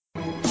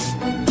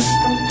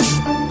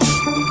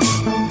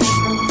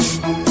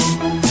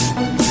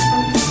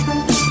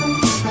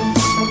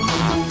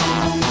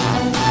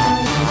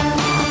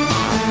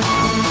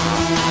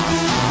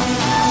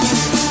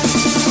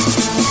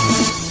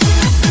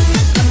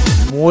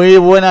Muy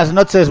buenas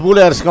noches,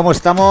 Bullers, ¿cómo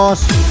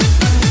estamos?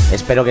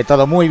 Espero que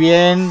todo muy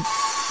bien.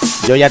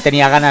 Yo ya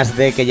tenía ganas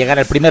de que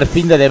llegara el primer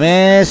fin de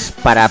mes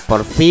para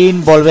por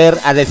fin volver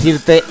a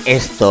decirte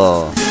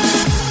esto.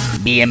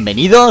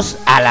 Bienvenidos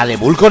a la de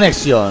Bull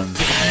Conexión.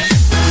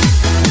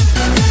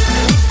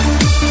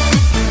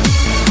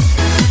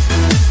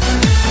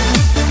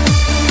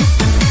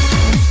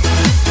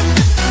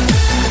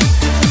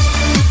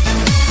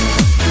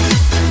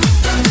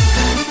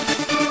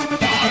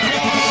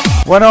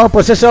 Bueno,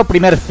 pues eso,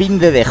 primer fin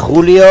de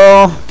julio,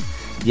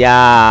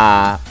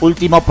 ya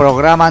último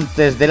programa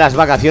antes de las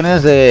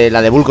vacaciones de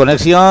la de Bull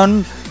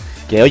Connection.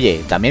 Que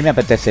oye, también me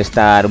apetece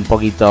estar un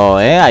poquito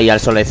ahí al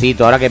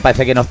solecito, ahora que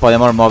parece que nos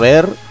podemos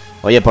mover.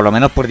 Oye, por lo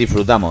menos pues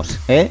disfrutamos,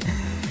 ¿eh?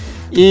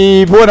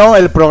 Y bueno,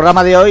 el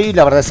programa de hoy,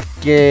 la verdad es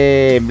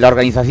que la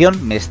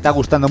organización me está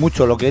gustando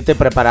mucho lo que te he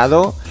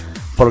preparado.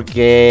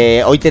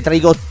 Porque hoy te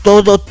traigo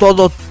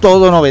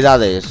todo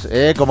novedades,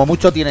 ¿eh? Como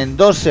mucho tienen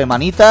 2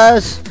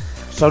 semanitas.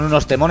 Son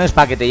unos temones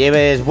para que te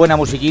lleves buena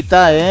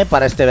musiquita,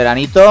 para este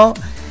veranito.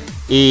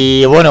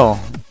 Y bueno,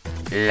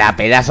 la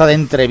pedazo de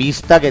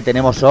entrevista que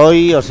tenemos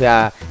hoy, o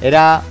sea,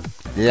 era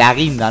la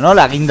guinda, ¿no?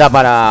 La guinda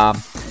para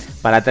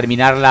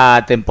terminar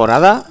la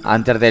temporada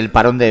antes del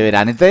parón de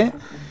veranete.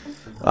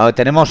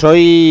 Tenemos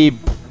hoy,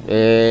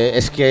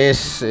 es que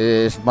es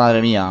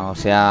madre mía, o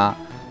sea,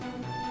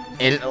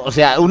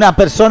 una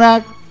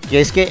persona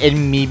que es que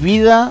en mi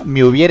vida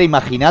me hubiera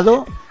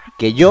imaginado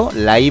que yo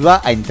la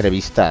iba a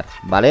entrevistar,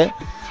 ¿vale?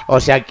 O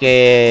sea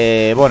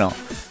que, bueno,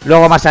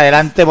 luego más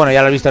adelante, bueno,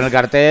 ya lo he visto en el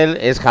cartel,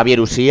 es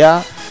Javier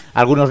USSIA.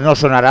 Algunos no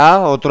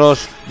sonará,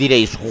 otros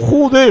diréis,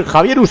 ¡joder,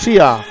 Javier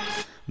USSIA!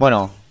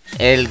 Bueno,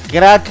 el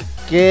crack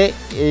que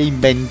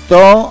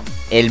inventó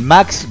el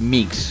Max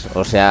Mix.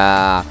 O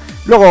sea,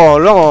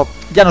 luego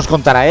ya nos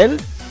contará él.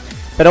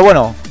 Pero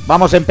bueno,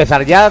 vamos a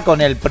empezar ya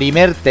con el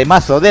primer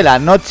temazo de la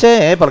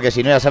noche, porque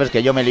si no ya sabes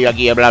que yo me lío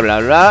aquí bla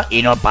bla bla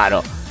y no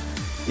paro.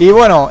 Y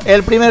bueno,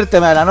 el primer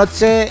tema de la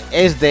noche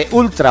es de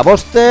Ultra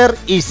Buster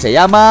y se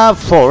llama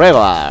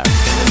Forever.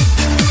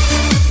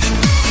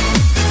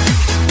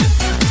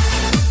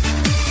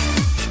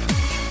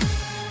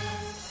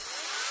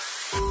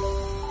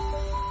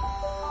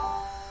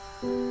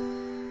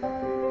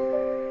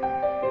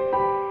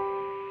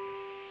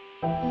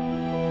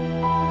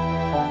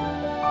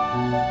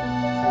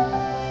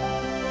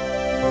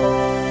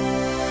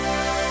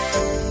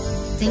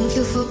 Thank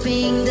you for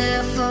being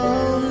there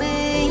for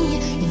me.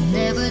 You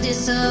never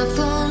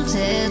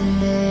disappointed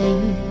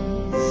me.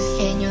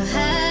 And you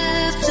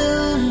have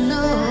to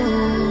know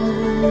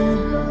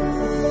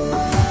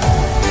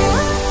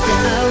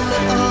that I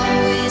will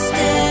always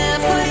there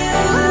for you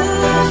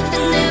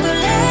and never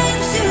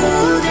let you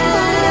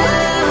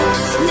down.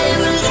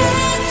 Never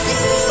let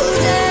you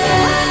down.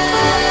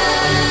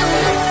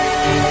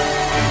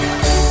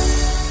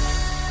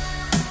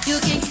 You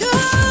can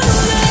call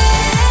me.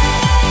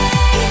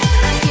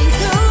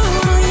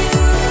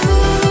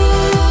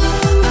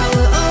 I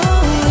will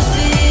always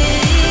be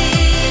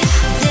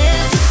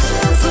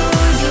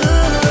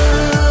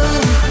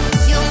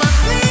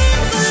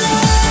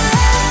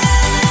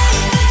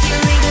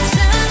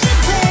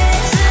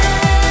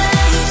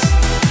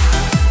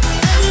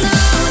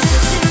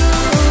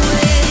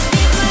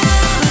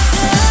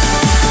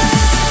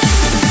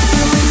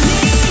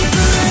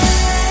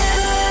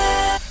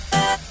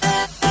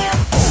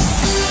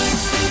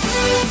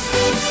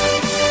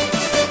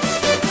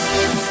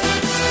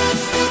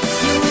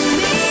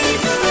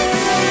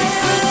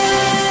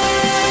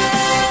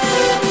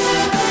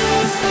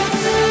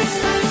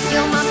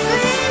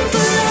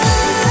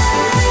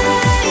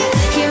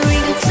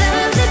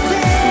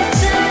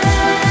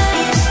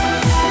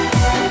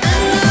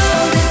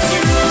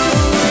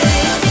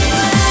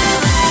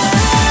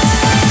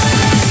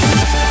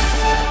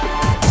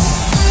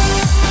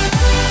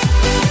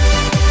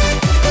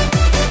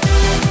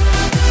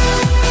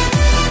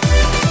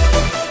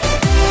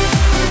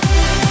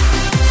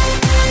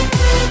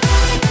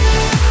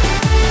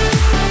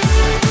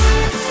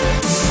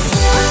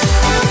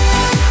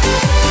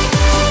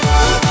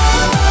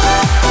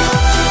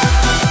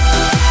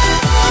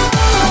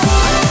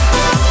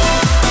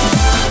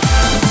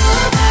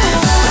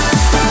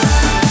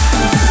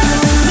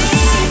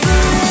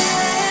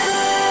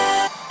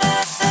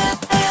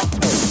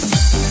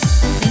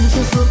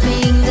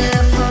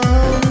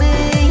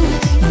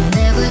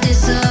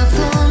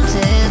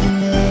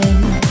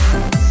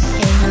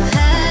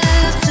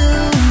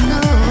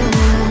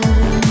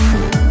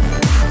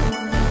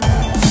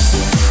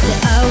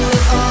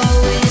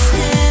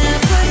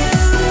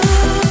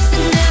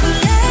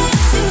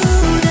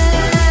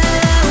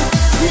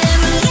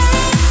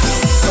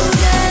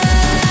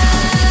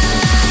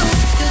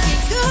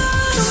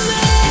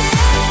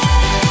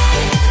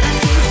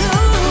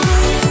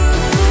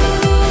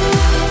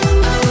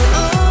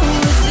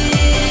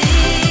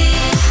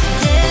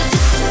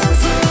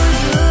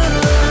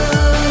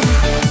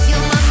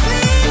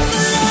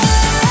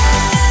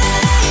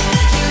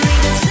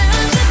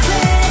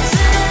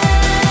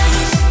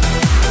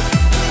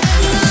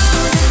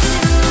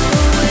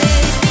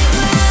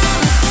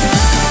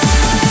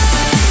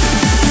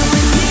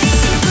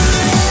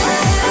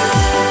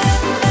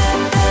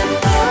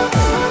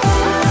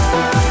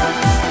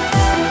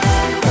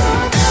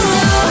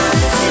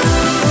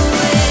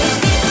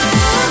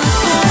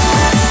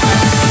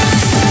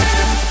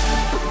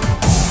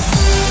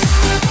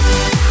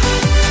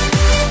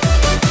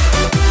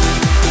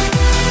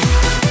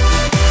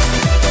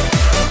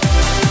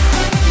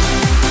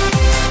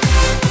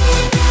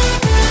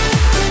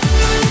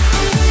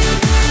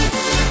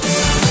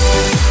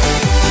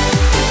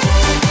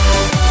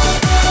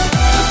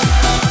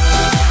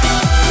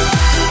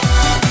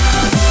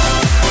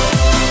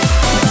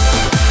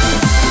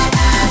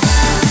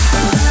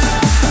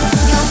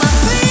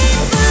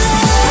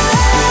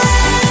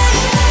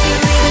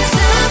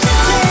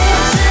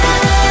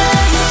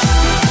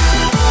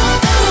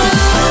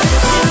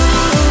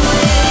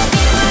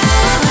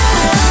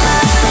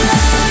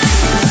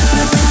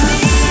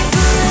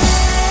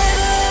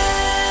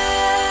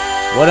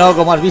Bueno,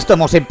 como has visto,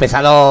 hemos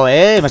empezado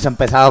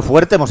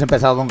fuerte, hemos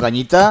empezado con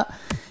cañita.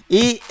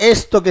 Y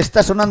esto que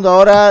está sonando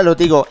ahora, lo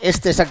digo,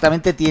 este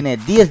exactamente tiene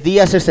 10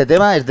 días este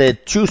tema, es de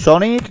True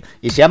Sonic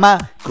y se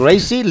llama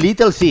Crazy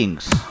Little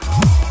Things.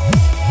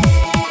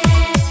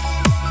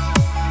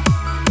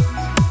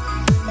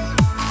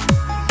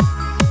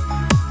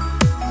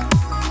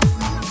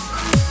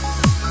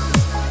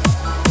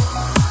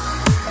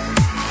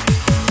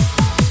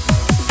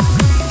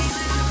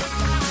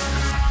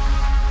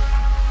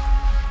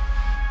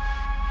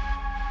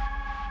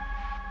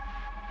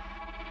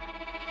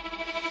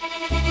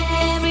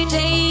 Every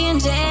day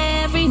and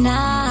every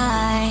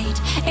night,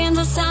 in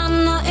the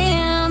sun or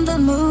in the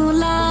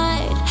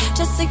moonlight,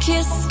 just a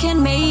kiss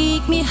can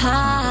make me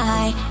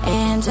high,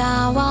 and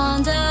I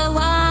wonder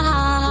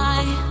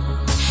why.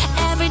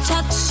 Every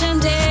touch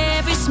and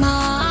every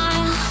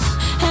smile,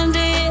 and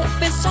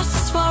if it's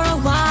just for a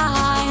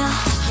while,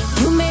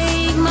 you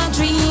make my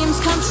dreams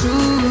come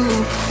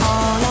true.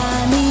 All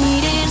I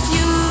need is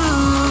you.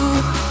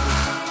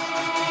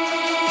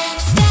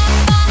 Step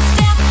by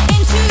step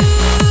into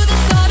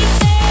this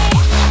odyssey,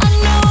 I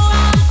know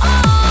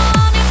I'm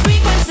on your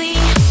frequency.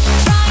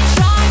 Try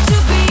to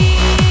be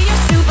your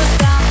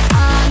superstar.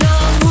 I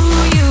know who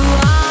you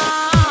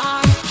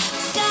are.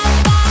 Step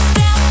by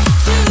step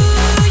to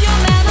your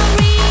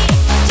memory,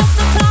 just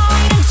a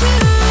flight into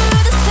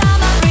the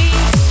summer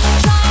breeze.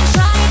 Try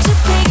to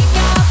pick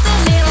out the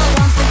little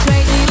ones, the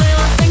crazy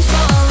little things,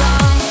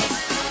 alright.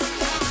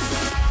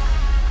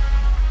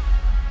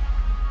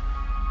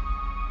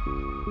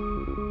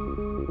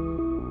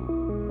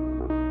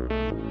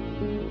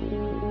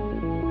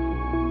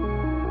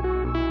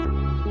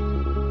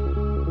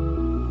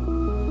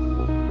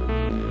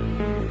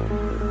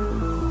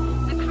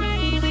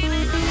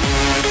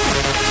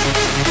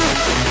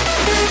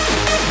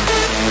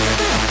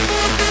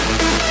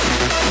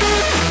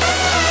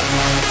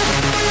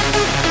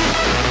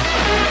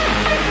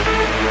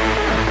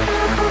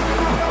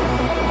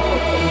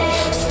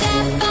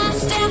 Step by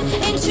step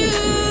into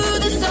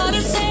this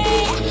odyssey,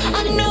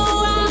 I know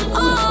I'm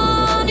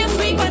on your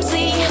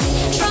frequency.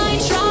 Try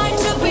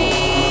to be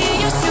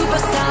your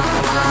superstar.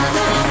 I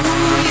know who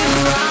you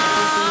are.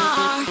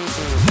 I know who you are.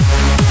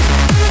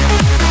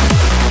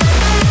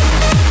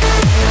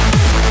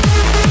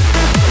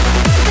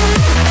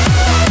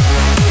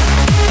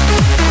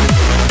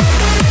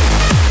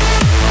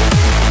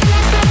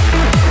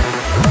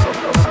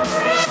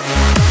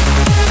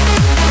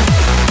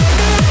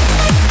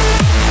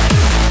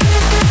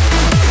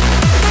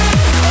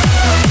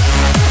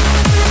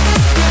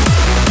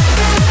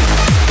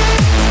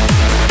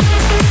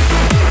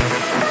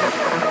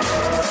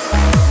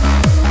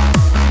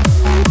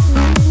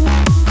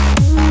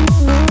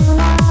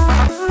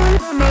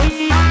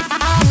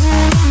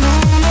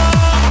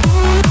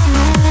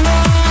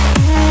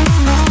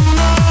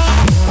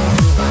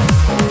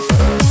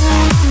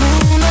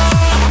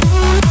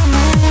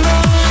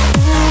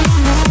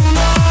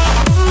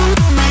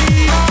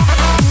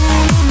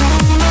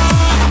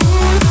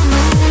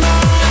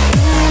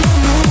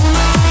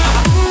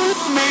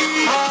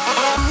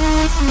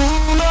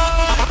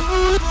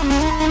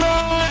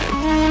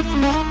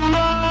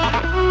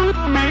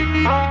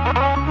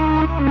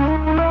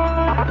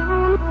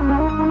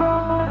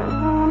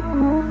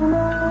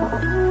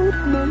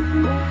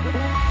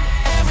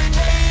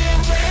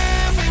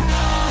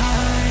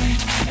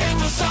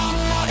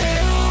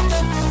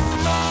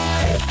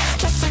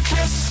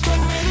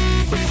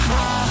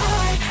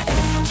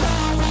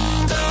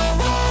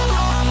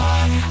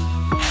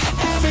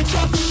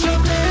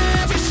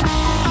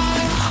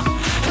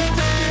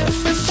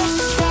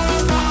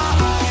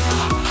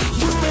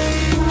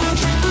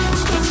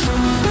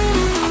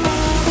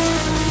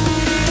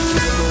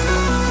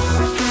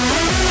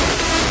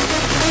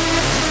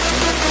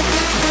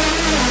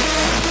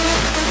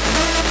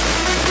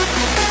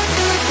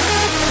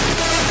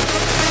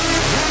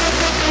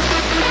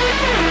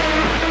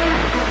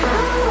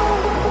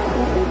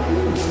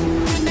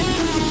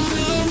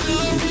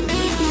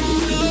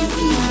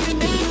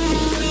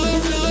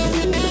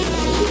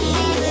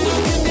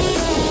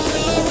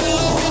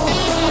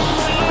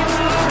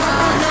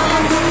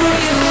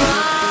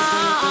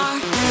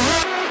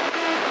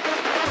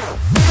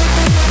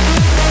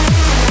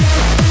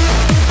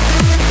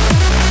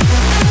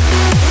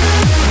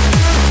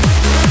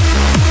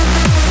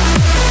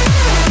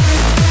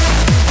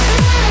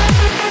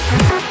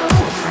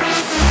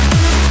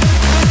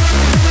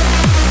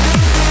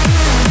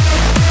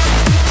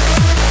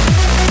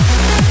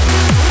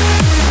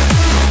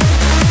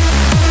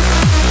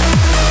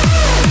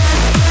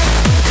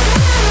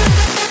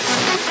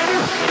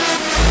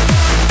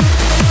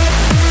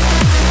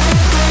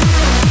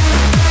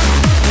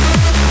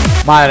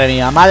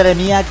 Madre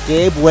mía,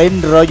 qué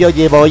buen rollo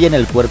llevo hoy en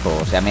el cuerpo.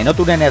 O sea, me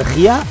noto una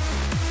energía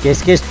que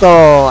es que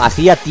esto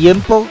hacía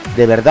tiempo,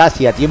 de verdad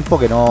hacía tiempo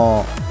que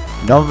no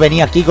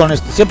venía aquí con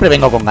esto. Siempre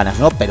vengo con ganas,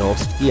 ¿no? Pero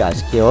hostia,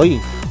 es que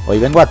hoy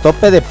vengo a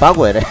tope de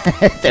power,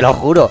 te lo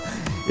juro.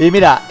 Y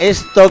mira,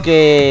 esto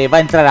que va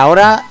a entrar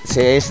ahora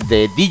es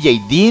de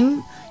DJ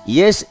Dean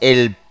y es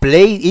el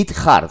Play It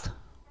Hard.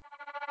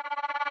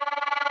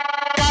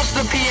 That's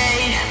the PA.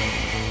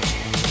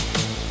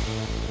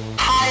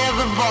 Higher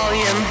the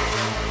volume.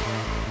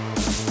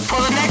 For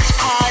the next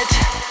part,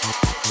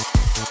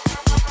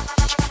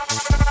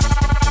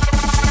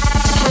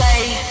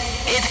 play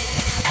it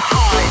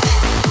hard.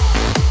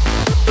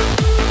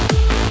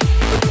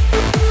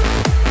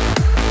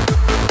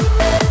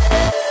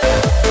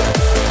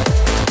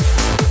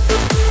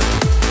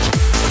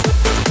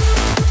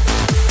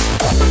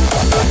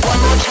 One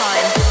more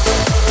time.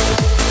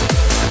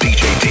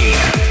 DJ D,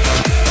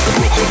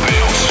 Brooklyn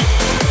Bounce.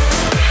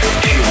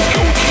 Here we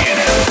go again.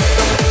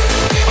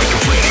 Are you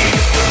ready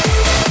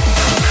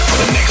for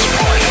the next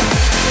part?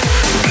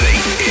 Play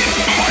it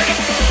hard.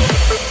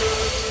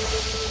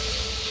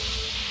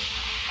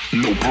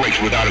 No breaks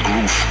without a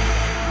groove.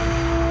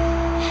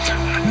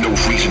 No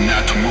reason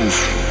not to move.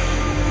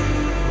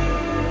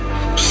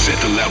 Set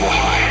the level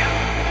high.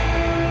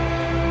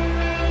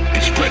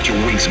 And spread your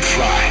wings and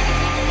fly.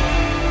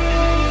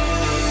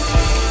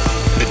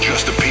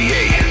 Adjust the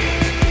PA.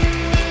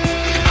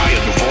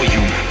 Higher the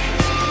volume.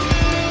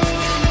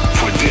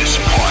 For this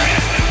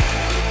part,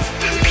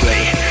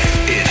 play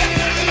it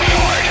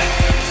hard.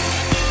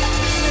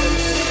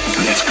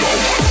 Let's go.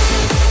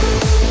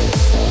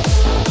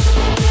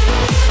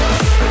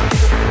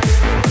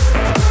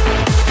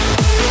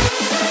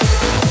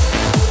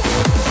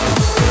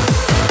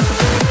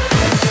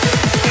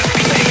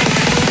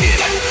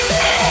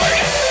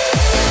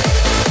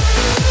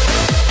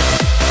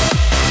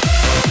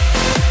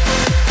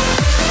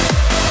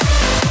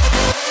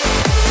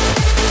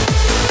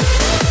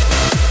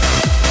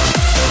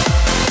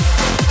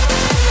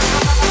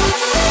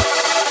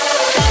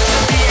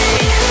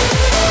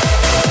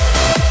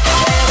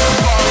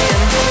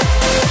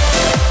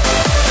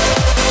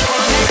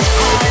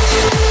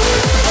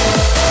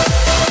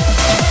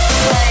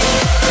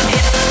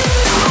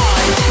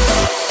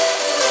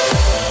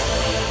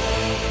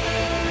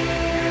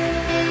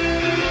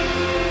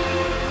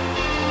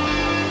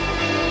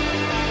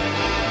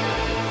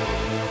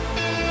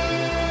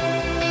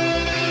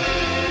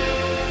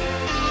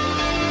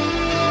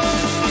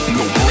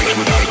 No breaks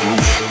without a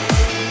groove.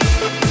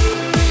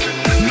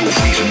 No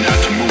reason not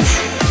to move.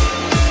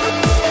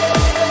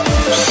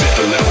 Set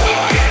the level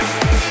high.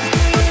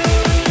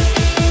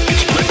 And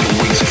spread your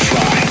wings and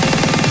fly.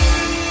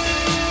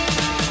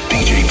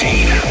 DJ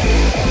Dean,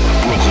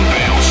 Brooklyn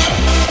Bounce.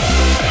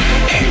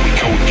 Here we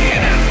go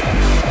again.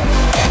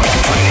 Are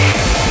you ready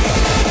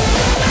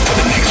for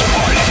the next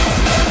part?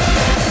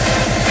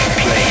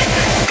 Play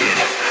it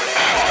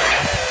hard.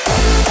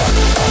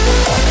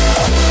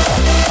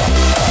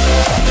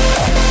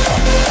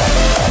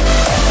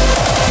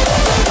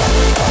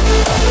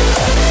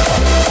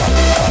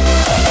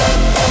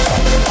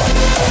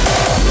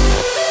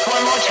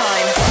 One more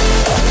time.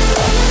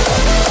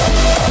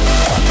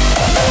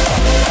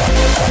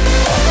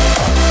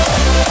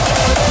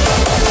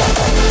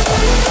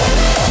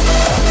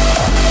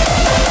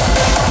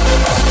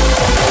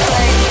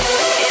 Play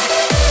it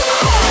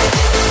hard.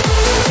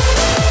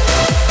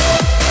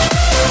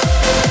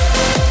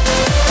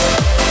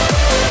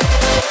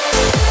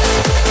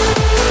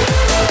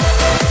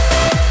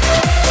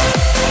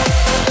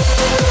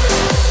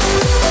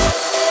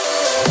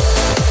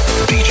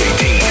 DJ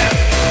Dean,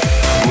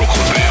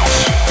 Brooklyn Bounce.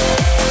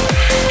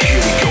 Here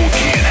we go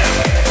again.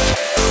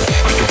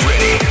 Are you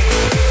ready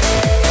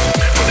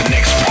for the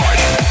next part?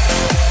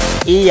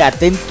 Y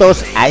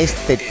atentos a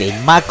este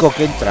temaco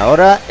que entra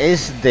ahora,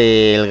 es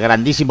del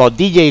grandísimo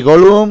DJ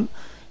Gollum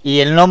y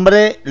el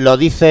nombre lo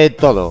dice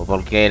todo,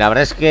 porque la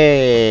verdad es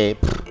que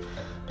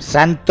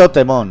santo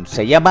temón,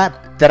 se llama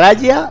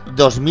Traya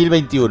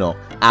 2021.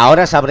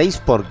 Ahora sabréis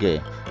por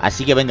qué.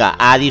 Así que venga,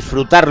 a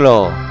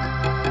disfrutarlo.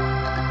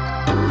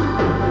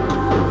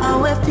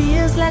 Oh, it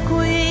feels like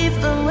we've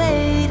been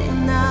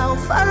waiting now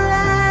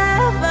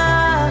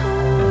forever.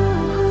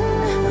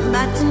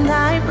 But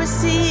tonight we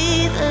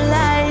see the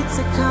lights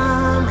are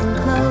coming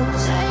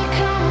close.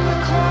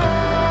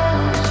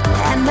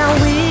 And now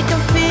we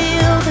can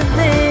feel the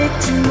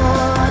victory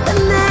more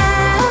than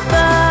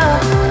ever.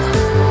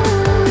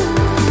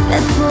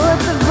 Let's put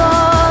the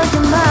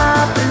volume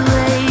up and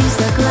raise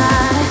the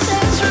glass.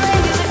 Let's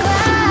raise the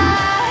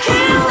glass.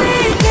 Can we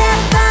get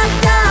back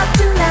up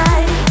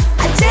tonight?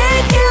 I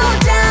take you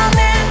down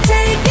and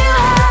take you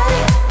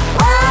high.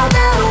 While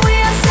the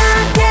wheels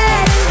are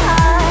getting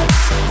hot,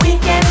 we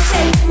can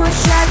take more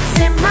shots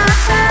in my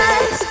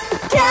eyes.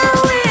 Can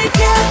we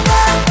get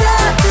back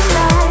up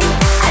tonight?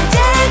 I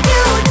take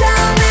you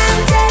down and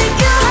take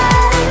you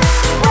high.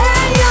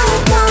 Where you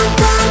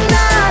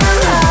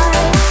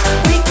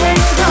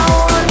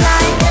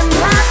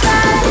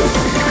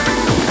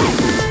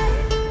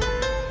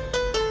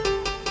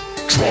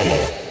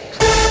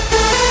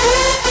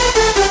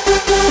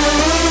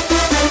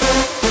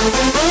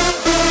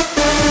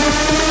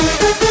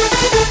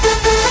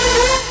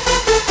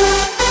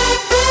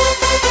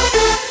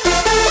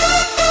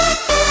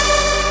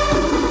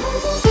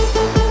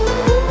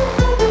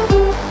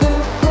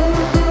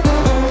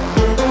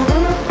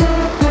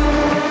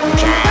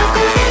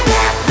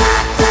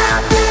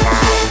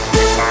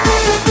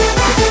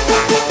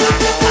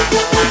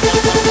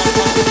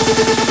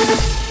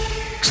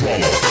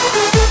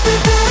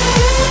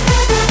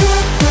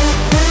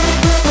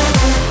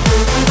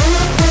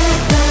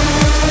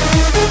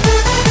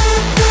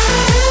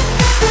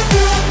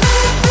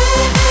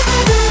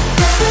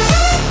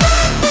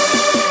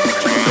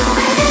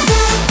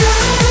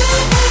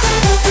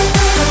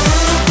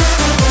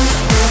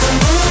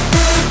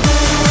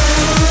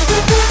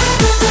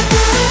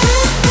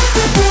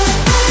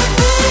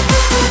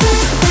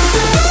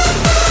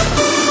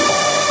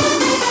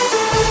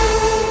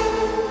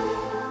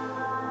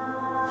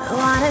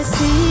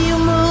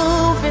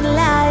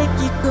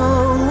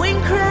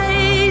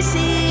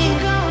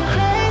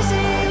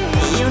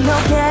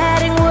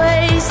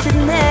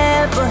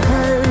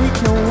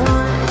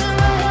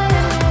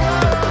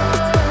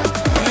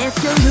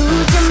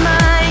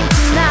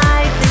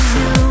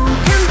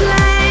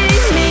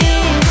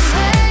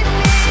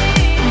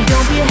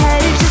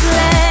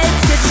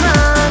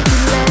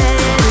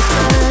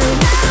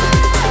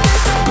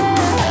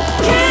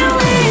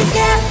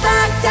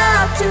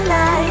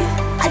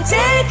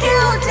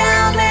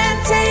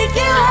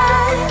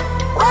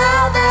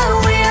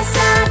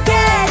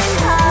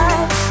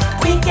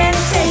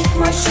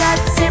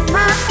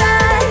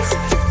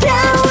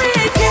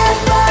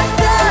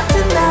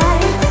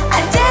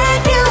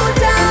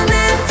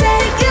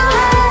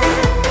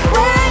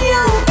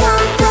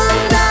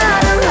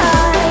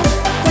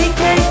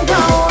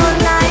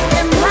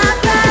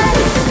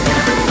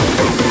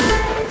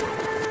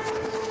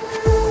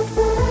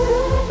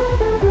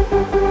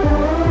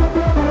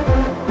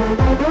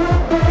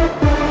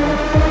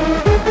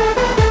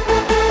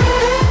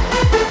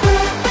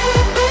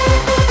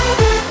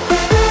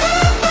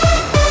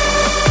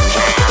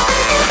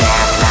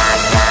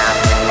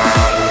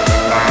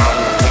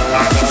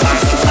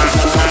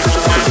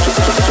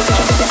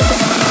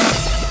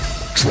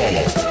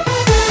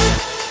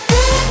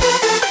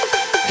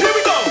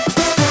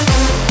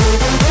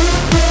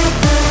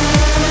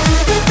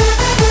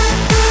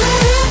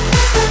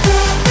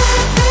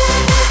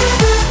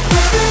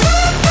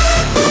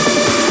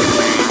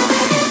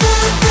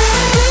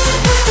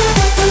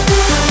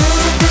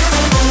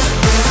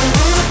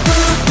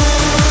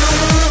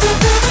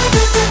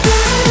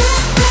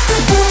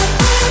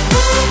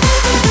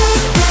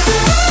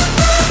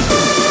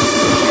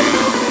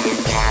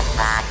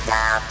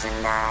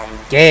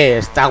 ¿Qué?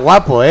 Está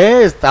guapo,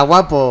 ¿eh? Está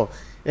guapo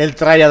el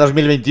Traya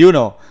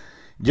 2021.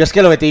 Yo es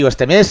que lo que te digo,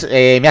 este mes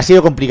me ha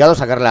sido complicado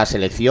sacar la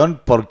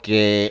selección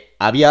porque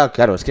había,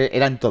 claro, es que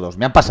eran todos,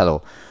 me han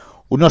pasado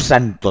unos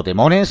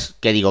santotemones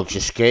que digo,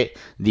 es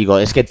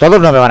que todos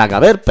no me van a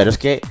caber, pero es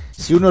que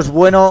si uno es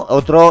bueno,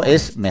 otro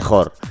es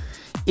mejor.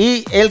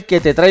 Y el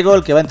que te traigo,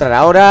 el que va a entrar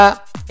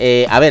ahora,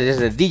 a ver, es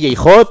de DJ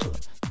Hot,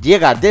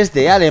 llega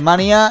desde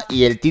Alemania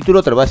y el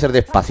título te lo voy a hacer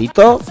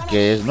despacito,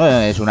 que no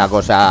es una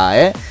cosa,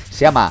 ¿eh?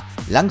 Se llama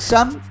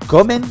Langsam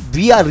kommen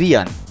wir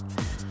Rian.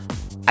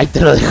 Ahí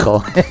te lo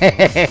dejo.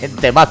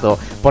 Temazo.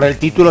 Por el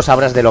título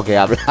sabrás de lo que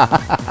habla.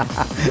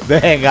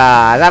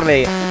 Venga,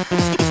 darle.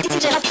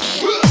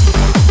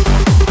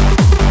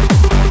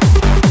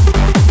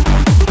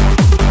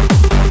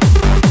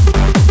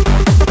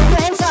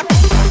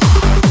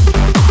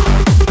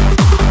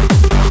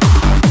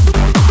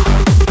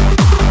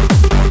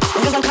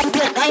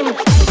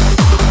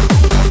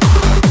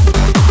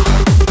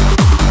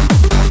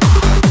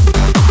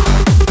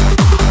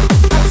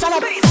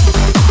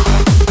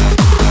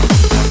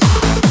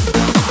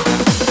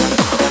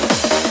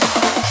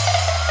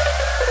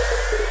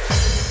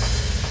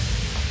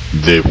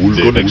 The Bull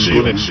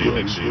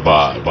Connection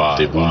by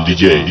The Bull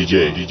DJ.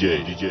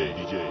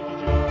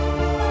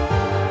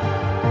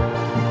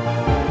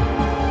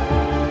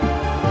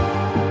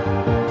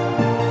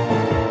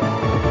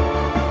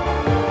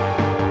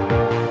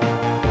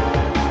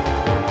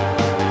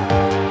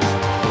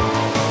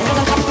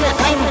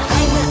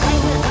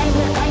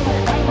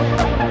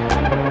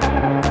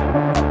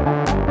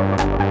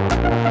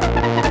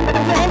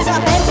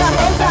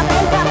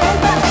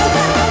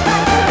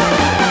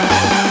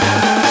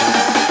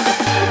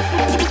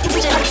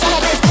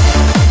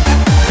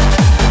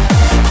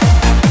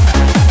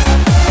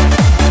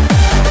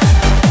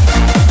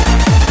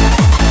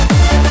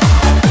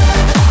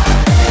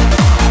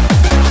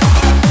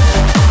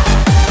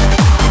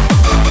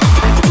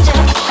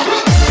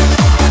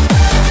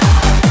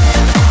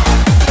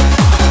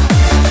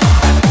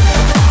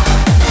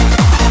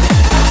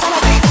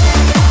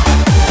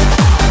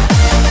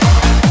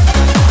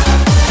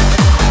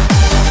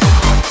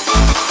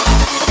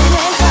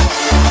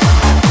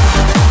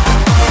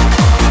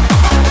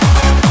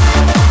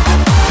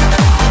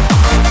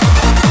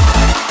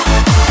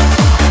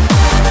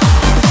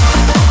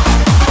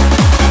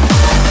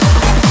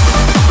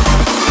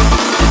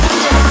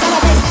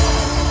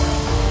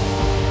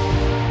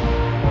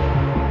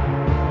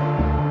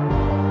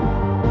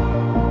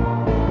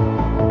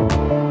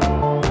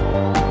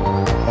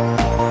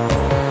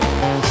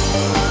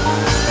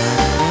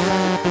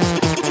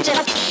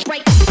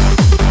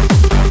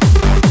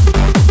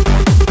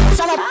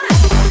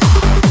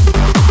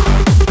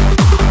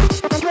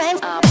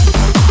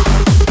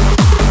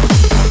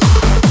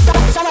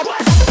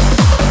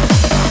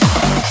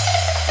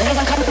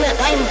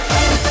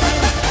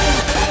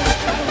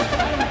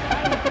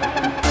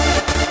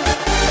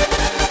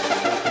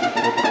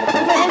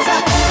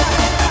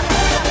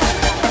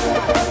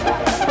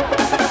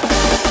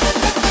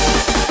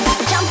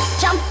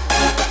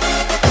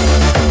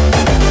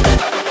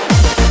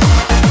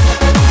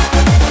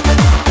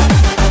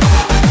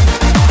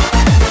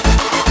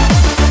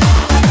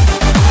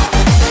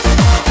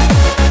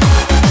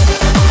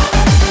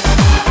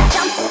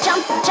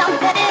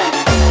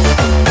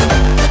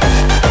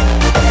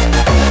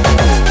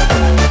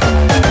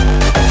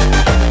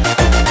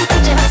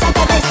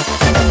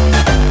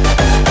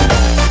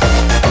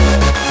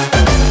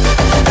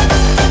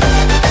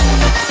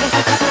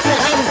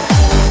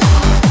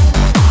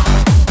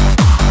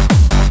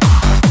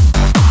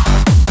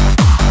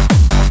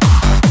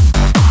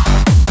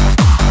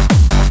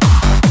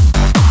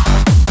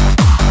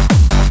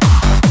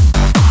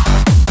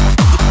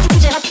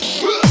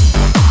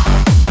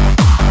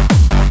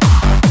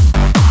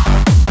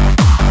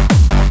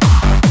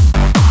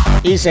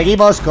 Y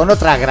seguimos con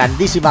otra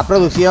grandísima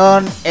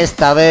producción.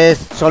 Esta vez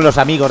son los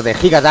amigos de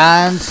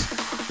Gigadance.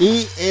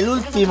 Y el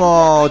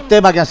último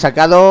tema que han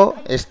sacado,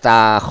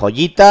 esta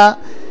joyita,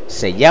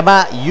 se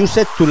llama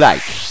Use It to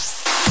Like.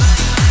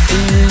 In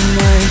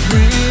my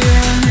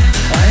dream,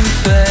 I'm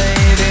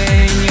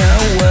fading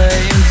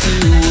away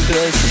into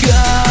the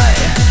sky.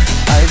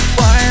 I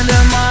find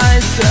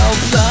myself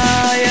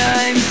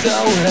flying so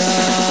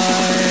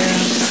high,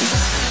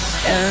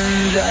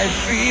 and I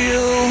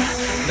feel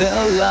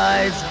the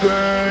lights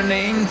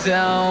burning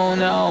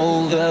down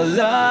all the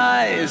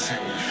lies.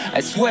 I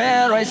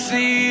swear I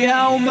see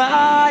how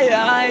my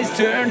eyes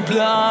turn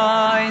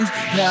blind.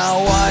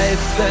 Now I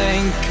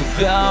think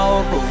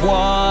about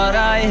what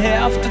I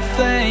have to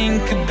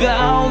think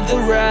about the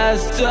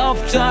rest of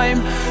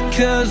time.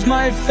 'Cause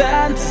my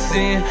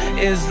fantasy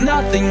is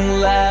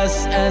nothing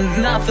less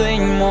and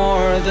nothing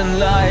more than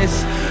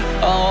lies.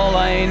 All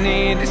I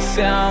need is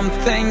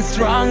something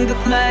strong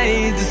that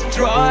may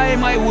destroy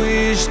my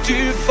wish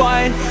to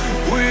fight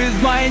with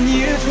my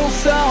neutral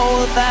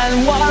soul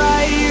and what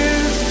I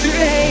used to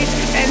hate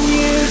and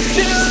used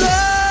to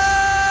like.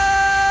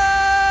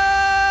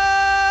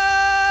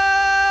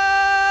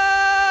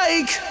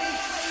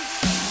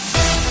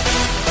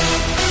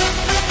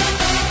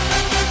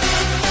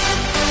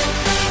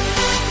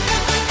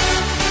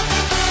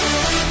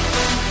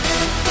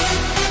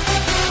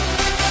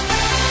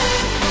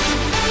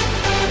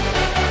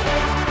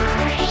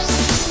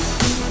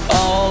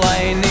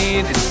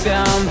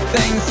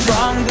 something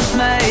strong that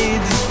may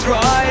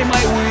destroy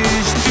my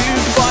wish to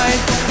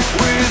fight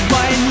with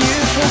my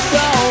neutral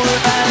soul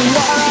and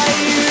what I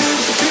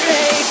used to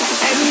hate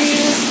and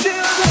used to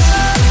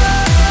love.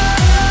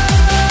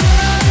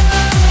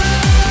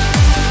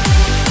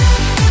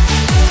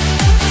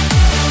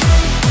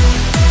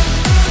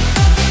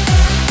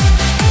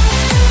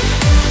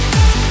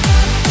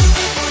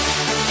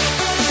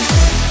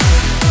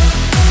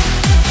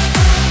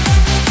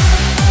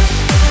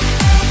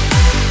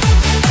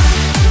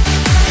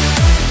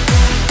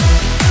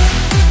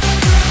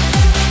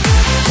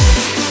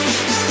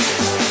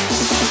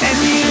 And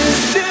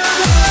used to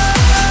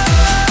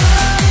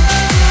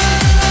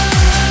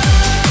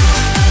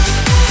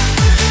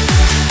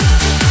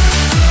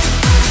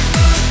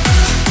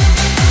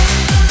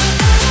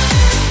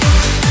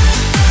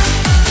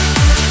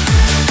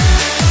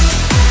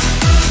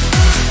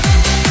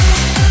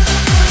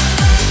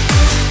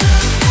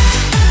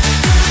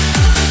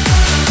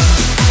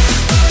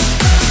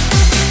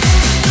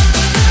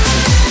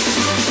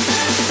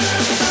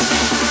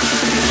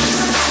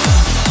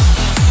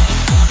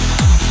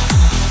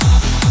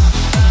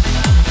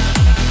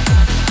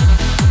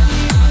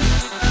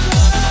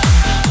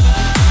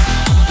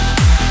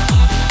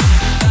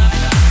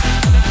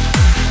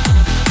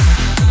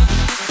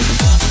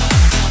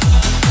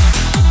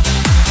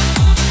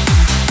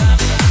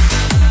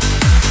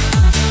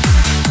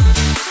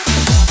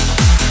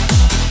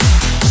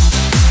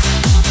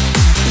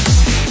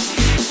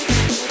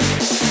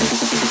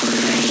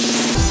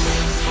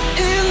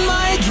in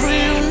my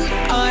dream,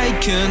 I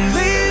can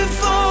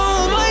leave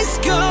all my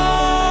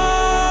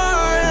scars,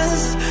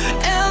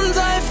 and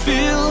I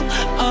feel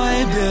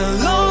I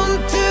belong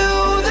to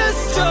the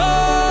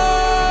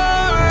stars.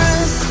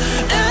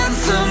 And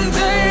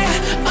someday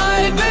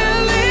I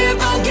believe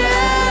I'll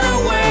get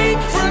away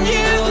from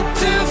you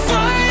to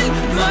find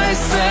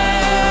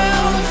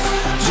myself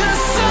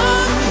just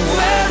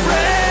somewhere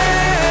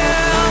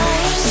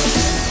else.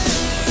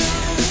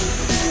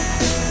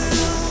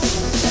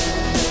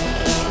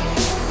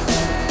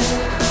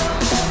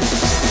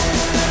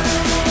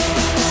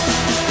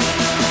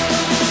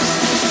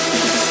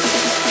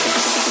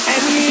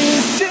 And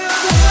used to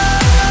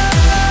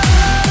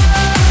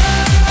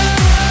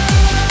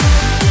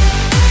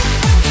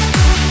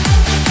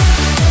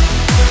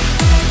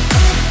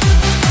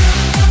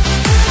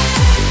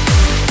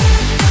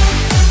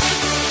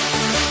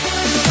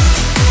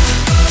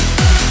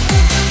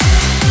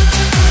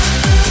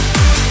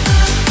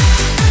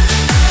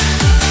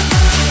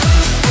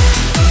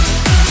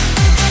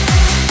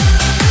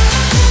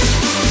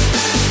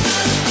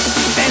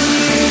and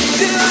used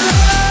to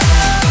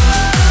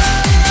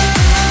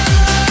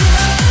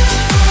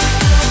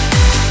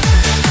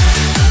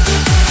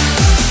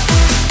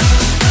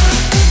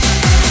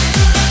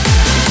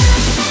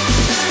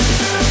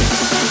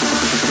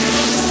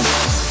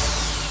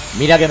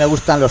Mira que me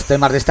gustan los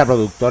temas de esta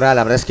productora,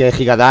 la verdad es que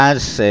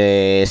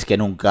Gigadance es que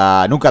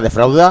nunca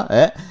defrauda,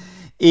 ¿eh?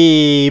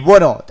 Y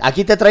bueno,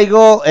 aquí te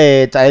traigo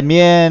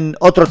también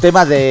otro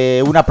tema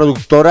de una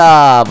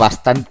productora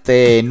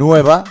bastante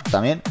nueva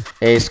también,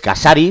 es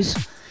Casaris,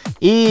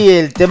 y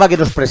el tema que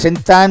nos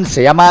presentan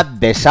se llama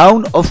The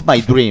Sound of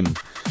My Dream.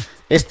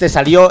 Este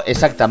salió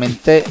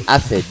exactamente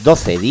hace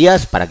 12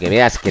 días, para que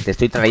veas que te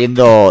estoy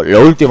trayendo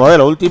lo último de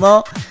lo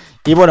último.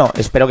 Y bueno,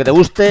 espero que te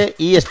guste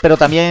y espero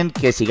también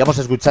que sigamos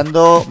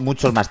escuchando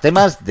muchos más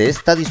temas de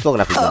esta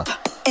discográfica. Up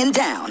and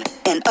down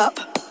and up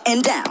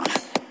and down.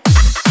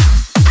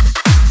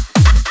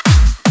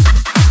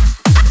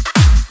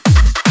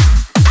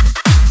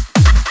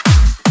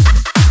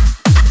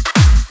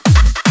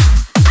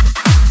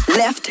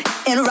 Left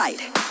and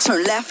right,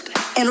 turn left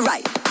and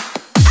right.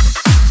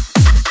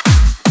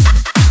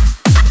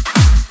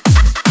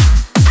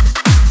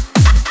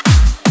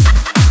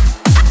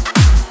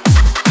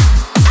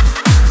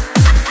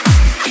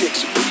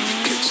 Kicks,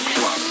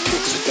 club,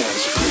 kicks,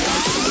 dance floor.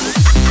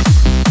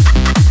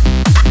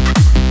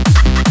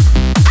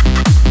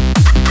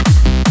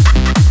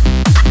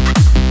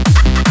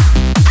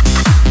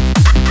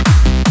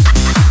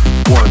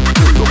 One,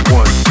 two, the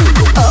one, two,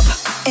 the Up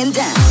and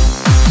down.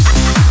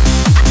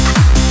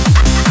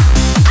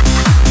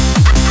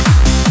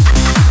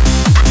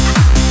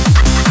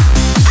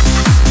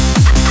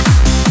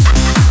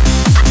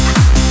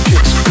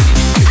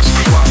 kicks,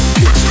 club,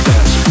 kicks,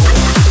 dance floor.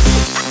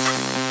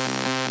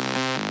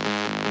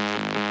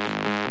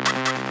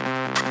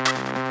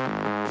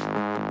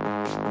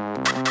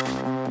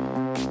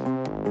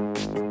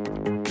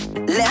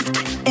 Left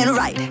and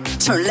right,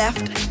 turn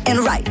left and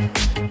right.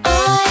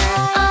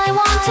 I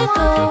want to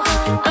go,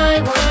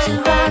 I want to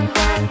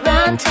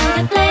run to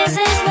the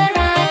places where I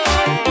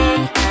can be.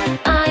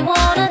 I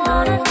wanna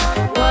know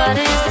what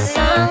is the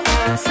sound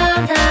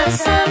that is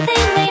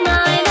something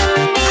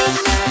reminding me.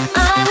 I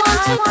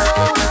want to go,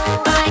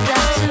 I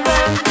got to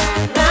run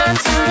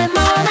to the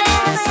moment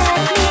that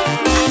set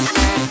me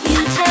free.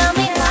 You tell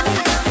me why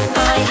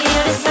I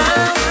hear the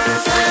sound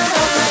of my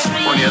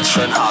dream. Und jetzt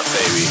schön hart,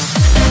 Baby.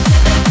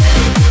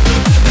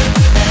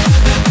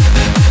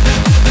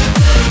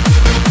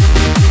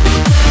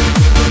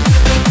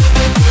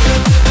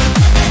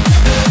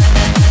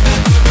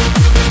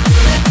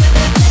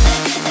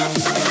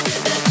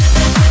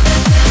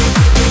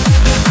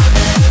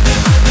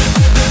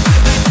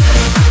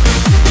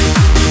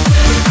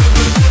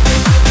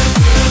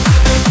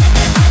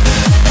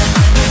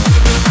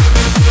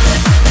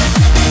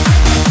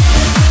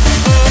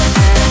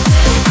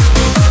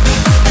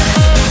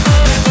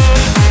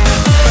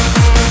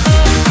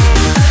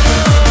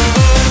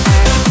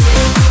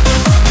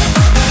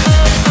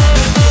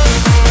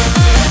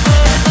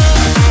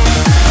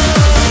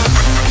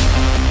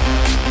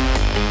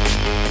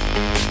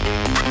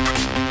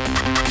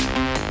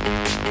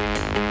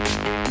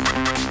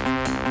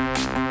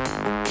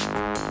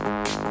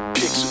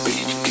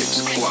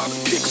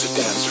 club, kicks a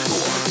dance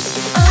floor.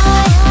 I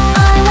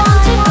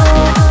want to go,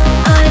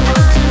 I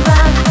want to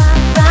run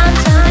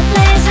to the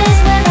places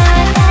where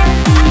I can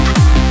be.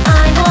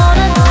 I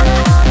wanna know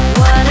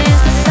what is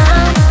the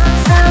sound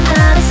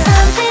that is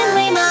something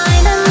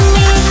reminding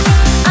me.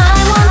 I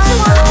want to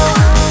go,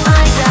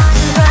 I got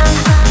to run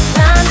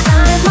to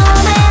the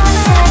moment and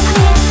set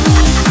me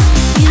free.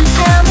 You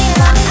tell me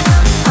why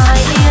I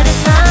hear the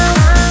sound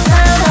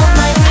of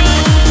my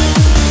dreams.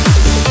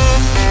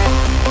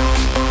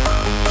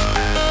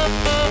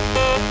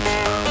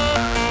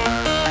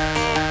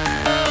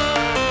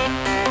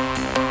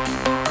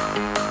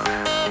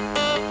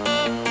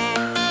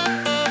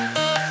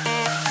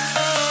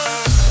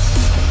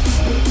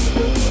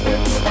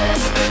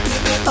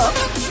 Up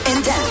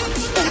and down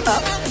and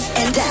up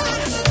and down.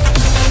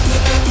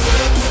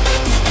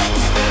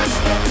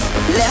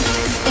 Left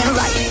and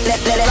right.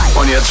 Left.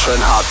 Und jetzt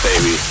schön hart,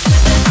 Baby.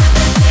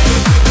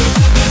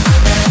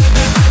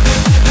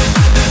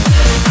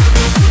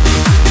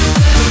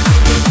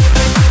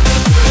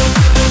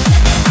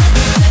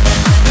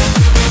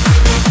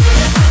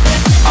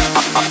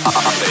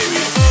 Baby.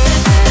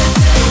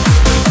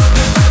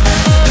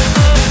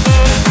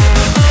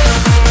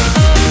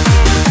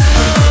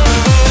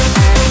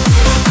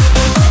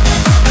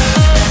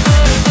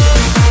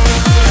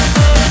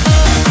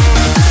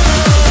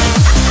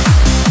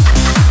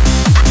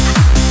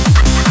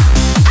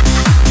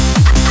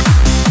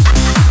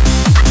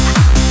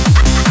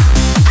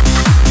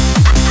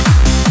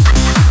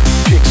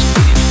 Kicks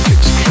beat,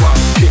 kicks club,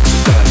 kicks a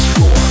dance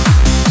floor.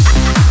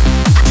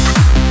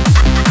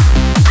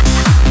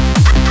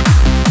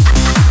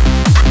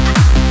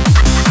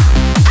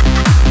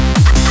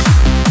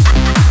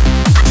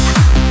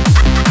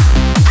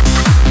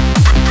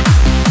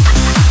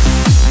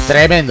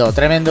 Tremendo,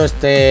 tremendo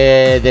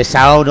este The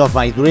Sound of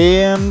My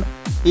Dream.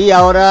 Y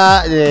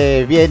ahora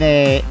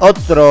viene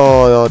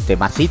otro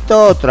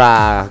temacito,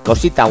 otra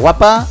cosita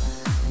guapa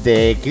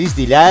de Chris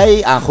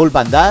Delay and Hulk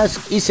Van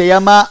Dask y se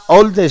llama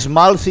All the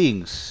Small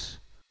Things.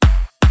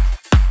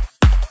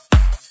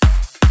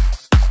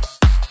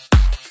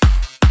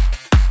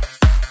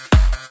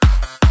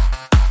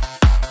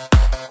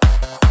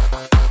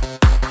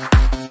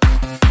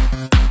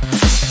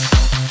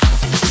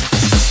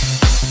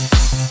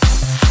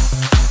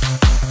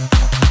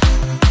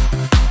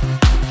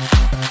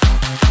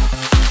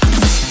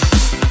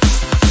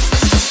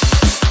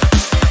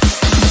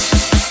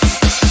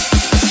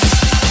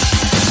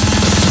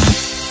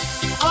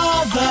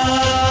 All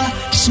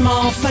the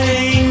small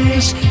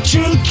things,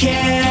 true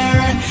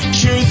care,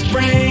 truth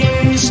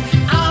brings.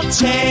 I'll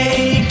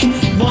take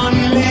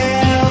one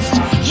lift.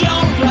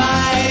 You're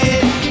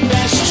right,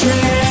 best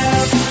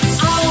trip.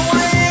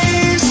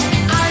 Always,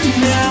 I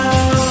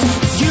know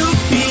you'll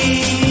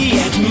be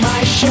at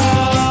my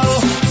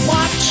show,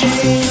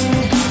 watching,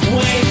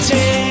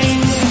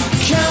 waiting,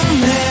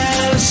 commiserating.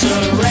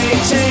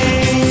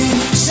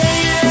 Say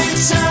it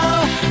so,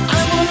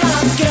 I will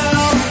not go.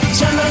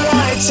 Turn the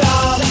lights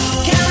off,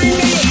 carry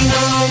me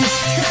home.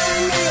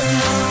 Carry me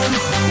home.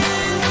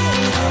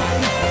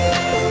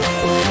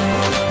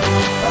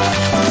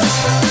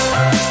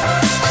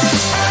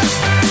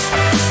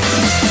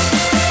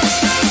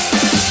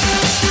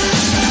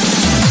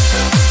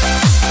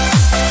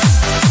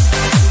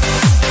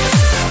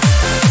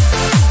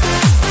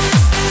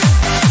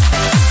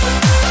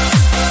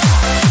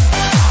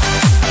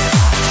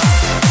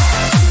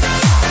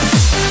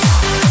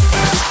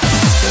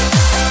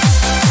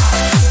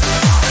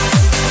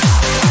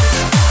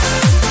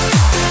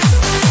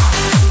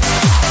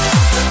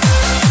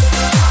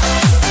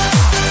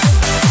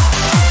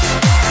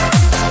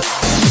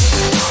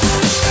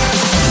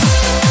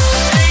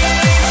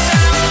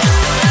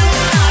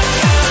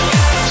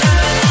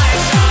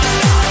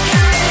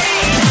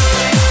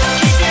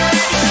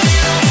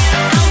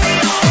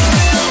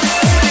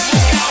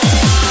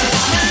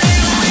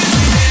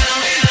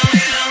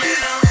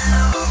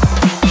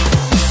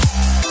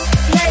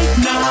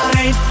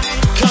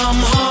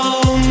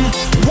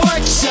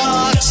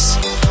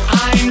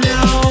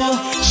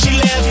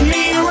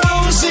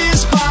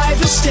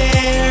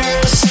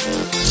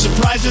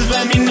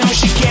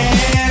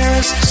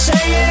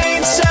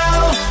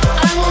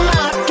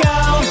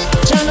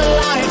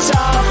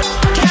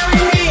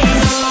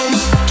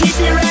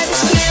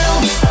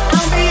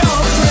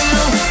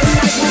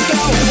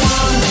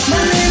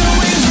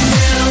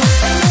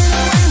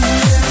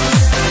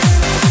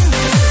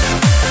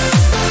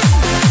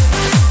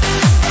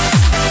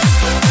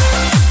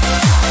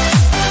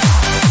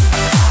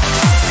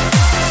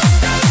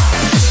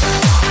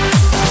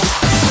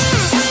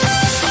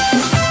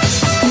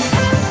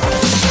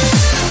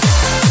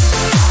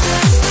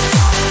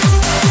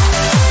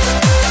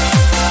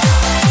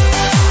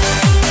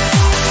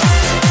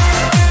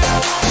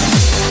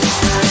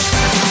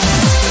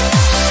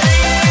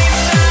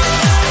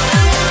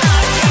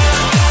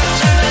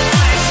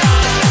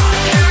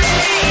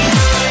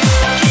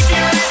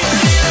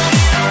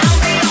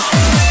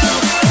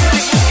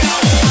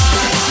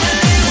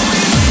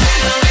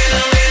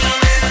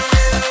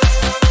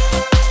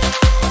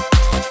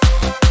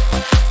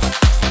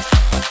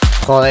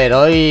 Joder,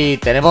 hoy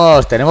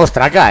tenemos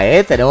traca,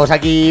 ¿eh? Tenemos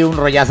aquí un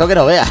rollazo que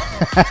no veas.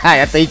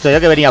 Ya te he dicho yo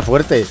que venía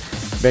fuerte.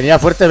 Venía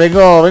fuerte,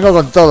 vengo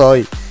con todo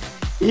hoy.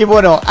 Y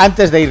bueno,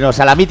 antes de irnos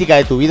a la mítica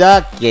de tu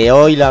vida, que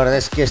hoy la verdad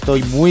es que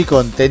estoy muy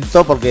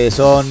contento porque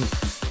son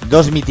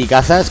dos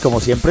miticazas, como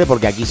siempre,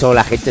 porque aquí solo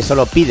la gente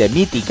solo pide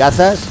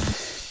miticazas.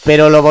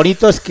 Pero lo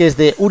bonito es que es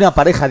de una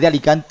pareja de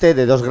Alicante,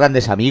 de dos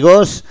grandes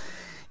amigos.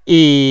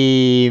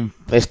 Y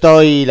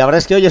la verdad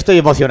es que hoy estoy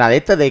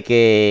emocionadete de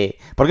que,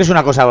 porque es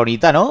una cosa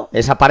bonita, ¿no?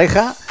 Esa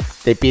pareja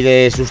te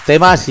pide sus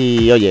temas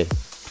y, oye,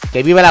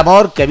 que viva el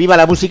amor, que viva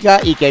la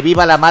música y que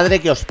viva la madre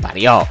que os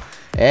parió.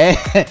 ¿Eh?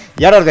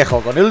 Y ahora os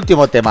dejo con el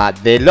último tema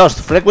de Lost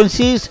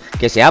Frequencies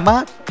que se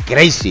llama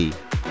Crazy.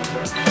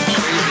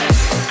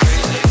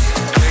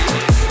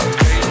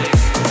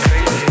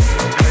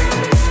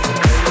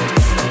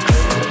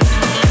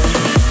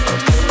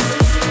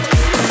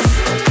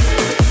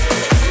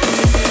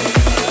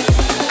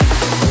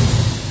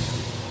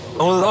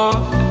 Oh Lord,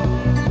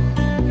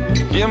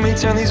 give me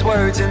turn these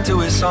words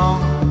into a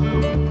song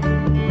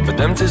for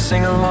them to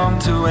sing along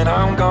to when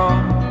I'm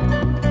gone,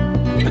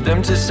 for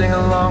them to sing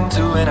along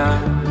to when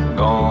I'm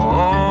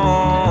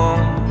gone.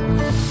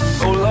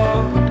 Oh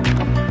Lord,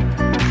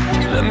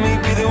 let me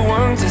be the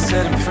one to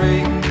set them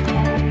free.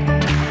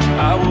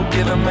 I will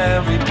give them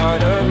every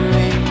part of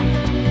me,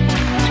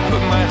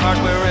 put my heart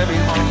where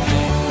everyone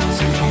can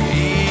see.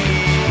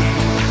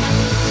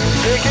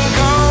 They can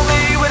call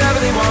me whatever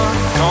they want,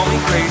 call me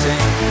crazy.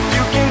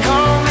 You can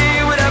call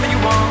me whatever you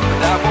want, but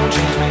that won't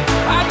change me.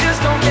 I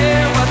just don't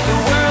care what the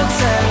world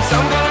says,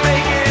 I'm gonna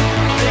make it.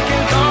 They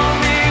can call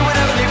me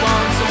whatever they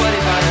want, so what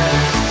if I am?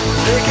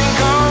 They can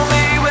call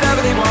me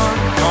whatever they want,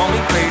 call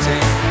me crazy.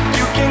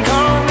 You can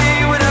call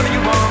me whatever you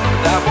want,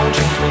 but that won't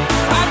change me.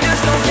 I just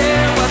don't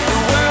care what the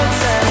world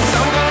says,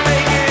 I'm gonna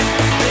make it.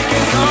 They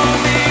can call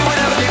me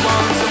whatever they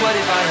want, so what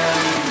if I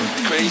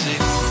am? Crazy,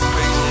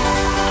 crazy,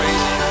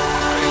 crazy, crazy.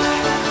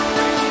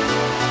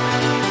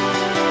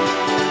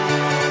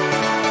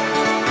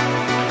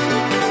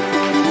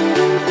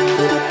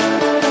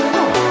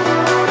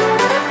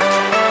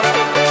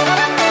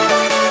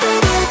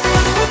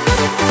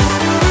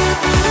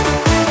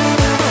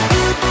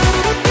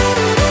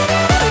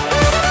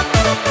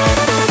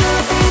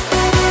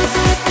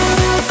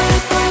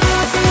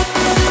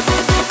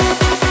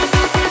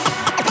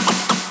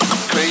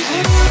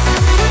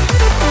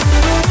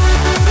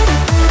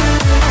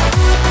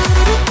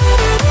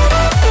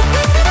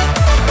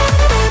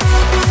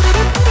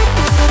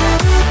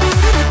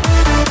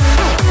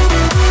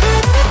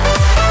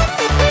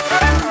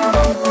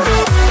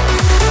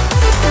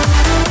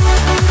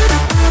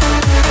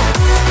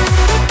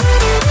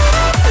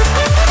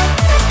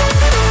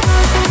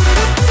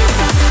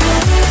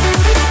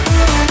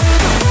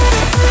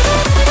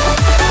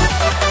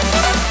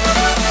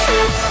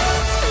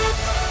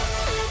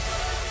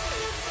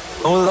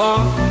 Oh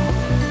Lord,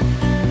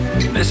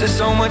 this is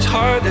so much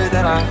harder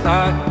than I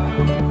thought,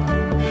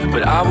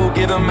 but I will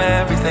give them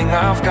everything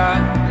I've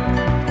got.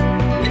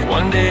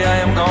 One day I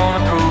am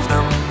gonna prove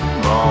them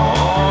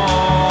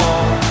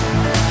wrong.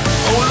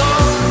 Oh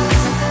Lord,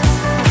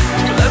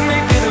 let me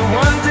be the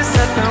one to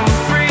set them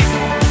free.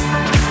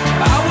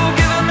 I will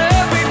give them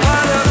every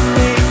part of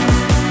me,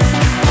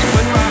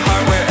 put my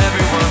heart where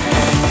everyone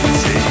can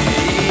see.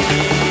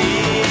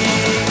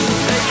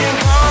 They can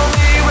call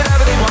me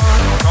whatever they want,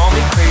 call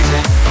me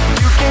crazy.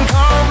 You can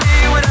call me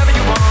whatever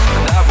you want,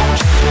 but that won't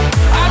change me.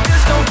 I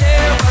just don't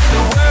care what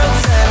the world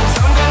says,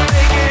 I'm gonna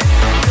make it.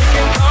 They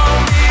can call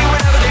me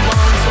whatever they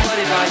want, so what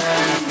if I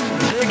am?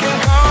 They can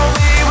call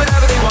me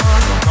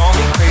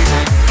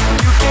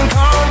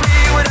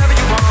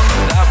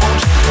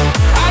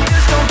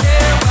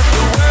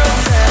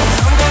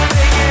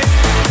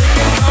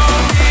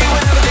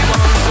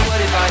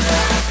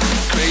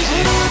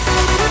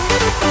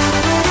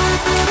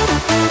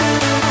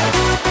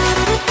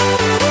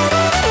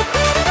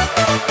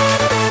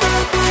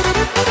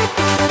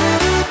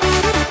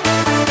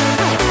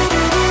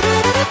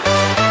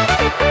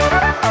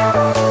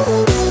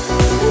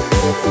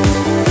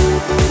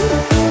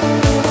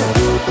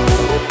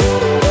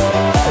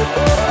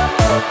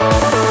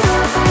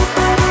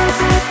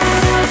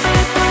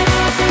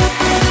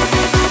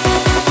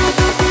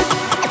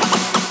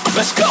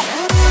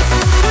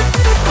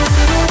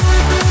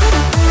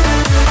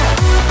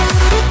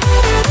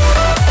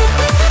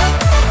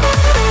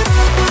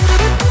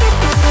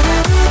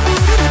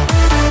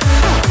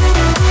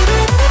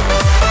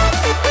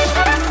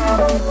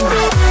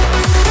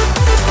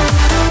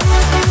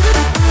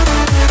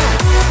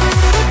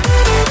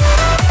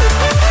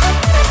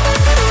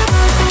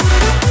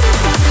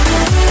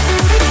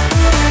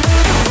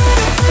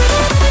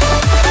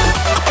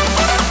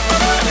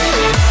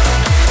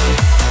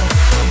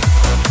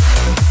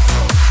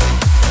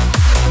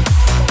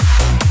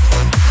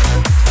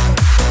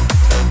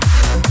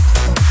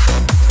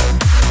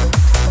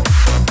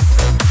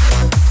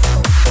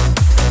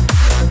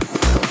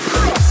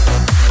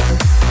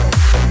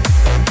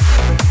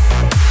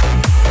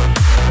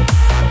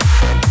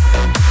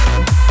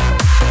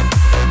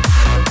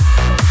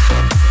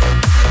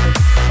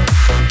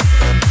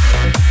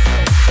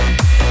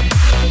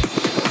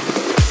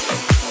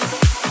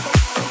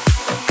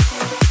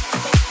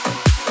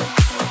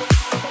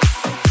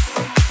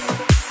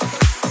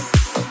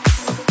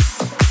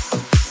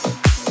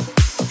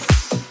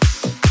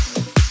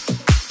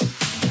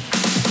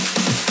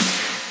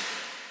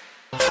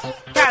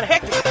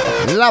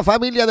La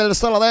familia del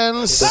Solo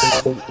Dance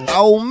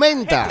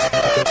aumenta.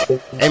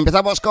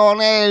 Empezamos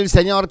con el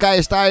señor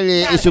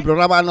K-Style y su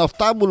programa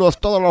Noctámbulos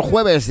todos los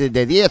jueves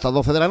de 10 a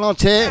 12 de la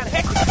noche.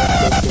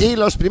 Y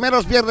los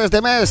primeros viernes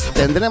de mes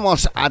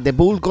tendremos a The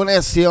Bull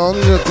Connection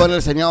con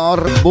el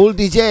señor Bull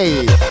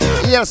DJ.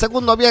 Y el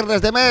segundo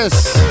viernes de mes,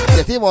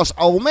 decimos,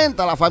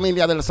 aumenta la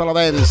familia del Solo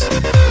Dance.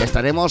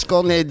 Estaremos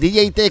con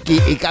DJ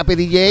Teki y Capi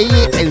DJ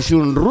en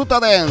su Ruta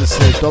Dance.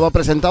 Todo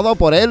presentado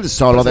por el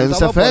Solo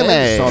Dance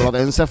FM. Solo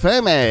Dance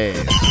FM.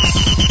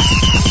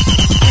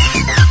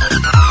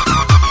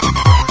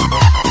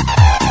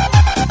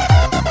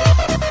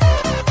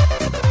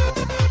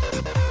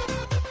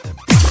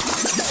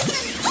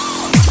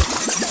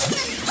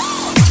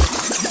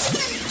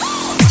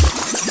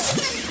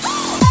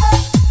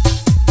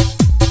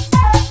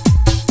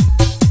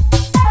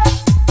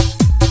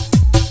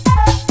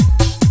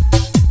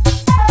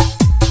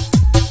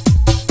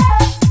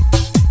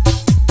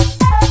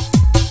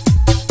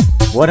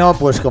 Bueno,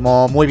 pues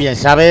como muy bien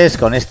sabes,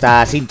 con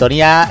esta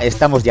sintonía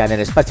estamos ya en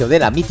el espacio de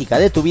la mítica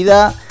de tu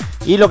vida.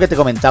 Y lo que te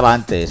comentaba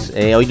antes,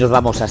 hoy nos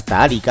vamos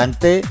hasta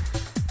Alicante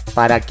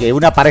para que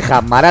una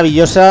pareja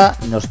maravillosa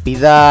nos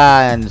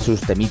pida sus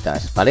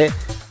temitas, ¿vale?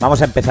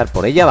 Vamos a empezar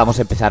por ella, vamos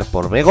a empezar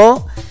por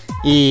Bego.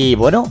 Y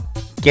bueno,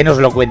 que nos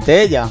lo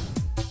cuente ella.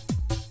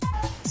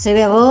 Soy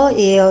Bego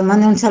y os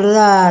mando un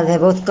saludo a The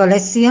Boat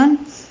Collection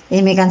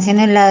y mi canción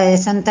es la de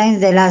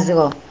Sometimes de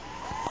Lasgo.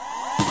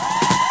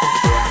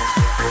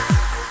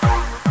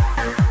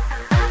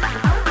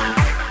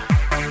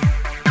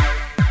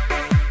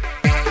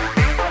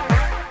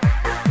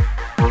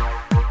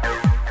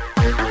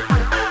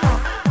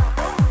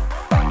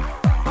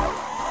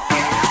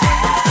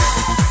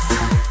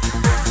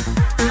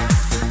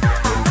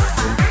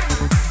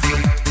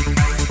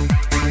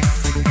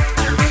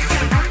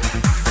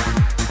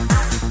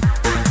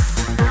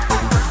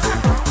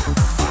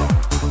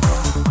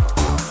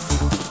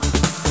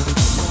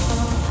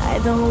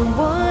 I don't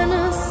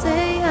wanna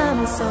say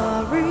I'm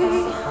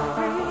sorry,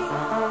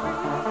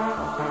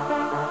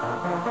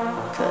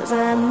 'cause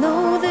I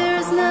know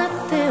there's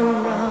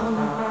nothing wrong.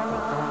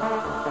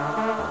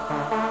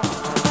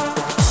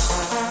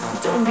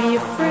 Don't be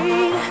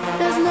afraid,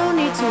 there's no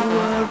need to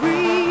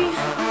worry,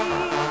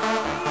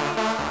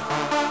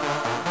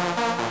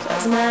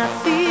 'cause my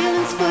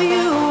feelings for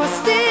you are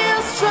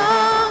still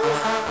strong.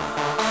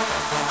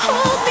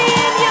 Hold me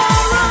in your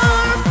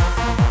arms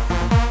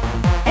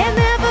and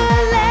never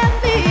let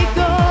me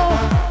go.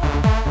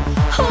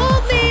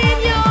 Hold me in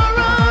your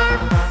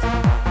arms,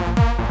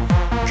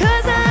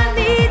 'cause I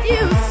need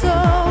you so.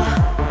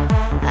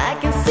 I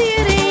can see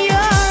it in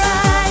your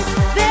eyes.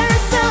 There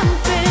is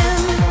something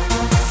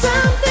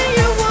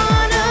you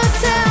wanna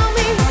tell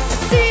me. I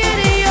see it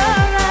in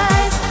your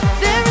eyes.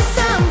 There is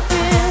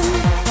something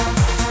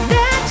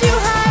that you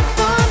hide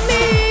from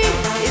me.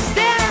 Is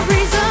there a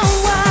reason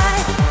why?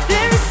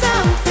 There is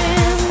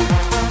something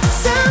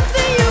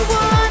you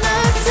wanna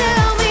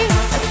tell me.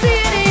 I see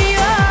it in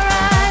your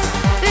eyes.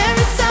 There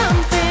is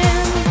something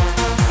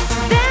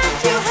that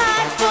you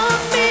hide from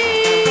me.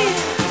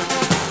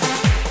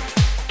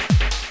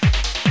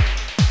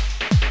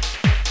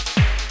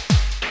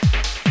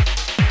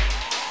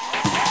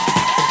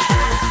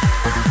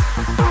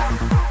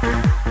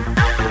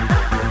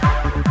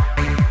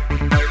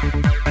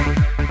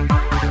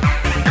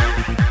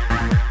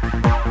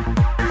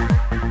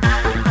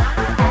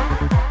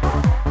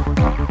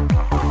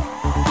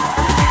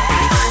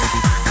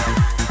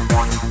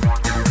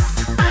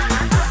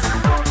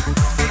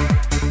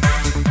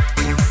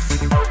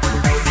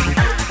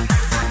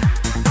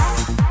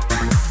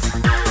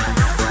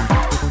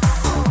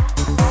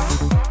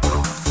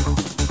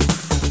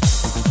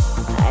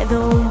 I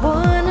don't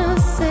wanna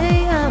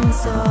say I'm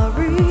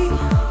sorry,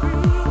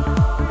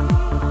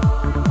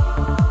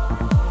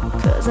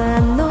 'cause I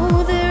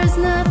know there's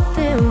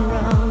nothing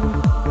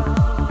wrong.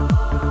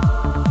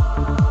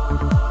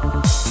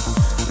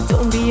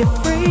 Don't be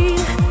afraid,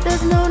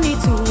 there's no need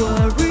to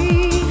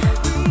worry,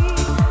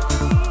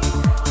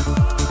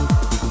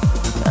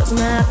 'cause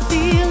my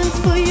feelings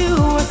for you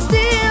are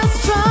still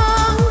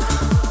strong.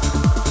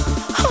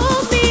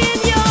 Hold me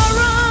in your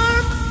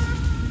arms.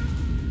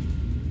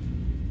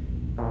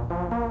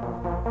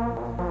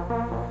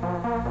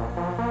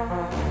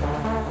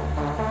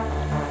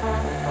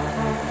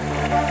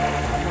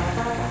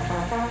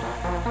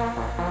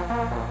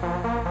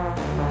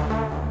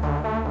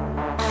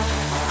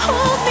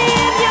 Hold me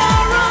in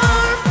your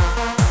arms.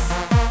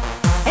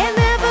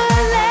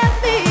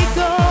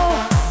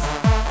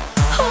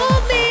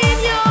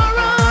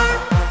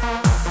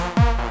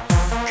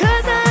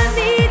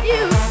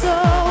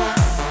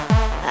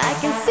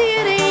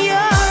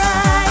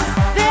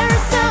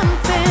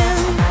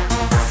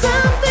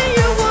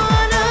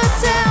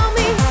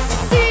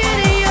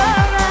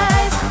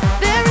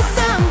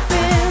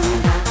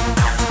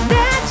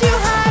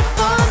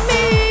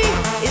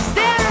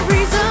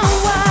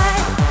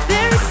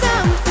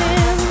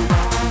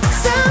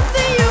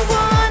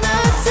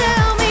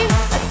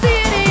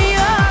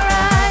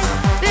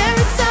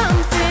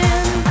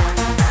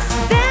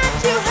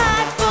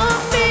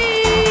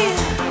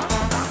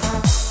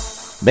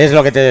 ¿Ves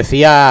lo que te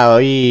decía?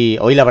 Hoy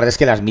la verdad es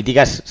que las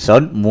míticas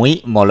son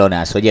muy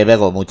molonas. Oye,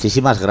 Bego,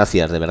 muchísimas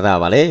gracias, de verdad,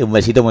 ¿vale? Un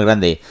besito muy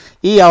grande.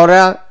 Y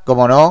ahora,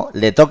 como no,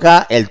 le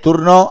toca el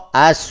turno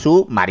a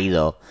su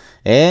marido,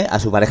 ¿eh? A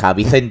su pareja,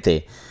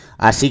 Vicente.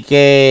 Así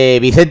que,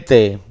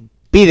 Vicente,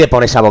 pide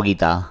por esa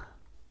boquita.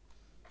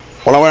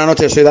 Hola, buenas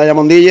noches, soy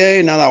Diamond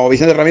DJ y nada, o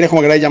Vicente Ramírez,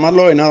 como queráis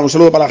llamarlo, y nada, un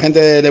saludo para la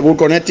gente de Bull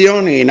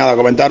Connection y nada,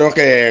 comentaros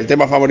que el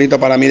tema favorito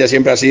para mí de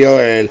siempre ha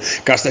sido el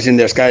Castles in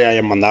the Sky ahí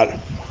en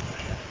Mandal.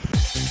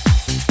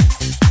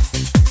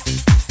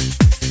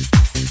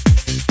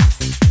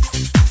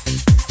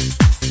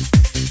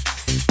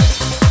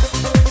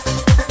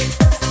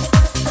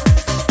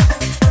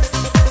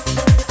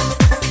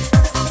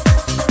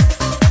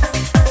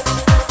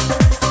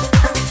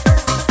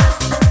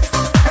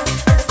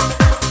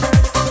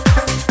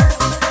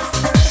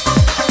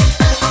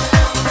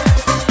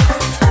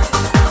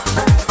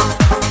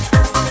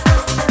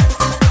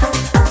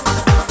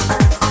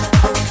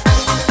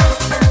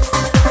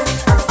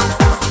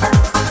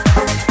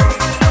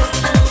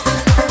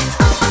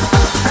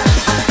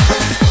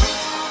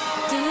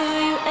 Do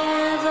you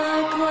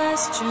ever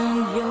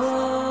question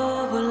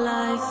your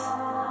life?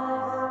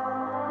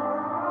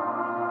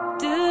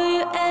 Do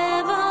you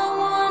ever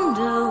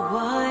wonder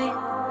why?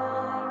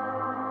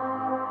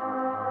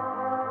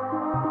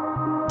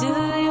 Do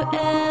you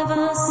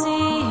ever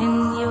see in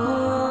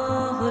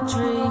your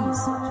dreams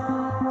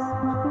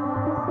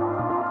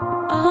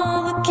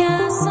all the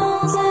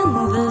castles in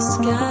the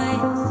sky?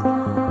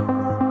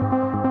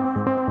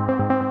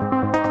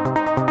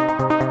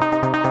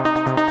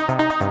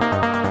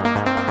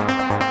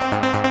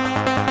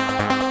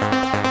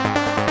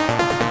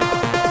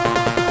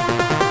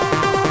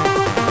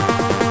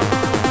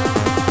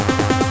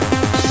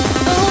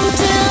 Oh,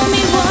 tell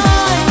me why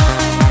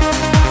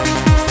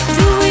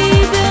do we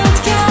build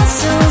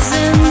castles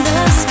in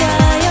the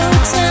sky? Oh,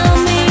 tell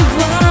me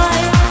why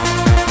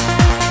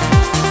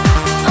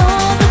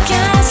all the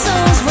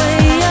castles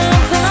way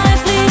up high.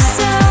 Please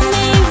tell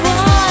me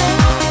why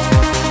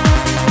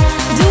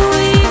do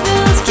we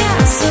build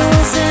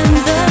castles in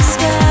the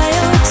sky?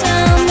 Oh,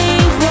 tell me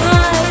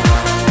why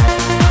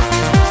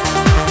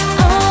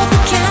all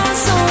the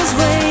castles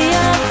way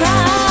up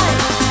high.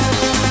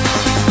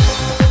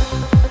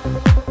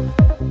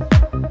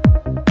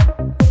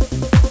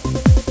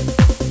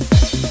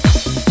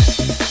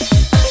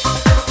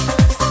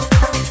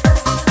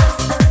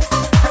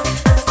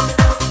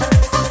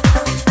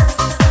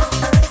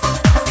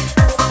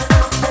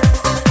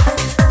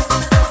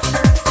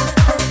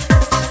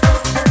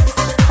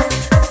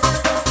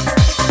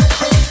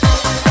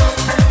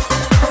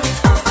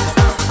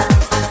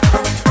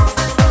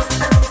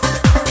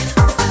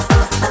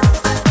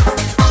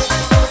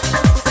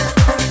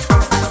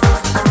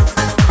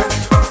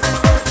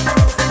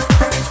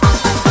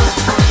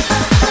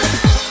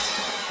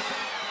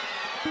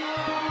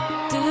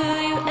 Do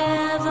you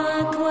ever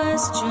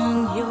question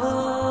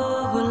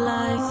your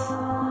life?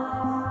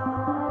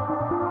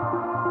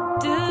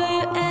 Do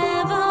you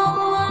ever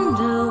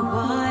wonder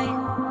why?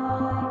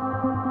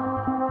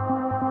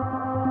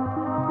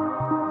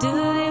 Do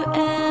you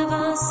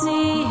ever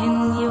see in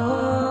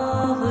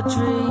your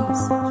dreams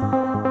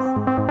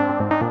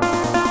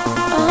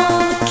all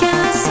the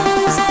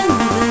castles in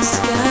the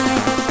sky?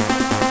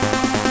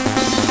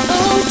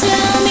 Oh,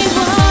 tell me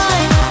why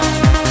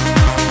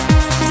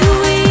do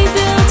we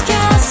build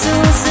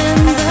castles in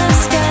the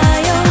sky?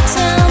 Oh,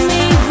 tell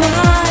me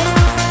why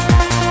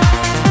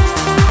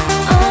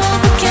all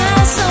the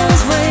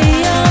castles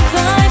way up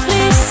high.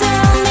 Please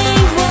tell me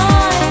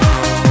why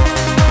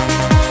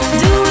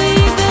do we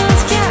build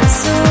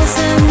castles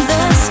in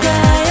the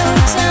sky? Oh,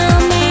 tell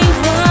me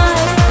why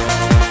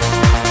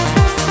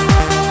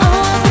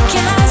all the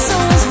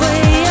castles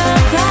way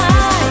up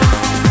high.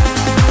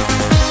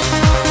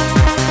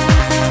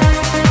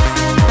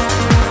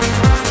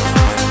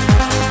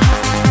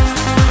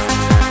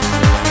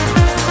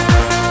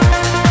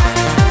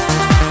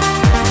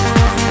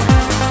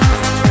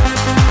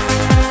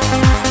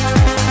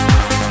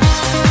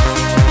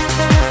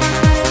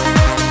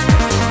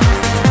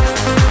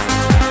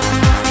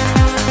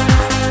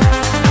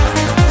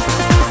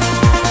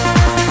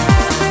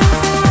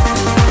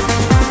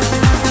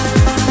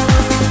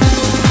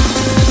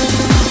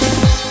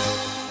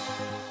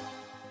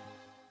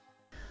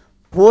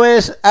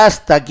 Pues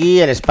hasta aquí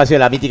el espacio de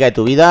la mítica de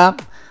tu vida.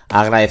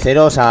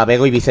 Agradeceros a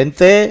Bego y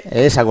Vicente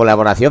esa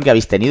colaboración que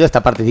habéis tenido,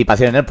 esta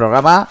participación en el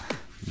programa.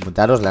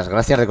 Daros las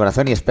gracias de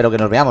corazón y espero que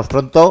nos veamos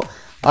pronto.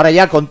 Ahora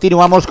ya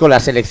continuamos con la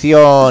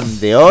selección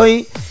de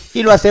hoy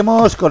y lo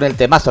hacemos con el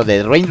temazo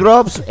de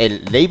Raindrops,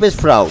 el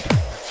Lebensfrau.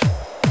 Lebensfreude.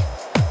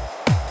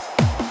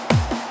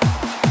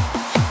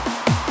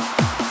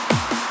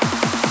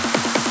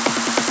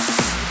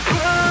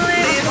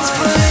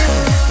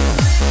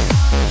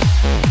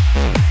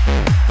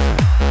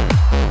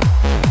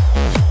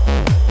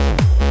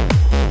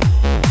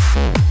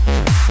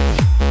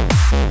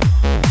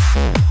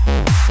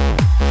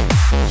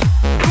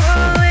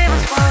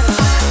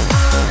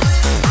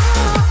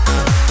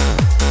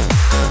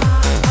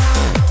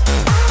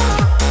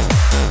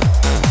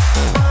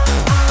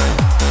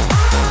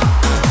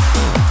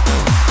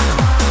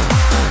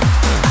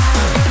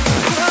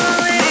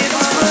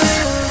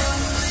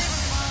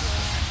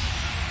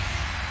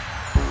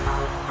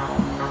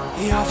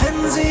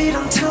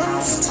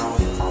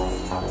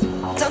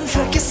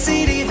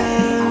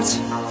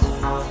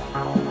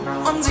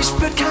 Und sie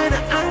spürt keine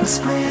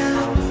Angst mehr.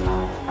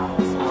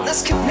 Und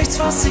es gibt nichts,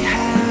 was sie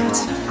hält.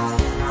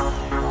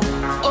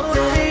 Oh,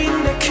 der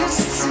Regen, der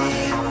küsst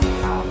sie.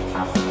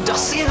 Doch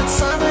sie hat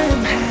Sonne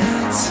im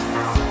Herz.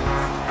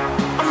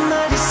 Und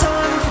all die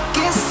Sorgen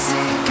vergisst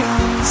sie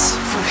ganz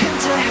für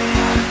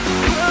hinterher.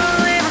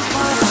 Oh,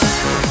 Lebensfreude.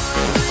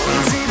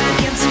 Und sie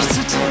beginnt sich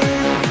zu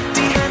drehen,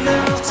 die Hände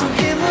hoch zum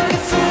Himmel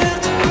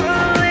geführt.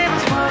 Oh,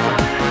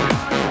 Lebensfreude.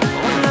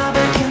 Und da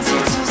beginnt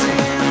sie zu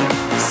sehen,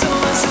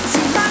 sowas hat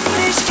sie lang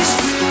nicht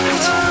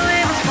gespürt. Oh,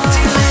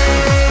 Lebensfreude.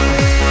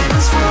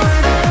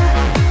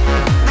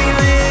 Die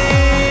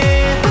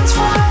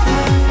Lebensfreude.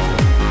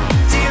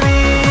 Die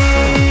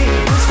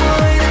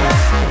Lebensfreude.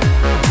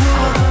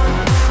 Pure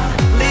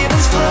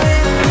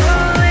Lebensfreude.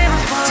 Oh,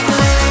 Lebensfreude.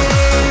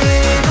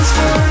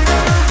 Die Lebensfreude.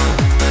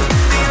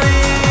 Die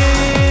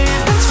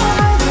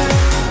Lebensfreude.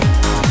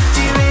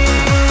 Die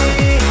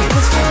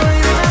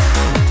Lebensfreude.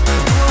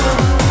 Pure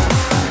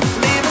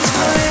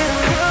Lebensfreude.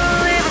 Oh,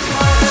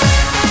 Lebensfreude.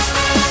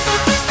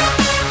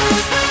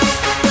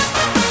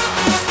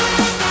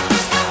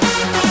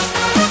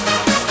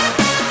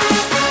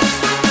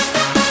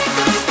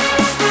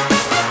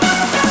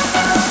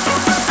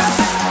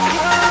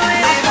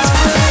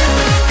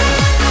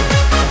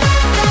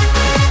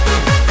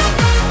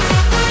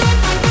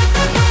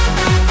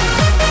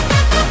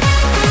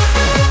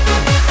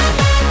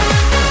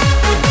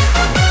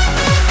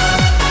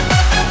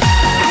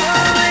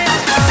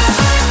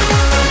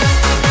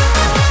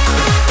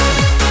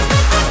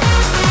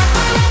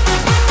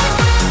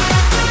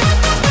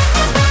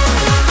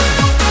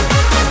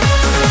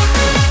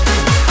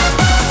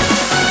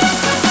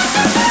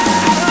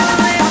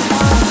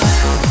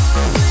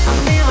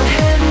 Ihre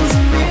Helden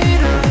sind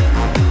müde,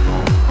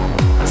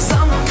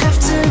 sammeln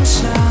Kräfte im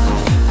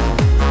Schlaf.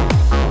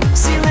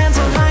 Sie lernt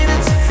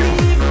alleine zu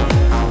fliegen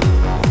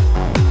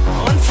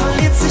und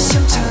verliert sich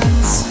im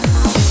Tanz.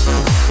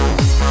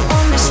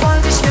 Und ich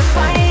wollte, ich wär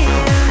bei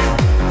ihr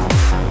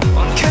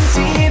und könnte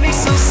sie ewig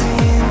so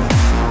sehen.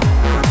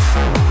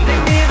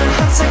 Nimm ihre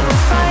Hand, sag mir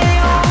frei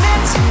und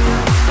erzähl,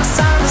 was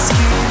alles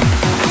geht.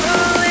 Oh,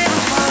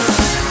 Lebensfreude.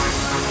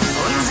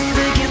 Und sie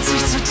beginnt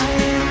sich zu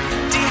drehen,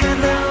 die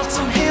Hände hoch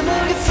zum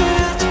Himmel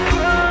geführt. Oh,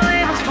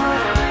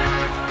 Lebensfreude.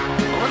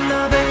 Und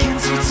da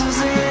beginnt sie zu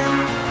sehen,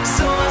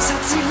 sowas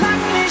hat sie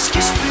lang nicht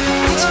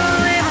gespürt. Oh,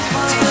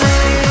 Lebensfreude. Die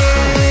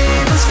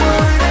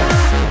Lebensfreude.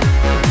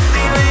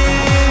 Die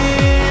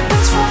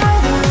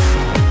Lebensfreude.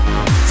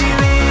 Die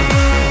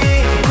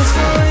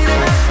Lebensfreude.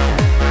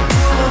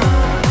 Pure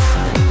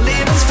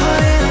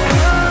Lebensfreude.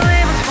 Oh,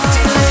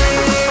 Lebensfreude.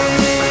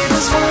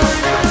 Die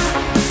Lebensfreude.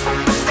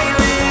 Die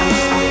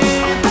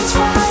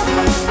Lebensfreude.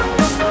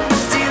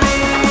 Die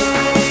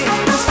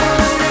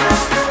Lebensfreude.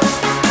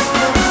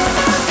 Pure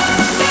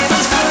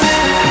Lebensfreude.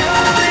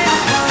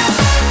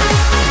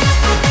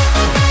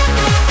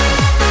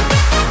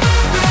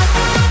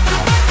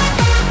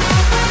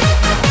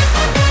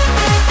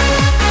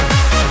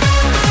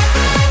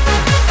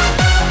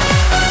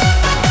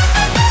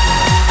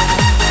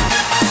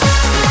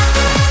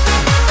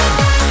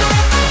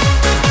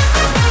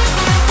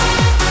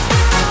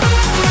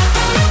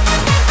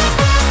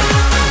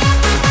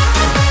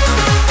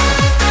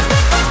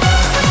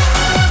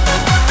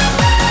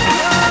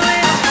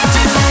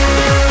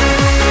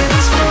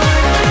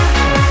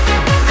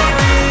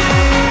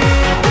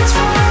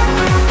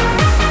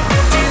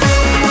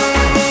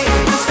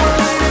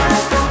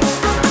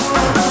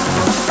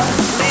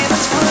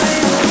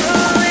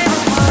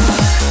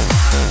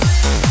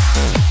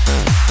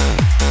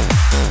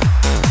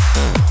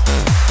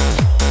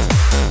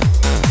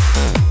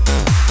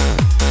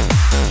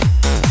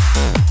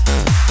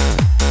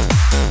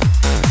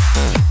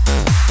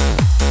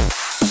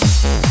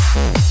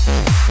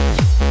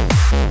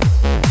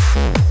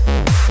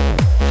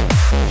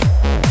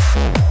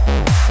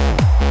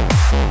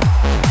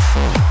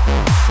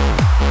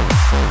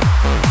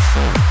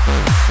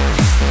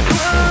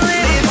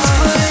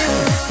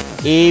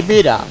 Y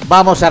mira,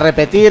 vamos a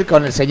repetir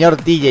con el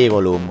señor DJ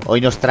Gollum.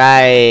 Hoy nos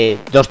trae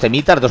dos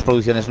temitas, dos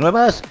producciones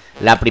nuevas.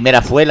 La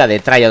primera fue la de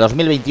Traya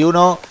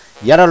 2021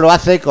 y ahora lo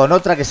hace con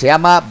otra que se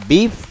llama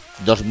Beef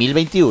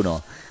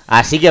 2021.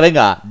 Así que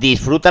venga,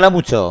 disfrútala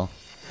mucho.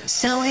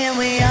 So here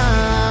we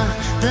are,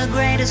 the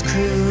greatest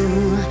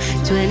crew,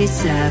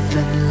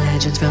 27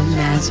 legends from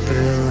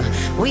Maspru.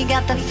 We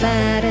got the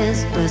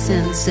fattest bus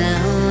in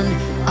sound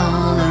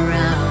all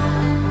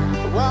around.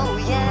 Whoa,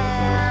 yeah.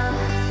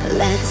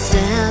 Let's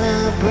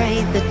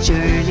celebrate the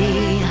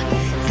journey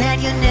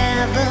that you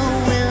never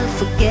will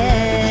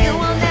forget. You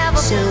will never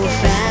so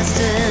forget.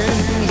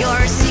 Fasten your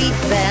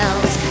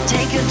seatbelts,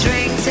 take your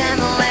drinks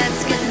and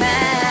let's get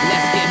mad.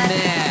 Let's get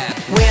mad.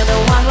 We're the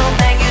one who'll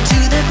bang you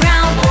to the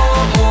ground.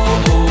 Oh,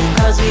 oh, oh,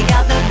 'cause we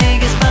got the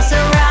biggest bus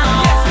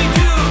around. Yes, we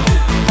do.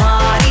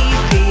 Party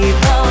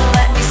people,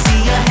 let me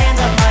see your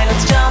hands up high.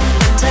 Let's jump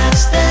and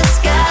touch the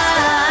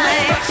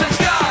sky. Let's touch the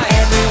sky.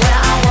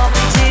 Everywhere I walk,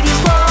 the titties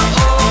roll.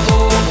 Oh,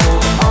 oh, oh.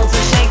 Also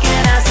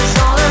shaking asses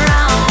all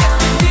around.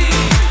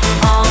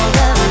 All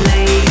the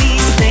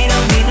ladies, they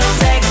don't need no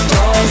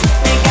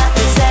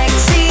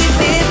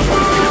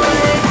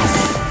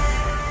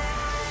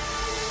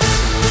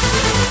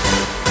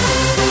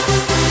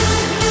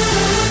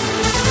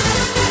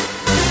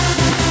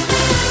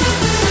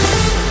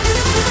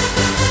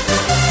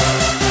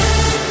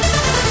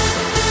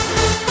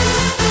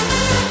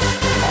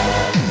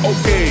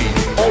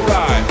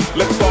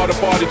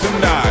party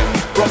tonight.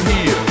 From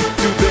here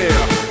to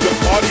there, the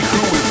party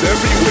crew is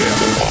everywhere.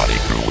 The party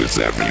crew is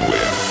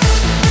everywhere.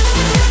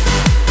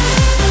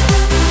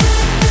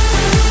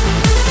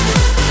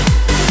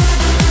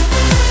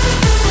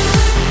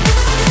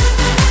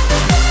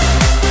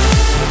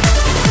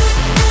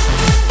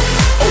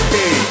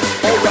 Okay,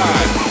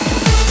 alright.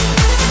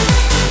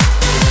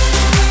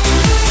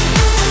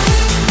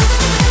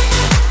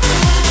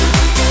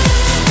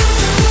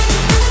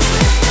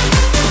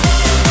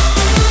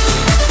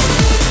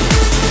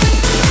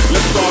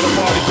 Let's start a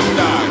party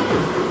tonight.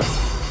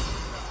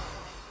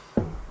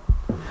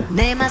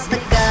 Name us the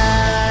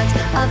gods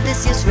of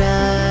this year's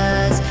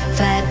rush.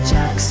 Fat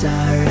jocks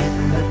are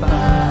in the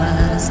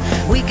bus.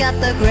 We got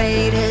the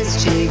greatest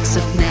chicks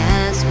of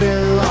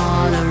Nashville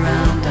all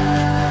around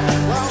us.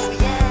 Whoa,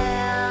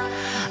 yeah.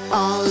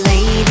 All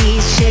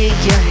ladies,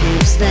 shake your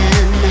hips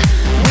then.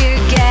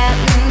 We're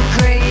getting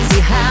crazy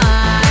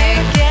high.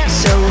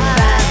 So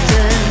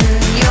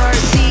fasten your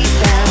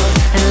seatbelt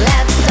and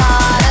let's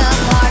start a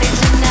party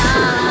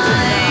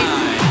tonight.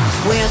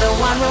 We're the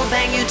one who'll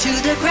bang you to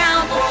the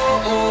ground.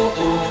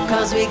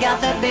 Cause we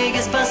got the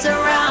biggest bus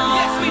around.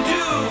 Yes, we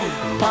do.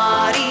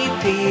 Party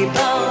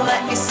people,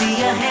 let me see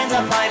your hands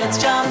up high. Let's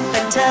jump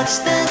and touch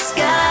the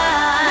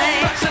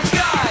sky. Touch the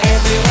sky.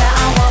 Everywhere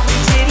I walk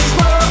with titties,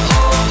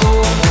 whoa.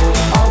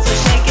 Also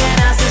shaking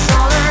asses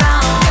all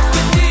around. Yes,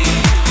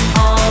 indeed.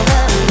 All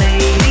the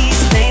ladies,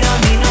 they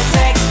don't need no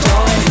sex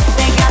toys.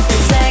 They got the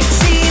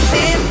sexy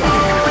big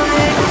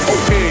boys.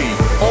 Okay,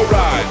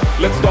 alright.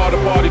 Let's start a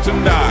party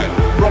tonight.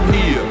 From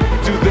here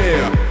to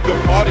there, the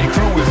party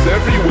crew is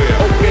everywhere.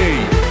 Okay,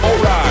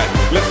 alright.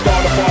 Let's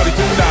start a party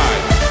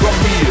tonight. From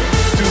here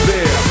to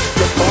there,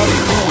 the party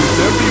crew is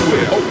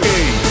everywhere.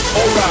 Okay,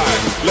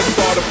 alright. Let's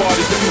start a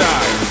party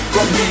tonight.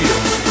 From here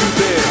to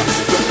there,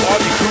 the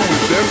party crew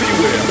is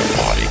everywhere. The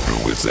party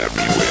crew is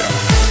everywhere.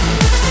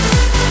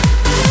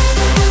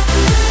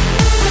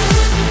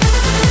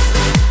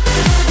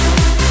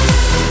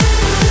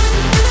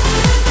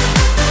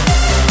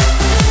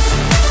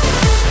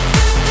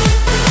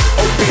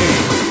 Okay,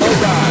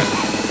 alright.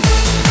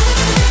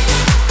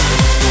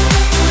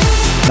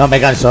 No me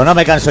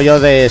canso yo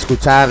de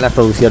escuchar las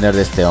producciones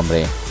de este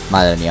hombre.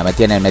 Madre mía, me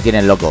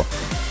tienen loco.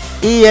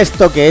 Y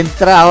esto que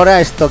entra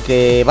ahora, esto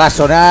que va a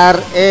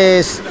sonar,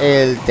 es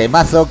el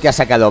temazo que ha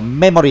sacado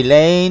Memory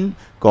Lane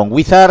con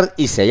Wizard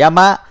y se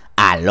llama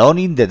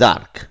Alone in the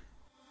Dark.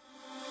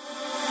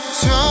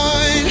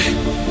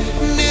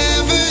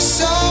 Never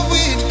saw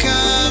it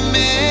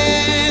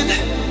coming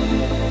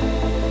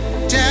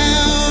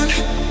down,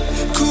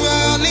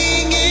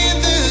 crawling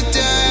in the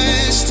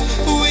dust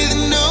with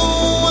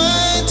no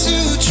one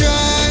to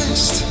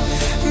trust,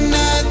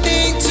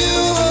 nothing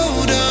to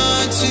hold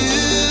on to.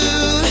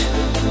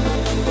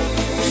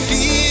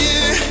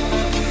 Fear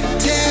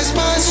tears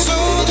my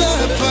soul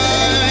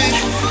apart,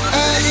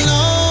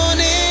 alone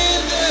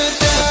in the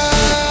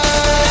dark.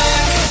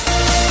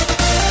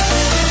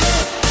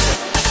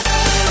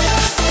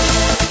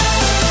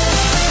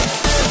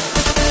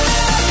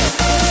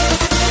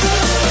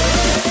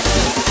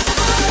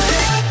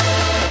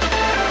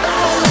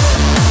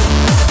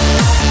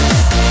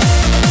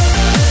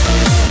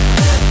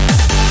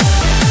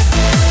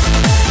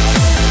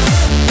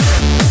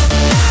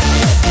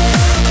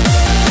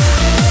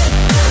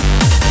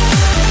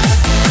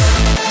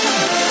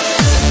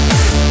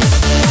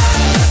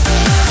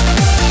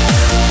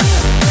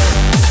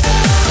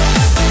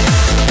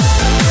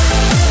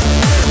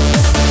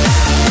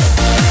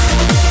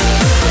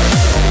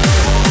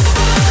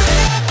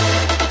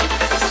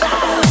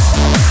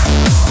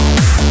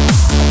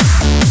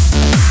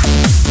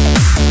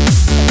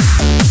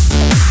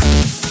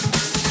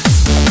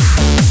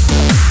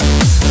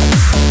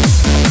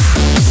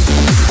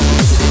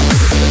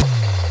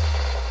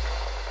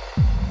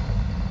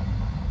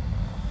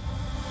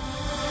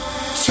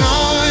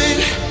 Torn,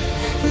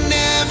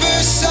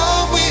 never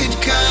saw it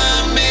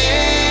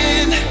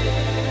coming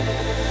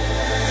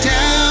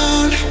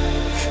down,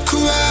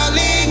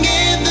 crawling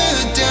in the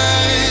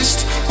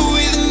dust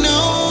with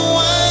no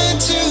one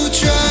to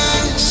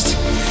trust,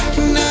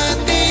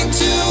 nothing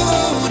to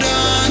hold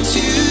on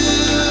to.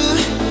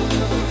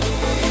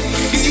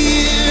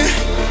 Fear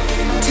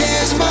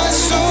tears my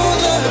soul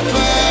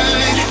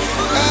apart,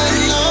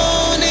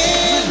 alone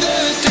in the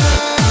dark.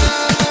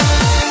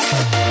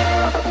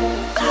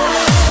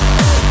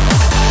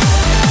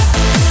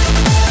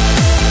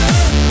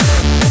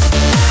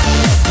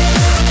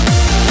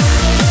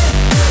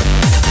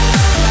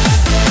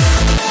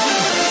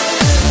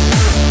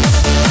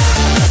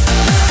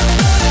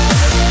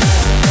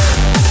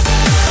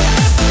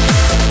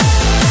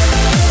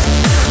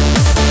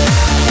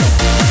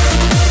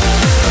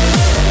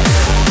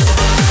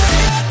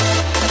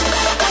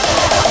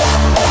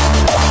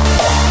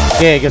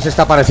 ¿Qué os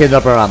está pareciendo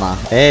el programa?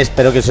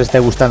 Espero que os esté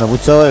gustando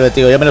mucho.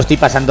 Digo, yo me lo estoy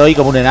pasando hoy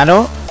como un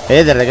enano.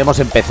 Desde que hemos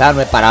empezado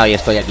me he parado y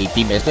estoy aquí.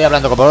 Pim, estoy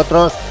hablando con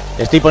vosotros.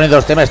 Estoy poniendo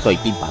los temas. Estoy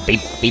pimpa,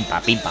 pimpa,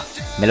 pimpa, pimpa.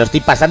 Me lo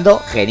estoy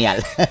pasando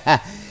genial.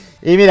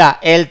 Y mira,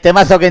 el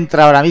temazo que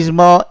entra ahora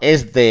mismo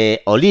es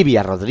de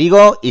Olivia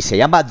Rodrigo y se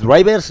llama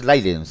Driver's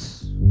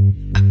License.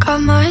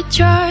 Got my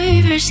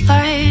driver's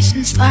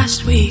license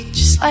last week,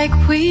 just like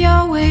we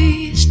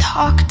always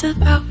talked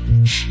about.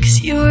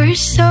 'Cause you were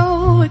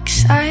so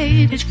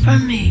excited for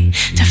me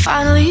to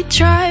finally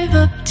drive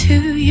up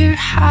to your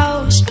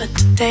house. But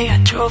today I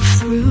drove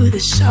through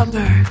the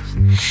suburbs,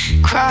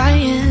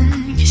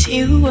 crying 'cause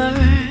you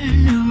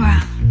weren't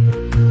around.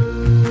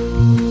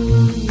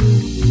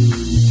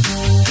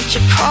 But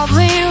you're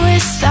probably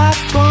with that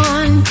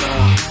blonde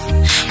girl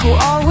who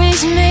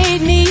always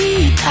made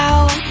me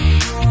doubt.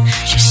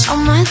 She's so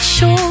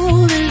much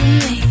older than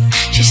me.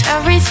 She's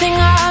everything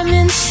I'm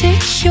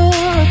insecure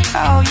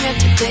about. Yeah,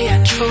 today I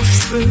drove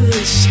through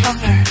the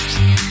suburbs.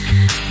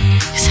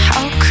 'Cause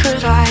how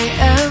could I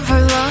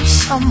ever love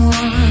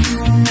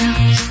someone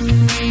else?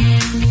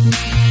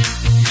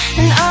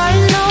 And I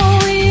know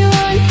we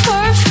weren't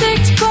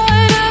perfect,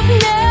 but I've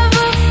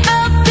never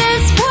felt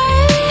this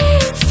way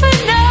for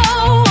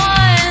no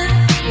one.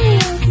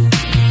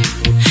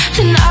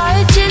 And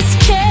I just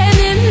can't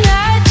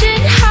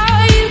imagine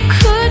how you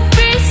could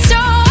be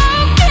so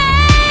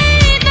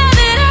okay now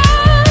that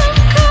I'm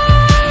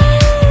gone.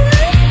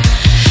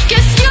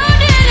 Guess you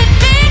didn't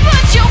mean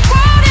what you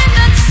wrote in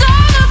that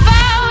song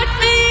about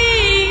me.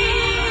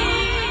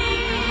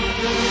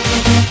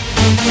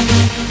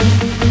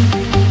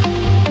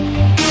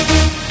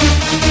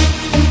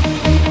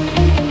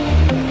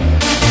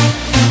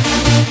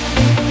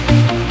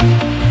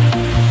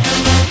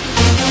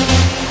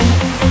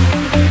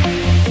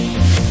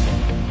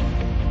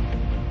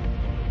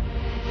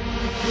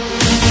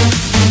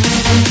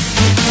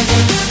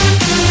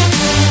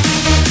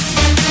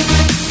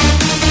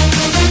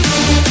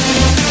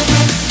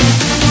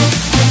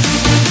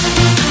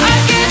 I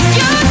guess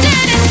you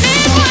didn't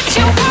mean what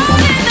you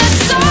wrote in that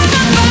song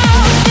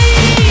about me.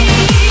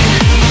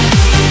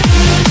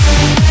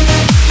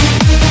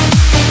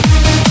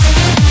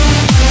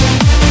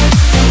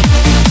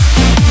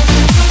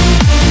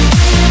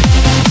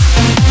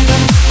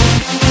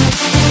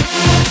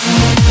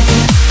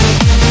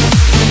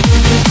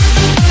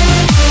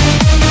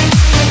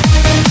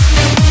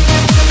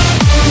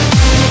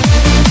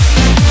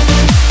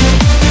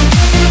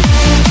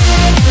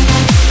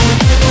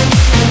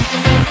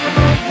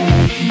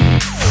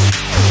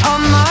 All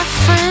my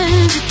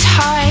friends are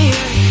tired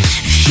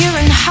of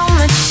hearing how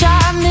much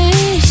I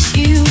miss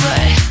you, but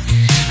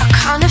I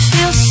kinda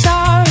feel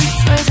sorry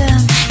for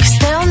them, 'cause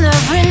they'll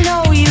never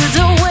know you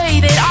the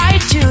way that I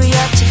do.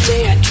 Yeah,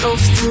 today I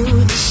drove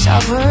through the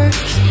suburbs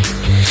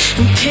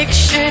and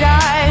pictured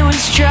I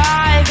was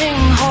driving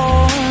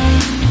home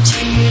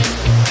to you.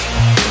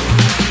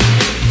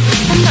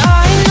 And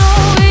I know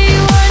we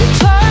weren't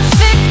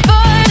perfect,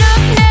 but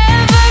I've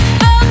never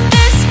felt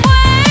this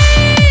way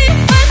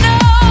for no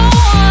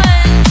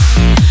one.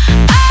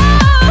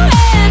 Oh,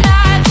 and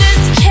I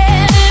just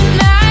can't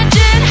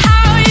imagine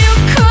how you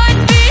could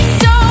be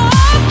so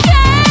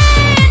okay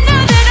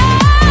now that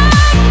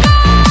I'm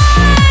gone.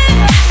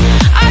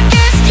 I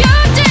guess you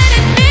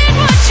didn't mean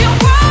what you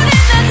wrote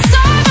in that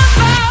song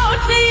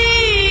about me.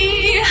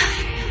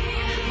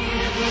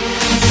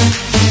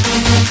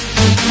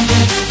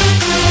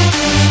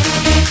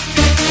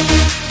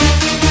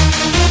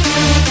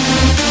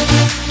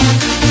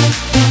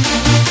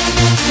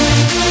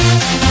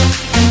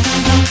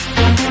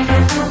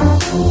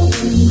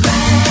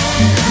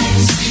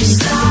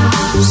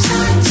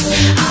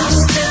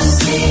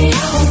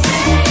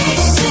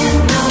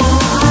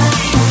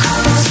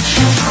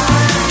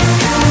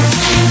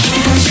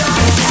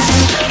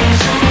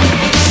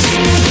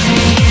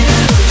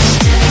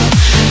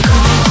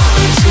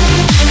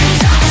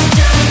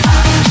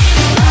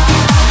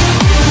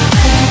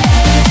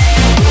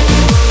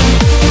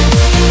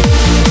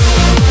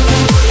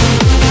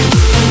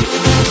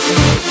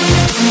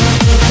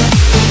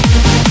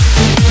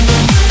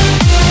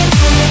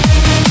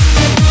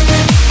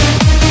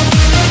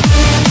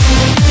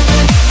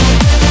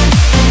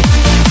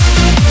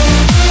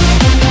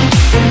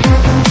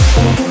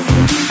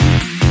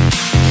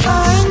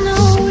 I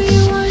know we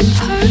weren't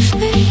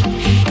perfect,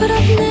 but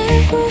I've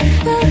never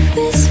felt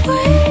this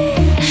way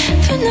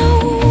for no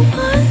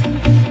one.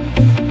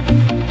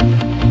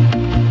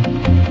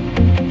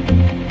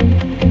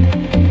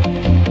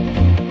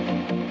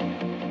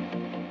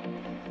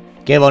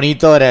 Qué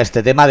bonito era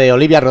este tema de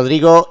Olivia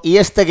Rodrigo y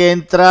este que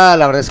entra,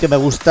 la verdad es que me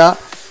gusta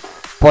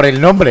por el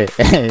nombre,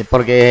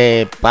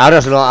 porque ahora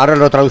os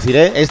lo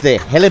traduciré, es de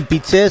Helen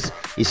Pitches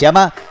y se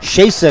llama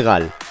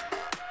Scheißegal,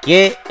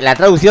 que la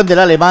traducción del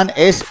alemán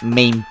es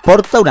me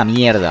importa una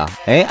mierda,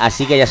 ¿eh?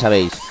 Así que ya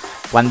sabéis,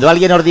 cuando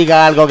alguien os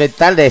diga algo que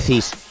tal, le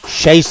decís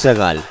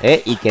Scheißegal,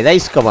 ¿eh? Y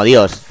quedáis como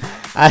Dios.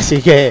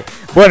 Así que,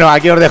 bueno,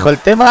 aquí os dejo el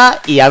tema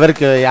y a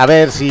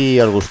ver si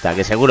os gusta,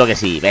 que seguro que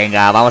sí.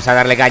 Venga, vamos a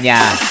darle caña.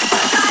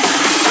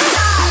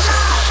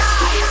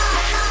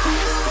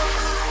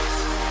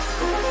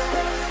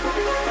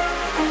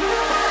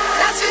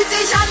 Das fühlt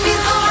sich an wie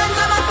so ein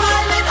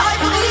Sommerfall mit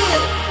Euphorie.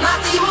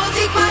 Macht die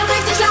Musik mal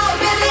richtig laut,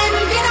 wir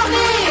leben wie noch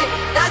nie.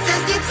 Das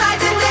ist die Zeit,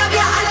 in der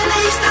wir alle leben.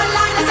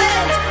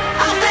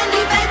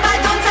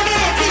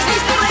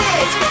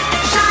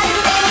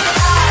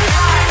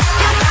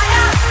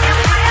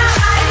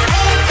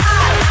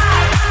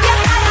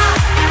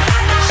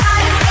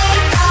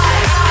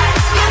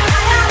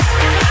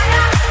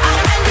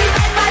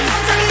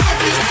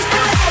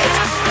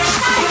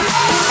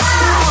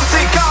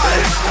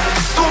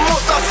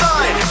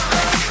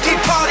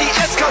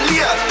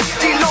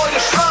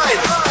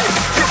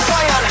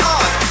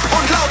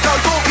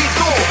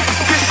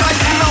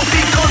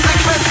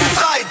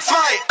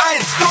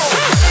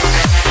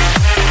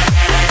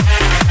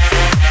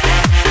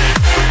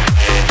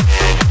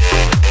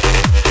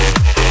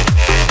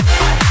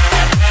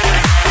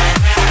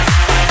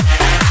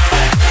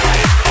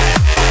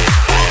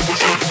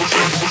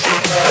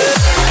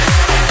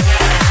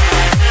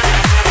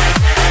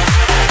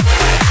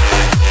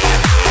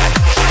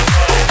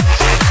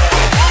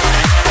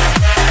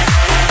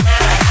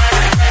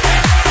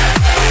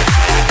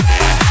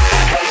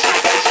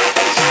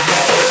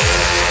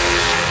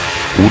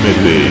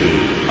 Únete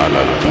a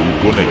la Bull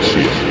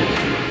Connection.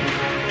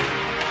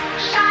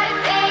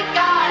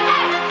 Scheißegal.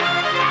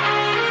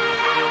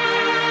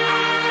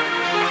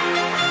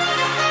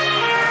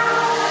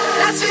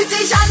 Das fühlt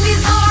sich an wie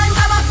so ein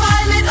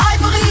Sommerfall mit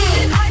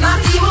Euphorie. Mach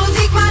die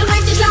Musik mal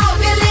richtig laut,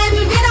 wir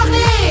leben wie noch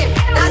nie.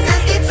 Das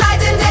ist die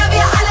Zeit, in der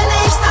wir alle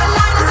nicht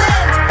alleine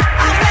sind.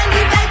 Auch wenn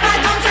die Welt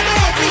bald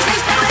untergeht, sich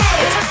nicht mehr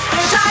dreht.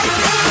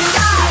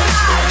 Scheißegal,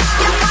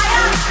 wir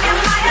feiern,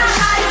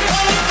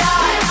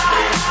 scheißegal,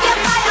 wir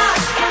feiern,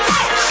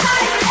 hey,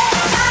 scheißegal.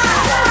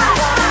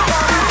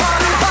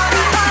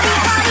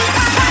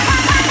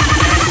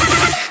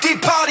 Die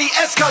Party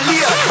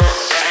eskaliert.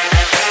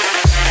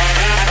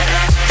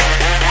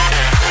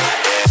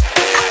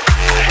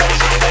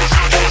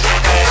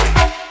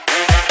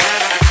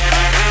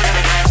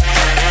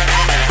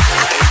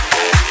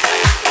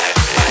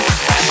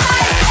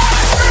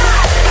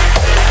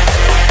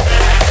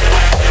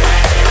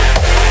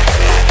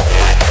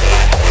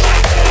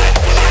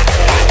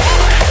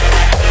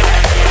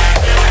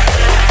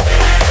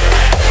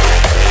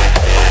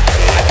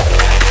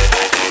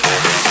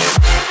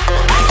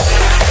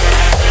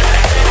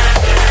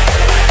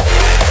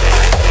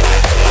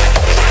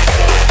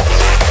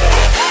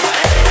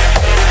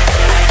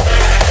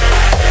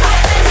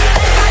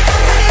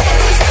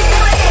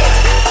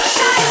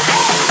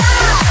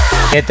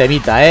 Qué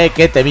temita,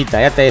 qué temita,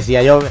 ya te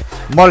decía yo.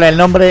 Mola el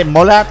nombre,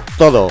 mola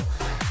todo.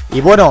 Y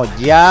bueno,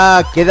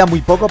 ya queda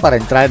muy poco para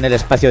entrar en el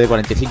espacio de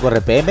 45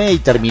 RPM y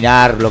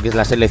terminar lo que es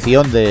la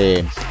selección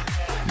de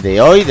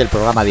hoy, del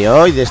programa de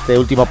hoy, de este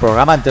último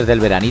programa antes del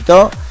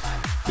veranito.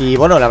 Y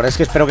bueno, la verdad es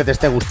que espero que te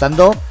esté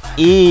gustando.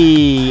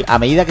 Y a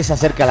medida que se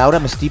acerca la hora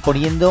me estoy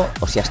poniendo,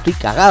 o sea, estoy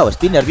cagado,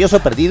 estoy nervioso,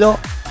 perdido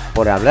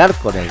por hablar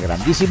con el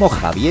grandísimo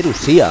Javier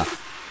USSIA.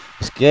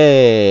 Es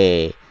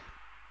que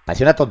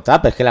parece una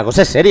tonta, pero es que la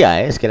cosa es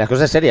seria, es que la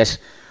cosa es seria.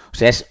 O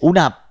sea, es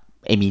una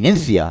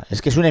eminencia.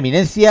 Es que es una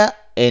eminencia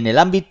en el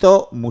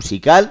ámbito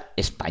musical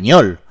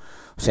español.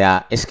 O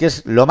sea, es que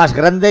es lo más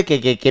grande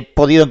que he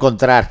podido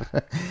encontrar.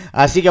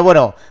 Así que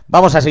bueno,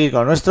 vamos a seguir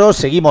con nuestro.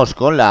 Seguimos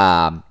con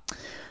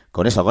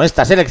con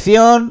esta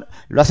selección.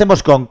 Lo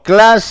hacemos con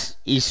Clash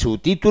y su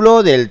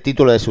título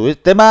de su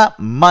tema,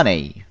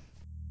 Money.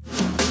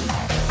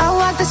 I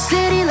walk the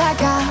city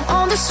like I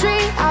on the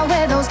street. I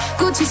wear those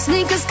Gucci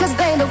sneakers cause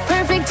they look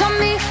perfect on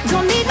me.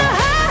 Don't need no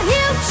high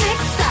heel chick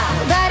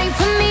style, that ain't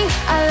for me.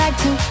 I like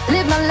to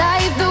live my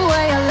life the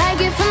way I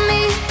like it for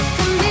me.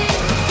 For me,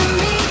 for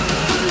me,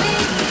 for me,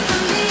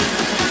 for me,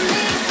 for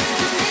me,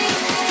 for me,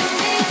 for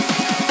me.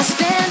 I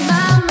spend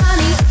my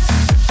money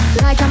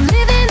like I'm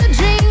living the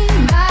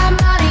dream. My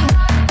money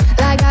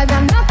like I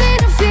got nothing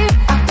to fear.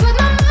 I put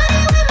my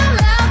money where my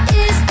mouth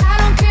is.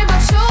 I don't care about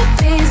your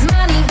biz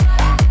money.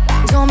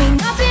 Don't mean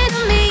nothing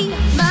to me,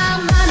 my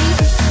money.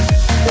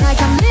 Like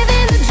I'm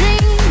living the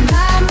dream,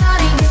 my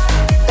money.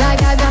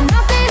 Like I got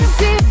nothing to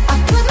fear. I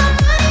put my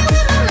money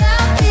where my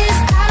mouth is.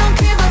 I don't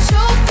care about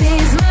your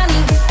biz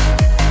money.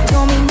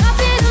 Don't mean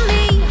nothing to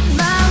me,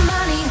 my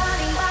money.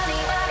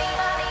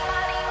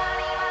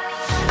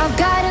 I've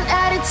got an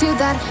attitude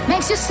that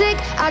makes you sick.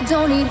 I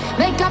don't need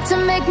makeup to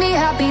make me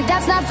happy.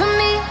 That's not for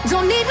me.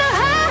 Don't need no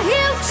high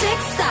heel chick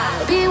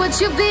style. Be what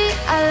you be.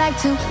 I like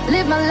to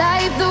live my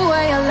life the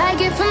way I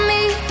like it for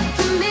me.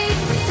 For me,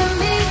 for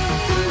me,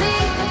 for me,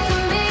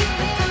 for me,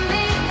 for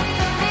me, for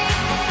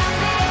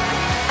me.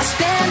 I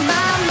spend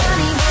my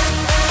money.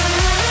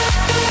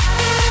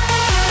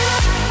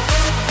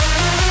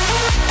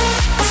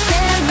 I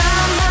spend my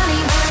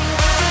money.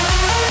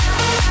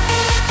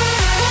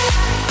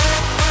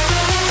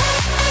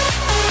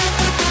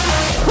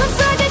 Once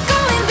I get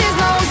going, there's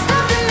no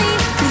stopping me.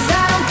 'Cause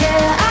I don't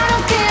care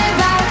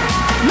about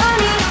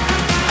money.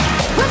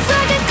 Once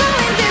I get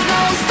going, there's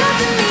no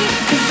stopping me.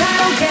 'Cause I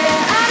don't care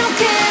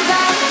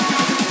about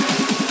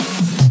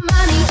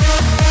money.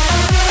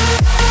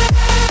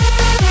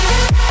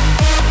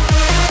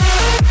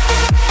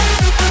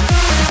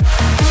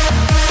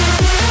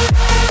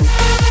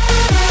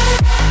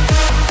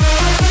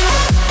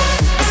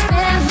 I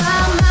spend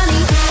my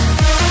money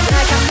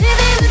like I'm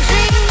living the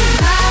dream.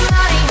 My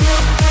money,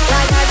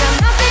 like I got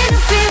nothing to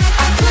fear.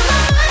 I put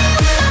my money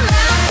where my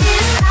mouth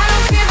is. I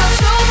don't care about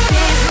your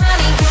biz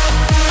money.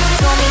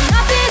 Don't mean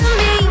nothing to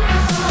me.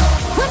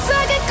 Once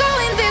I get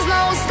going, there's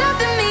no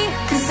stopping me.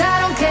 'Cause I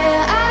don't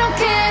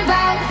care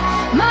about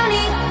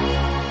money.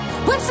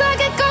 Once I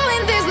get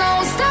going, there's no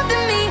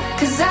stopping me.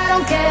 'Cause I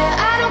don't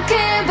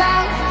care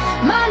about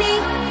money.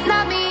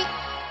 Not me.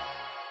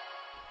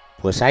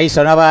 Pues ahí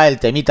sonaba el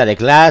temita de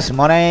Clash,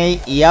 Money,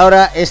 y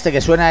ahora este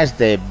que suena es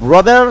de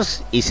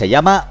Brothers y se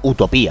llama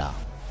Utopía.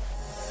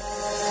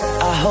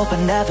 I hope I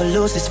never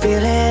lose this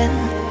feeling.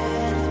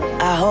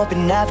 I hope it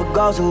never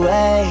goes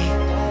away.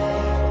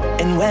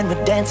 And when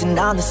we're dancing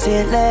on the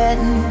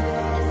ceiling,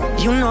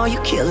 you know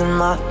you're killing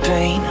my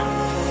pain.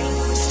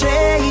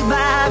 Stay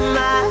by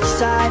my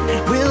side,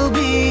 we'll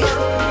be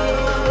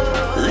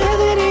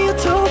living in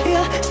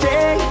utopia.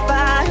 Stay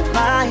by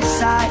my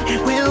side,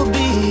 we'll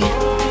be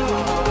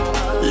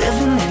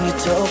living in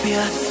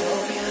utopia.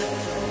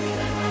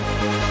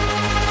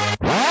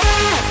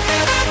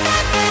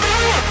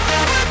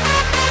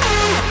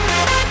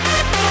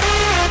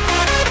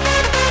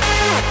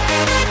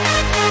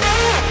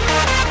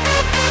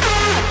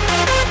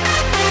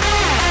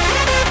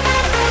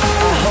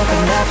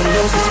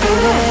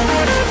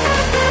 feeling,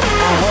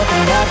 I hope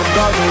it never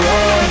goes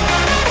away.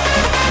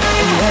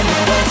 And when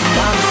we're dancing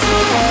on the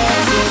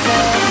ceiling,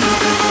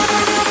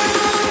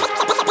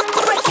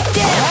 break it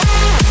down.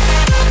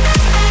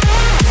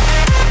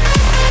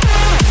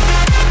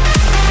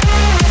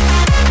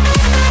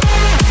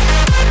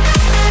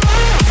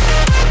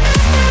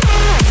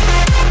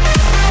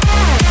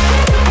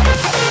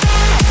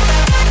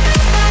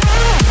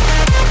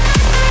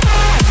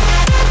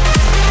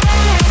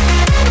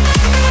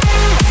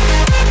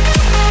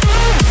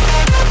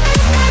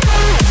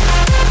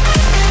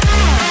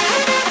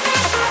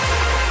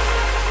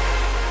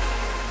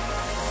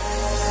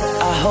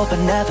 I hope I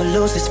never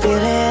lose this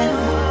feeling,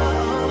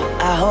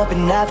 I hope it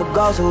never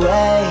goes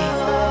away.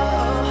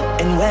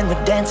 And when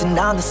we're dancing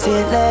on the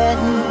ceiling,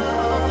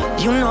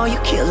 you know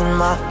you're killing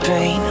my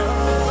pain.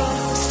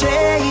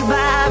 Stay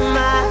by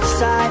my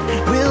side,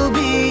 we'll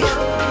be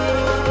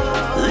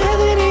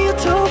living in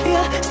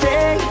utopia.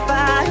 Stay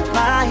by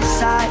my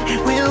side,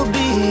 we'll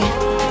be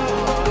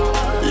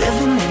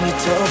living in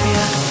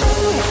utopia.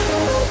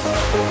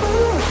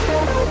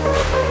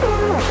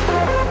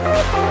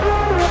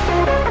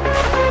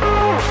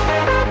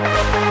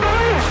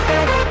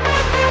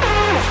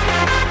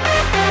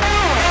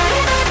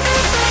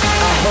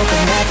 I hope I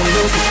never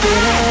lose this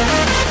feeling,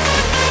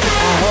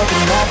 I hope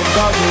it never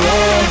goes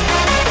away.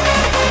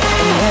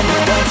 And when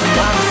we're dancing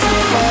on the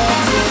ceiling,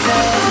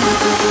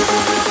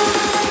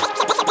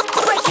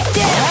 break it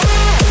down.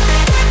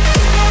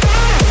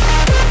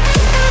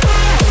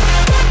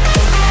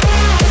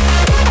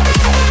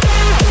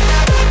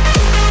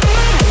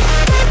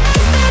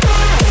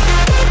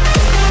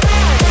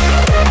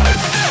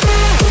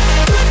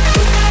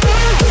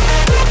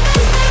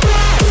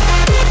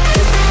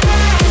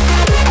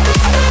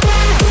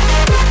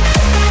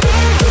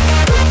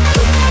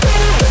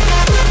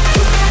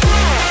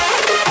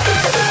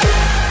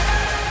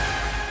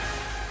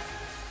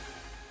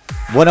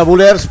 Bueno,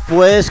 Bullers,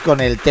 pues con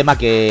el tema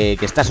que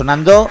está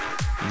sonando,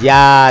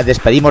 ya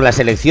despedimos la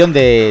selección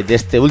de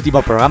este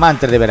último programa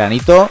antes de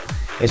veranito.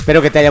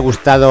 Espero que te haya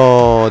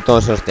gustado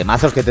todos esos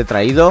temazos que te he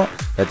traído.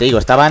 Ya te digo,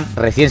 estaban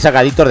recién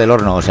sacaditos del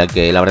horno, o sea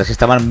que la verdad es que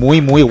estaban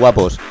muy, muy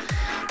guapos.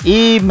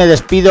 Y me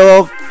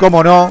despido,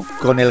 como no,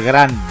 con el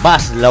gran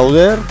Buzz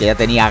Lauder, que ya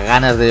tenía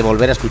ganas de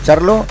volver a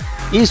escucharlo,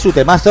 y su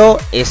temazo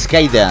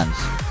Skydance.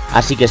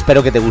 Así que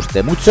espero que te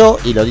guste mucho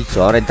y lo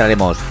dicho, ahora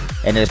entraremos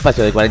en el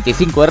espacio de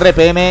 45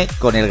 RPM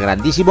con el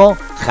grandísimo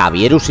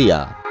Javier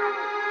USSIA.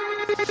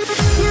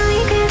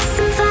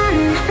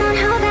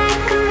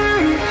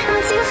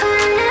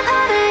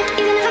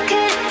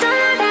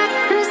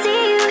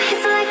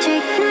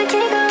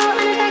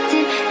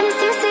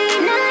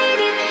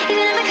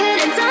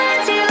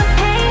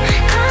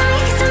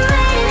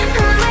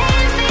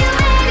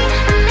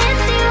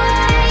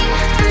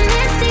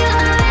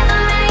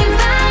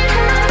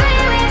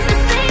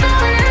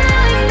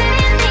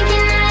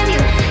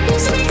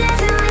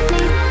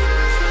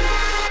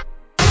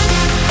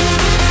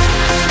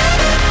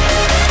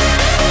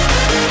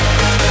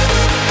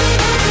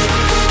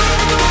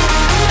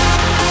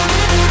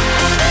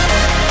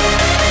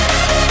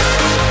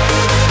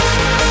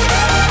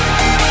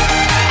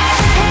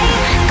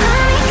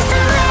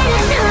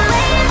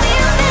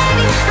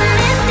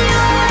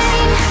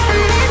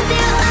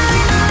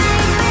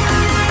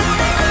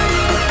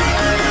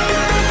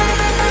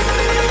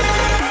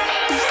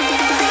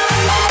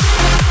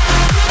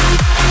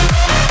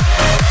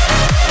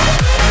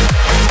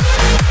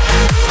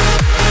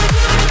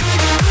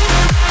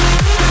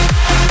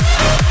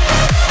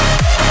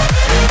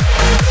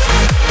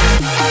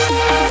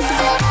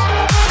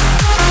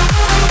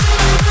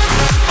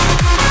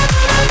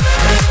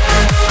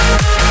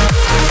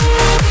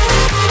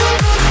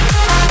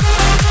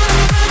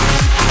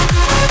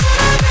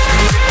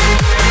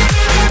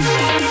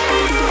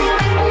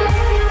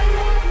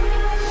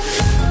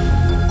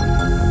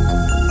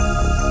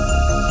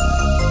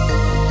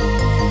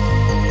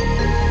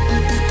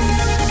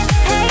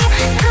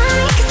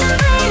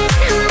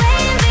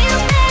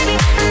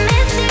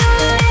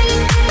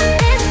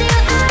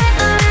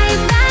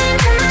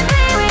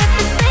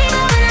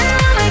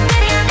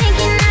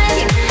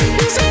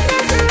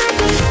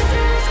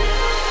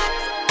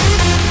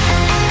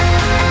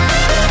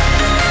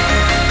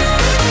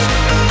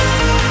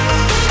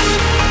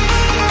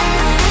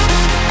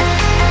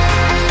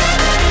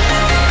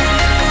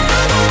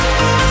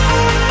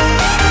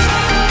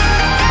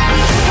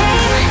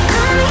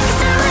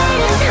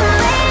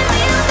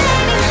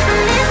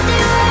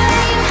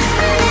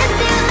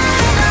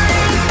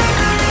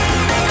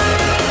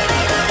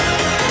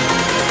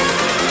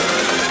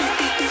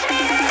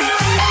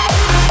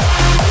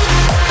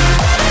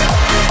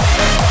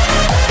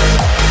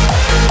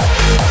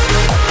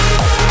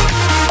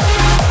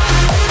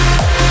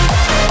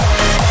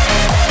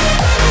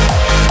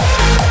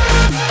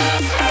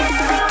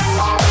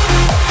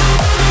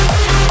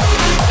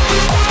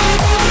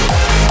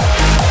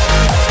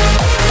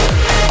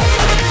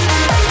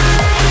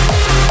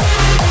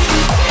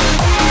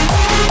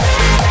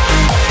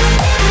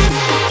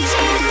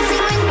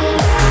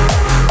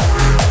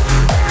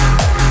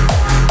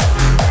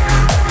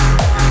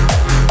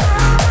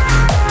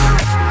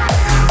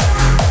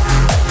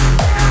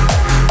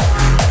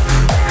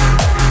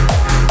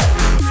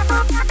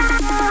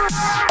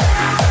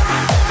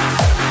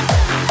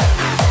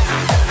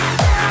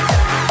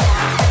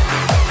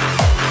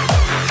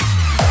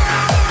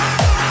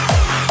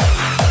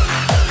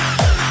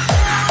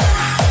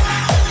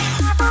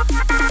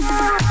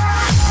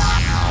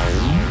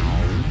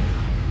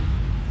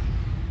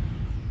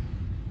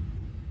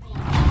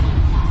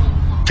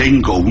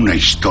 Tengo una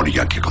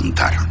historia que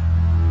contar.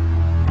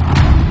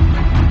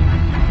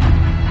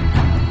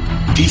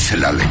 Dice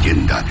la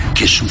leyenda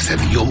que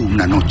sucedió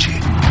una noche.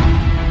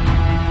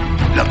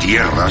 La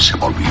tierra se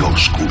volvió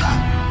oscura.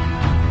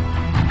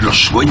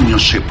 Los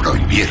sueños se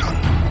prohibieron.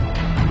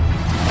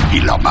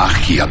 Y la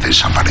magia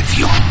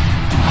desapareció.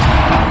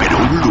 Pero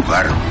un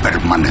lugar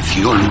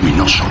permaneció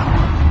luminoso.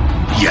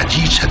 Y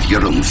allí se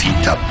dieron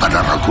cita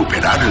para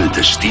recuperar el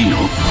destino.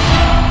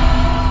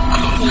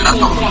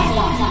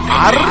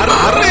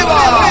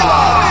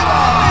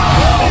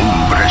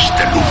 Hombres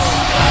de luz,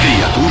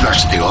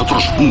 criaturas de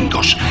otros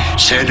mundos,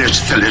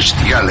 seres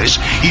celestiales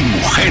y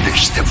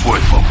mujeres de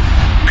fuego,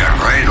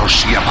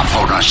 guerreros y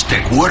amazonas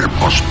de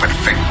cuerpos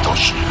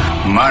perfectos,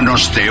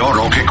 manos de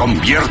oro que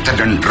convierten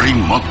en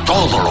ritmo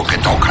todo lo que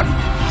tocan.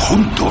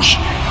 Juntos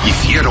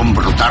hicieron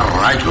brotar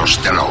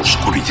rayos de la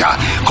oscuridad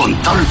con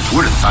tal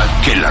fuerza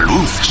que la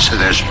luz se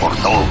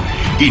desbordó,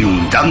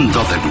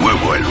 inundando de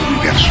nuevo el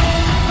universo.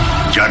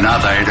 Ya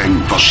nada era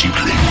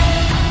imposible.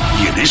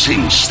 Y en ese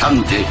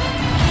instante,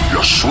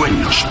 los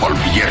sueños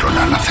volvieron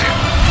a nacer.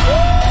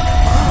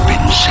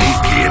 Pensé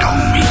que era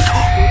un mito.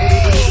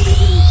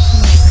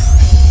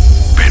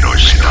 Pero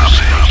estaba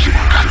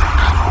equivocado.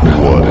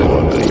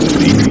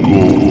 45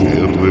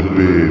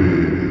 RPM.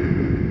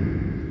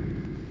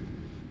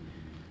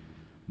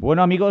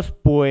 Bueno amigos,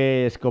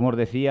 pues como os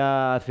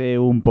decía hace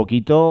un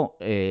poquito,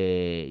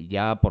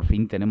 ya por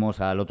fin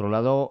tenemos al otro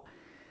lado.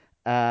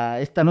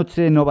 Esta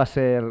noche no va a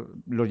ser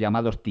los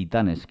llamados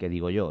titanes, que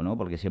digo yo, ¿no?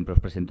 Porque siempre os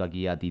presento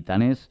aquí a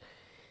titanes.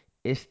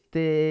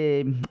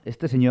 Este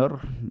señor,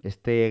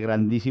 este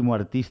grandísimo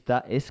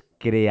artista, es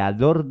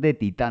creador de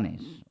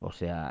titanes. O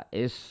sea,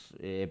 es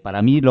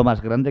para mí lo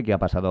más grande que ha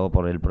pasado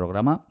por el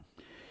programa.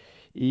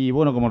 Y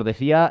bueno, como os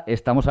decía,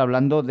 estamos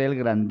hablando del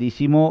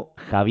grandísimo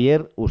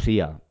Javier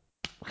USSIA.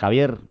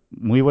 Javier,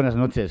 muy buenas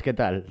noches, ¿qué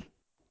tal?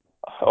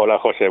 Hola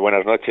José,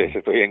 buenas noches.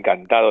 Estoy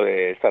encantado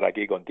de estar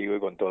aquí contigo y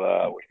con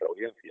toda vuestra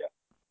audiencia.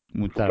 Es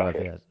un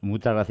placer.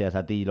 Muchas gracias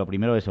a ti. Lo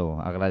primero eso,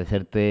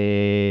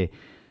 agradecerte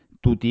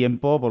tu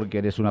tiempo porque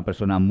eres una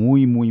persona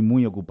muy, muy,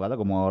 muy ocupada,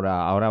 como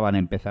ahora van a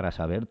empezar a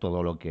saber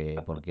todo lo que,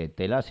 porque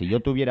tela, si yo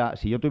tuviera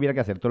que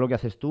hacer todo lo que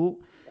haces tú,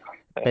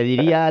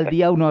 pediría al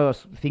día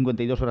unos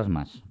 52 horas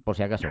más, por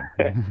si acaso.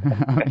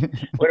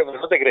 Bueno, pues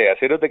no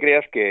te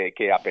creas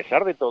que a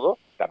pesar de todo,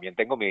 también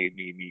tengo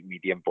mi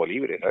tiempo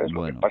libre, ¿sabes?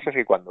 Lo que Bueno, pasa es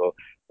que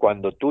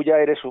cuando tú ya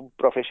eres un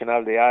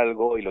profesional de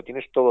algo y lo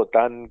tienes todo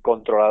tan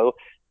controlado,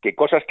 que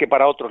cosas que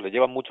para otros le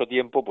llevan mucho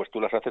tiempo, pues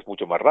tú las haces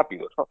mucho más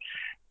rápido, ¿no?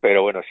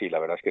 Pero bueno, sí, la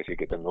verdad es que sí,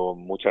 que tengo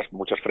muchos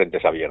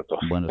frentes abiertos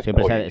bueno, hoy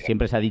día.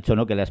 siempre se ha dicho,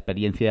 ¿no? Que la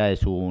experiencia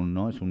es un,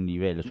 ¿no? Es un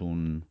nivel, es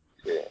un,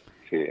 Sí,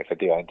 sí,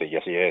 efectivamente, y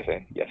así es,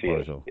 ¿eh? Y así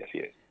por es, eso. y así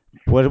es.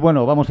 Pues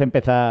bueno, vamos a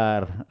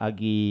empezar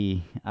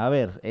aquí. A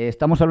ver,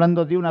 estamos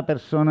hablando de una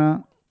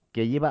persona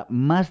que lleva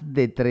más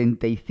de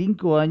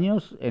 35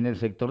 años en el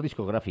sector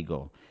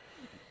discográfico.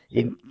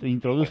 Sí.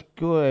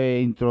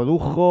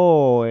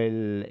 Introdujo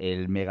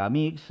el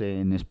Megamix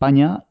en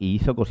España y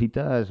hizo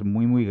cositas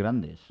muy muy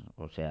grandes.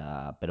 O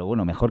sea, pero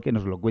bueno, mejor que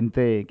nos lo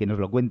cuente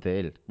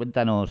él.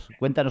 Cuéntanos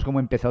cómo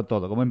empezó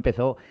todo, cómo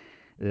empezó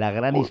la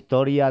gran Pues,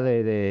 historia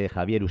de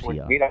Javier Pues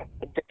Usía. mira,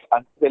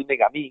 antes del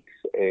Megamix,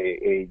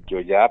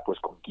 yo ya pues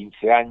con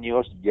 15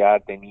 años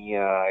ya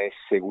tenía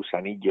ese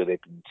gusanillo de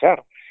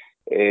pinchar.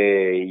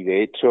 Y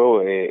de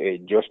hecho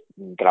yo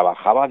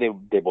trabajaba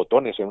de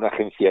botones en una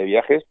agencia de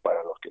viajes.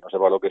 Para los que no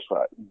sepan lo que son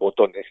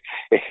botones,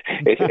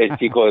 es el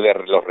chico de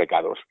los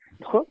recados,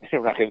 ¿no? En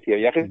una agencia de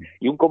viajes,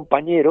 y un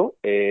compañero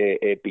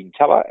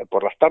pinchaba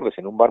por las tardes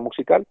en un bar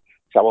musical,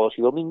 sábados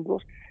y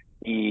domingos.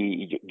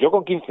 Y yo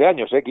con 15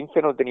 años,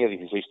 15 no tenía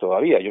 16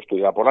 todavía, yo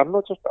estudiaba por las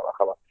noches,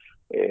 trabajaba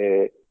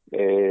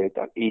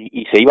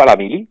y se iba a la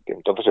mili, que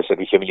entonces el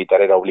servicio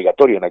militar era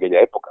obligatorio en aquella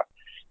época.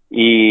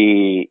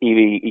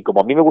 Y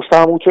como a mí me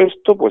gustaba mucho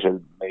esto, pues él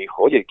me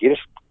dijo, oye, ¿quieres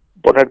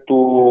poner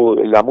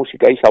la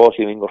música ahí sábados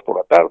y domingos por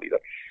la tarde?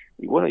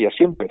 Y bueno, y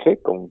así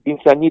empecé, con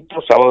 15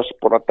 añitos, sábados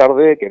por la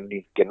tarde,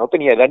 que no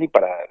tenía edad ni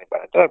para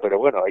entrar, pero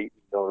bueno, ahí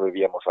no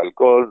bebíamos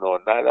alcohol, no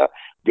nada,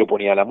 yo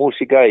ponía la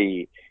música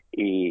y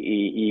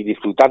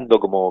disfrutando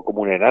como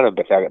un enano.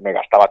 Me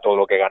gastaba todo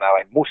lo que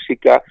ganaba en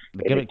música,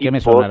 en ¿Qué me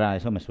equipos. sonará?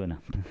 Eso me suena.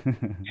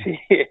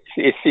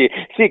 Sí,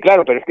 sí,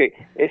 claro, pero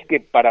es que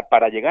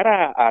para llegar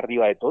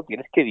arriba de todo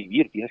tienes que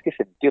vivir, tienes que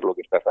sentir lo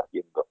que estás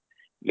haciendo,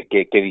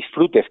 que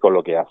disfrutes con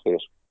lo que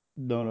haces,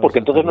 No, no, porque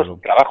eso está entonces no es un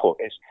claro. trabajo,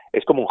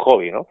 es como un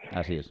hobby, ¿no?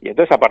 Así es. Y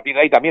entonces a partir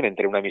de ahí también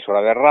entré en una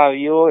emisora de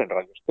radio, en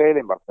Radio Estel,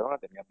 en Barcelona,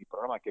 tenía mi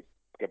programa que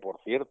por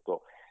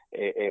cierto,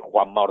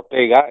 Juanma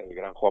Ortega, el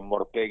gran Juanma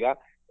Ortega,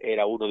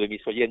 era uno de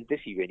mis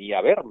oyentes y venía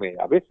a verme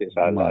a veces,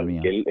 Madre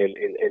que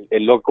mía.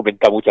 él lo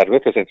comenta muchas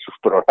veces en sus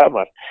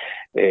programas.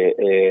 Eh,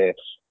 eh,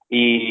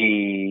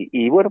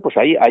 y bueno, pues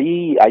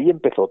ahí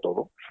empezó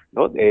todo,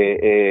 ¿no?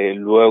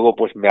 Luego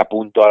pues me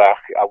apunto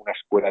a una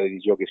escuela de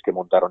discjockeys que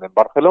montaron en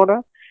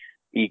Barcelona,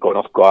 y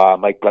conozco a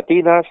Mike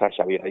Platinas, a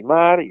Xavier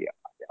Aymar y a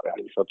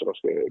varios otros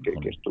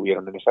que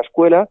estuvieron en esa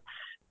escuela,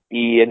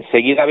 y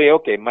enseguida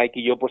veo que Mike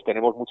y yo pues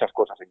tenemos muchas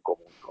cosas en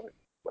común, ¿no?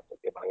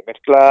 tema de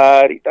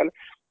mezclar y tal,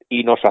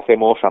 y nos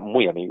hacemos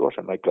muy amigos,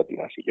 Mike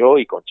Platinas y yo,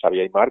 y con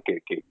Xavi Aymar, que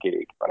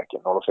para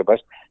quien no lo sepa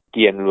es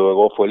quien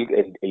luego fue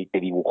el que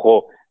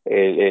dibujó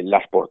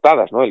las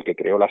portadas, ¿no? El que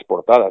creó las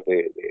portadas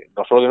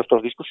no solo de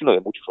nuestros discos, sino de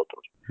muchos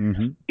otros.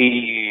 Ujú.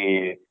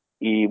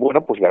 Y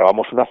bueno, pues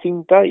grabamos una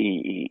cinta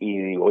y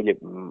digo, oye,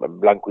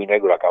 Blanco y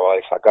Negro acaba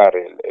de sacar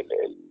el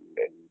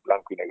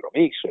Blanco y Negro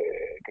Mix,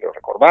 creo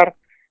recordar.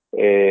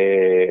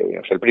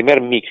 Es el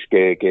primer mix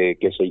que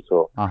se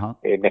hizo Ajá.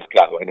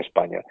 mezclado en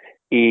España.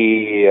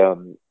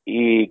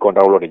 Y con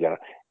Raúl Orellana.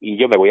 Y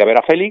yo me voy a ver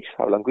a Félix,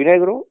 a Blanco y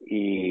Negro,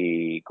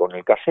 y con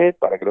el cassette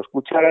para que lo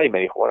escuchara, y me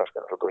dijo, bueno, es que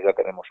nosotros ya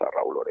tenemos a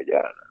Raúl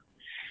Orellana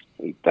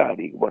y tal,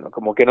 y bueno,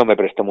 como que no me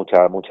prestó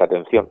mucha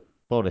atención.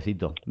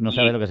 Pobrecito, no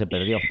sabe lo que se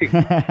perdió.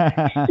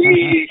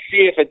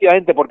 Sí,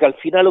 efectivamente, porque al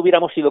final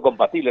hubiéramos sido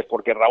compatibles,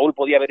 porque Raúl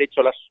podía haber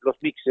hecho los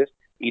mixes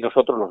y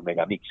nosotros los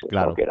megamixes,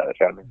 Claro. ¿no? Que era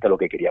realmente lo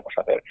que queríamos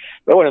hacer.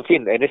 Pero bueno, en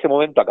fin, en ese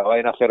momento acaba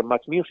de nacer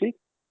Max Music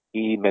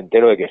y me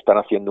entero de que están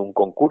haciendo un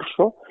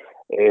concurso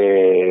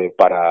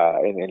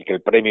en el que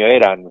el premio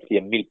eran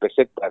 100.000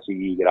 pesetas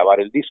y grabar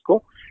el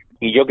disco,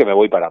 y yo que me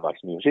voy para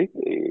Max Music,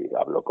 y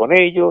hablo con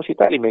ellos y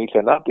tal, y me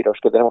dicen, pero es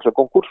que tenemos el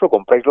concurso,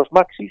 compráis los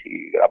maxis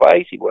y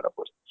grabáis, y bueno,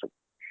 pues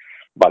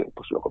vale,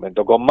 pues lo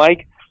comento con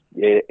Mike.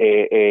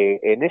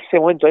 En ese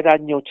momento era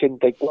año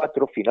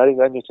 84, finales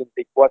del año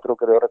 84,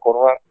 creo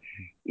recordar,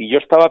 y yo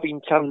estaba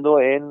pinchando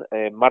en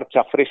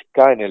Marcha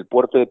Fresca en el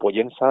puerto de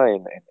Pollensa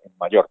en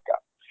Mallorca.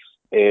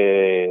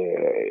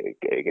 Que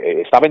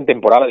estaba en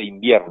temporada de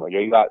invierno. Yo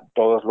iba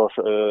todos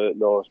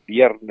los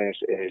viernes,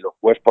 los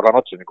jueves por la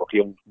noche, me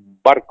cogía un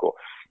barco,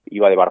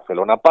 iba de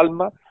Barcelona a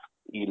Palma,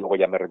 y luego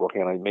ya me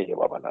recogían ahí y me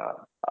llevaban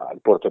al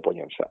puerto de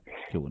Pollensa.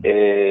 Bueno.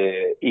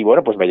 Y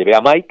bueno, pues me llevé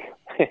a Mike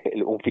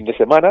un fin de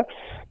semana.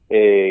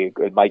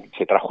 Mike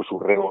se trajo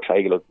sus regos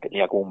ahí, que lo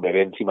tenía como un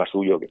bebé encima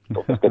suyo, que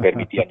entonces te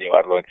permitían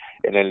llevarlo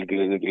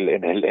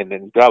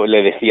claro,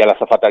 le decía a la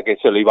azafata que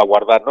se lo iba a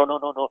guardar, no,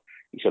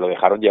 y se lo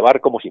dejaron llevar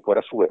como si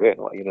fuera su bebé,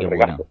 ¿no? Ahí en el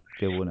regazo.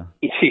 Qué buena.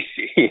 Y sí,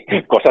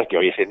 cosas que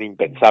hoy son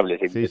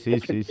impensables.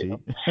 Sí. ¿No?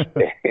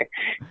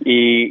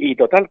 Y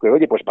total, que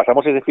oye, pues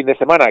pasamos ese fin de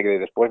semana que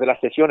después de las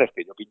sesiones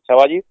que yo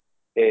pinchaba allí,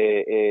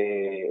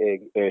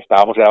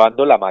 estábamos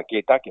grabando la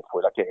maqueta que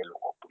fue la que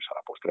luego, pues a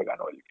la postre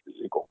ganó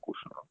el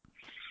concurso, ¿no?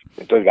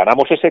 Entonces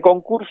ganamos ese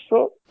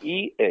concurso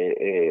y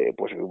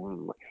pues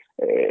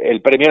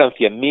el premio eran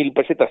 100.000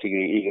 pesetas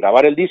y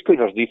grabar el disco, y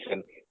nos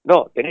dicen,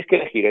 no, tenéis que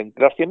elegir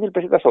entre las 100.000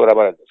 pesetas o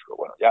grabar el disco.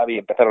 Bueno, ya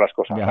empezaron las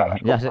cosas raras.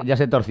 Ya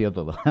se torció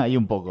todo, ahí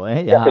un poco,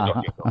 ¿eh? Ya se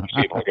torció todo,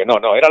 sí, porque no,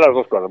 eran las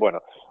dos cosas.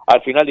 Bueno,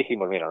 al final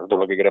dijimos, mira,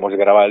 nosotros lo que queremos es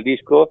grabar el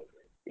disco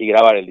y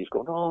grabar el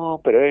disco.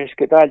 No, pero es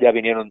que tal, ya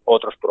vinieron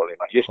otros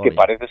problemas. Y es que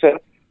parece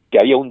ser que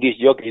había un disc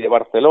jockey de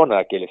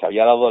Barcelona que les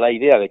había dado la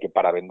idea de que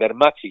para vender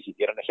maxis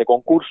hicieran ese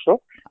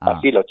concurso,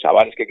 así los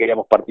chavales que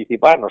queríamos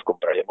participar nos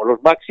compraríamos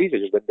los maxis,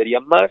 ellos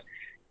venderían más,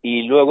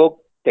 y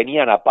luego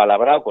tenían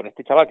apalabrado con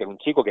este chaval, que era un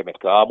chico que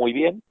mezclaba muy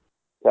bien,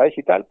 ¿sabes?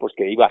 Y tal, pues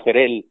que iba a hacer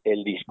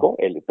el disco,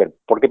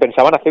 porque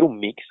pensaban hacer un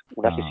mix,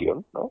 una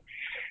sesión, ¿no?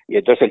 Y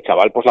entonces el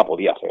chaval pues la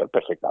podía hacer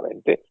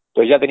perfectamente.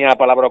 Entonces ya tenía la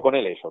palabra con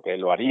él eso, que él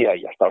lo haría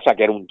y ya está. O sea,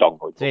 que era un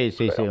tongo. Sí,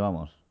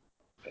 vamos.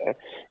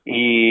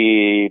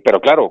 Pero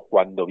claro,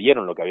 cuando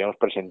vieron lo que habíamos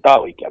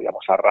presentado y que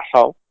habíamos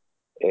arrasado,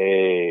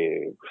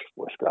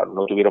 pues claro,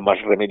 no tuvieron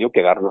más remedio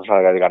que darnos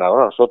al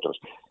ganador a nosotros.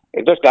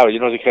 Entonces, claro,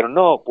 ellos nos dijeron,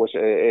 no, pues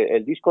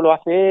el disco lo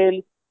hace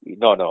él, y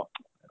no,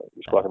 el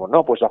disco lo hacemos,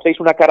 no, pues hacéis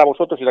una cara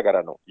vosotros y la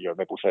cara no. Y yo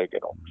me puse que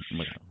no.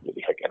 Yo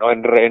dije que no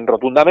en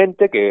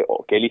rotundamente, que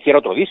él hiciera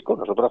otro disco,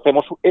 nosotros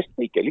hacemos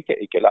y que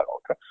él haga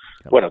otra.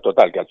 Bueno,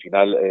 total, que al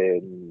final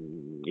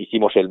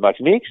hicimos el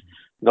Max Mix,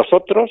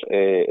 nosotros,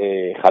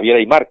 Javier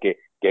Aymar, que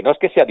no es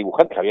que sea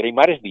dibujante, Javier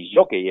Aymar es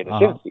disjockey en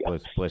esencia.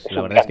 Pues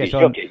la verdad es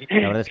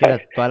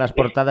que todas las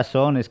portadas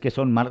es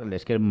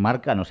que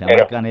marcan, o sea,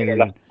 marcan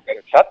el...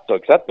 Exacto,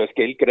 es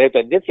que él cree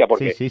tendencia,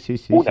 porque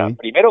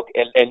primero,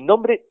 el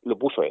nombre lo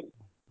puso él,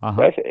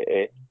 ¿sabes?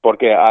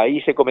 Porque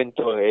ahí se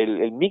comentó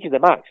el mix de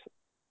Max,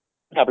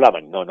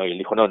 hablaban, y él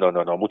dijo, no,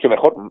 mucho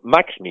mejor,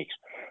 Max Mix,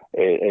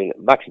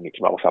 Max Mix,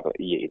 vamos a ver,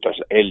 y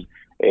entonces él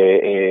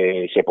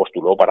se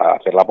postuló para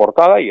hacer la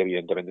portada, y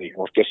evidentemente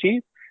dijimos que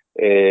sí,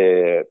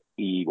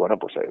 y bueno,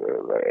 pues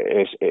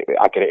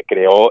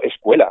creó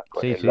escuela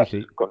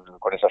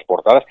con esas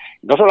portadas.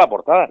 No solo la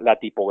portada, la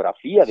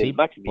tipografía del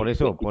Max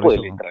Mix, el tipo de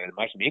letra del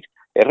Max Mix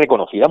es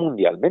reconocida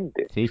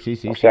mundialmente.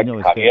 O sea,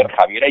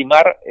 Javier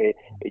Aymar,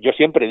 yo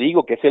siempre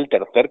digo que es el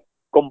tercer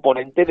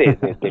componente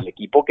del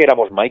equipo que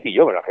éramos Mike y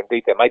yo. La gente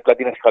dice Mike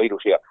Platinas y Javier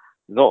USSIA.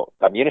 No,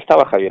 también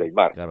estaba Javier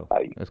Aymar.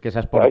 Ahí. Es que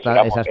esas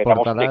portadas,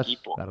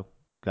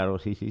 claro,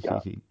 sí.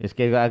 Es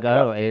que,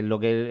 claro, lo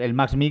que el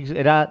Max Mix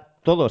era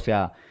todo, o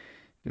sea,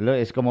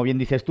 es como bien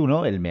dices tú,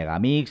 ¿no? El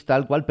Megamix,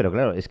 tal cual, pero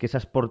claro, es que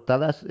esas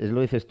portadas, es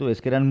lo dices tú,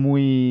 es que eran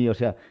muy, o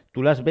sea,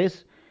 tú las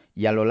ves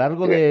y a lo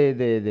largo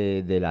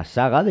de la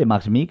saga de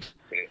Max Mix,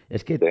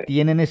 es que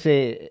tienen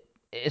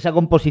esa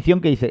composición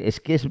que dice, es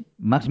que es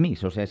Max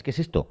Mix, o sea, es que es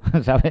esto,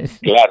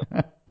 ¿sabes? Claro.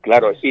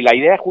 Claro, sí, la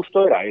idea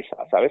justo era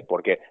esa, ¿sabes?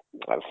 Porque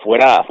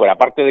fuera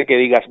aparte de que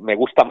digas me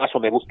gusta más o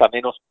me gusta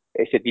menos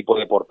ese tipo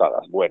de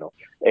portadas, bueno,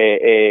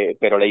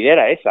 pero la idea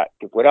era esa,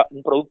 que fuera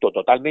un producto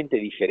totalmente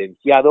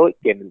diferenciado,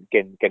 que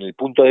en el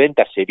punto de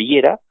venta se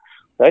viera,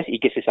 ¿sabes? Y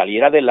que se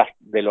saliera de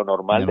lo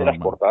normal de las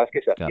portadas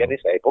que se hacían en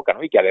esa época,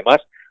 ¿no? Y que además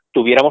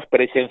tuviéramos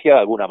presencia de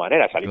alguna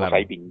manera, salimos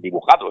ahí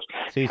dibujados.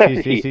 Sí, sí,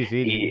 sí, sí,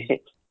 sí.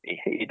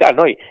 Y tal,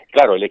 ¿no? Y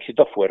claro, el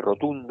éxito fue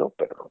rotundo,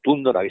 pero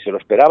rotundo, nadie se lo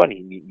esperaba,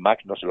 ni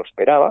Max no se lo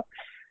esperaba,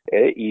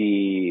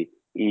 y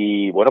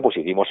bueno, pues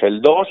hicimos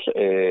el 2,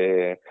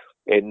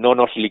 no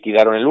nos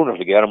liquidaron el 1, nos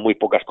liquidaron muy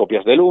pocas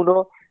copias del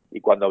 1, y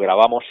cuando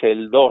grabamos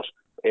el 2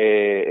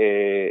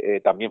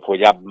 también fue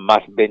ya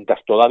más ventas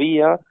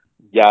todavía,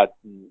 ya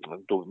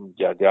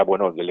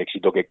bueno, el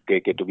éxito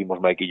que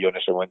tuvimos Mike y yo en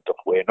ese momento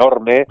fue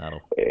enorme,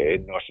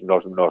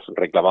 nos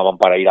reclamaban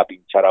para ir a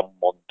pinchar a un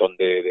montón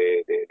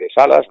de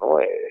salas, ¿no?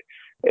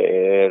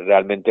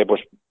 Realmente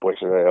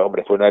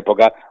hombre, fue una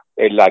época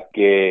en la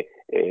que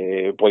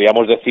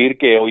podíamos decir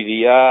que hoy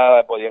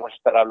día podríamos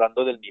estar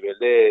hablando del nivel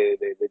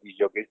de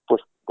disjockeys,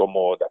 pues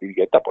como David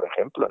Guetta, por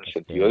ejemplo, en el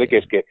sentido de que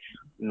es que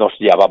nos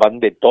llamaban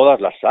de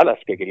todas las salas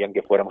que querían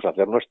que fuéramos a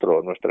hacer nuestra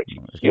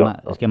exhibición.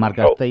 Es que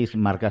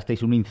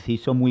marcasteis un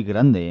inciso muy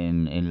grande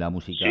en la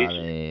música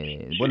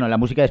bueno, en la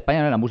música de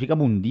España, en la música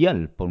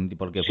mundial,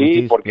 porque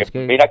sí, porque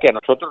mira que a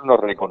nosotros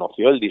nos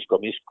reconoció el Disco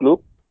Mix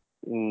Club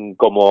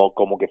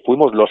como que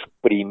fuimos los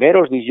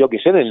primeros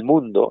discjockeys en el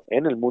mundo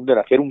en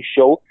hacer un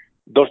show,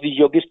 2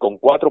 discjockeys con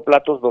 4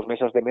 platos, 2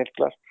 mesas de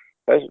mezclas,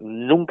 ¿sabes?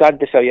 Nunca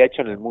antes se había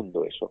hecho en el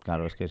mundo eso.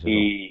 Claro, es que es eso.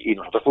 Y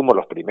nosotros fuimos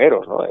los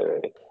primeros, ¿no?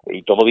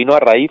 Y todo vino a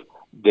raíz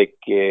de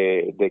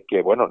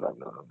que bueno,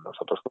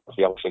 nosotros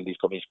conocíamos el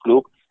Disco Mix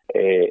Club,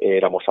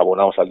 éramos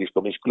abonados al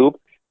Disco Mix Club,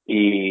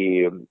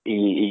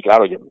 y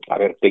claro, a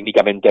ver,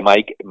 técnicamente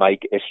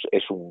Mike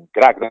es un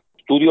crack, ¿no?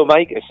 Estudio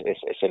Mike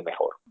es el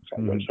mejor, o sea,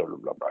 eso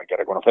hay que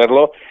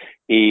reconocerlo,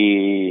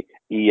 y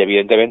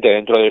evidentemente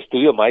dentro del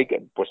estudio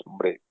Mike, pues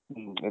hombre,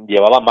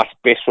 llevaba más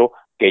peso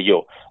que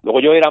yo. Luego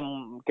yo era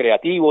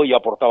creativo, yo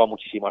aportaba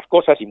muchísimas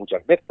cosas y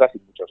muchas mezclas y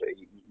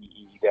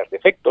ideas de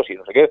efectos y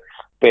no sé qué,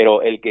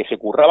 pero el que se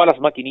curraba las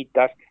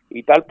maquinitas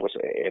y tal, pues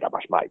era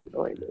más Mike,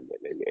 ¿no?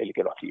 El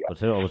que lo hacía.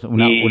 Pues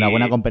una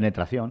buena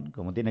compenetración,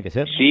 como tiene que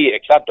ser. Sí,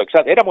 exacto.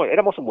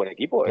 Éramos un buen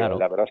equipo. Claro.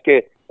 La verdad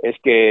es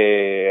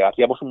que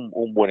hacíamos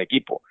un buen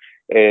equipo.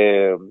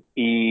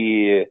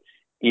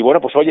 Y bueno,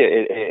 pues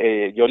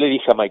oye, yo le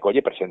dije a Mike,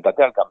 oye,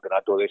 preséntate al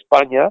Campeonato de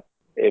España,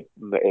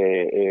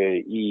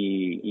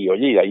 y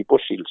oye, y ahí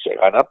pues si se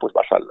gana, pues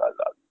vas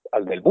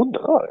al del mundo,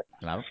 ¿no?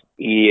 Claro.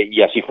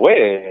 Y así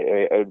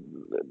fue.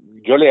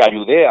 Yo le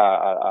ayudé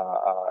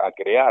a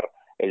crear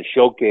el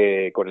show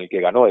con el que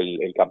ganó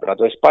el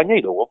Campeonato de España,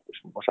 y luego pues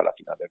fuimos a la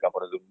final del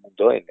Campeonato del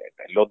Mundo en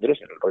Londres,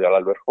 en el Royal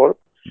Albert Hall.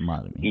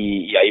 Madre mía.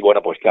 Y ahí,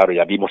 bueno, pues claro,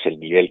 ya vimos el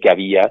nivel que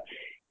había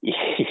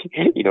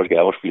y nos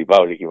quedamos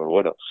flipados. Y dijimos,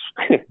 bueno,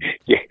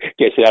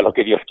 que sea lo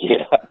que Dios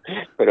quiera.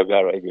 Pero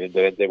claro,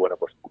 evidentemente, bueno,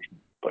 pues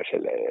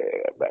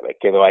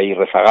quedó ahí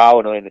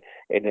rezagado, ¿no? en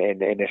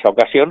esa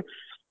ocasión,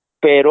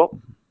 pero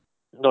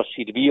nos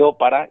sirvió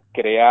para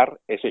crear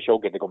ese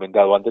show que te he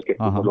comentado antes, que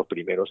fuimos los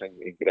primeros en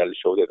crear el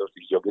show de 2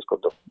 discjockeys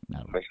con 2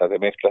 mesas de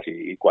mezclas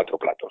y 4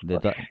 platos, ¿no?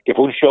 Que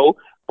fue un show,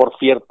 por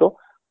cierto,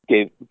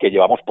 que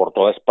llevamos por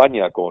toda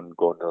España con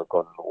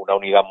una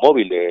unidad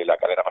móvil de la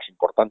cadena más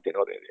importante,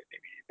 ¿no? de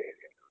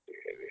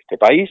este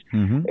país,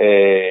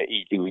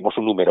 y tuvimos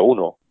un número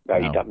 1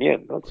 ahí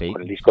también, ¿no? Sí,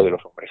 con el disco de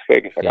los Hombres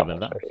G que sacamos.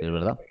 Sí, es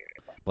verdad.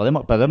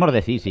 Podemos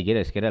decir, si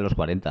quieres, que era los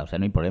 40, o sea,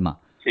 no hay problema.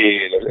 Sí,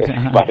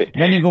 vale.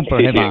 No hay ningún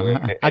problema.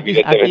 Sí,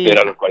 evidentemente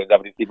eran los 40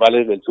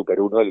 principales del Super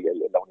 1,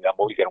 la unidad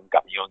móvil, que era un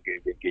camión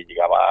que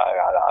llegaba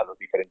a las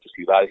diferentes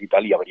ciudades y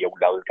tal, y abría un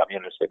lado del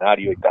camión el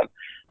escenario y tal.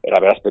 Era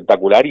verdad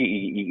espectacular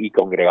y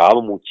congregaba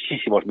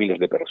muchísimos miles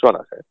de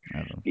personas.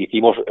 Claro.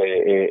 Hicimos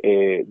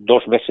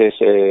 2 meses,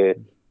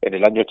 en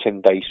el año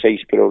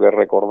 86 creo que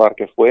recordar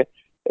que fue,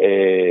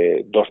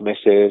 2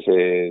 meses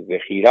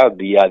de gira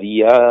día a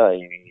día,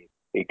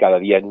 y cada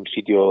día en un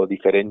sitio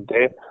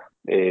diferente.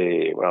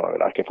 Bueno, la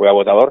verdad es que fue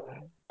agotador,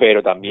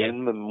 pero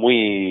también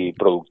muy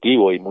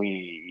productivo y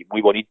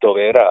muy bonito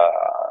ver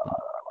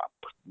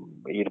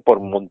ir por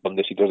un montón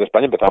de sitios de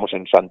España. Empezamos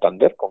en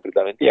Santander,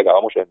 concretamente, y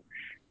acabamos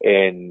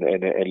en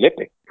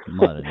Lepe.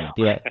 Madre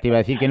mía. Te iba a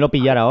decir que no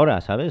pillar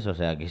ahora, ¿sabes? O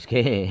sea, que es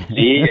que...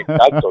 Sí,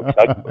 exacto.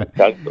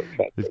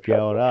 Es que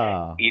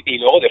ahora... Y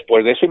luego,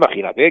 después de eso,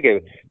 imagínate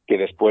que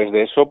después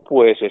de eso,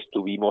 pues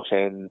estuvimos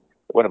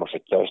hemos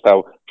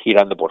estado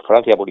girando por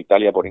Francia, por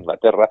Italia, por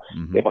Inglaterra,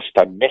 hemos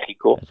estado en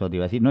México. Eso te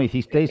iba a decir, ¿no?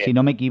 Hicisteis, si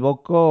no me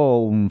equivoco,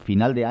 un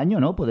final de año,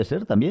 ¿no? ¿Puede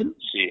ser también?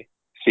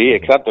 Sí,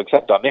 exacto.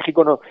 A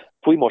México no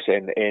fuimos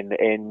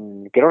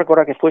quiero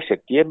recordar que fue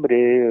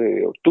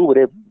septiembre,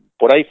 octubre,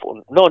 por ahí.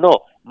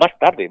 Más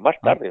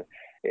tarde.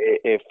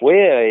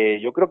 Fue,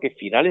 yo creo que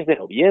finales de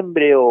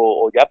noviembre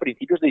o ya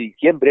principios de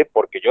diciembre,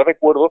 porque yo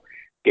recuerdo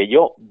que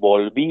yo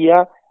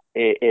volvía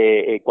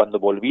cuando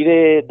volví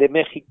de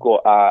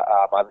México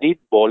a Madrid,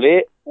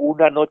 volé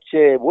una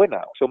noche buena,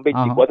 o sea, un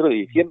 24 de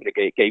diciembre,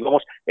 que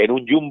íbamos en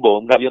un jumbo,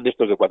 un avión de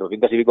estos de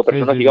 400 y pico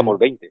personas, sí, íbamos sí.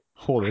 20.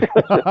 Joder.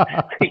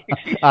 Sí,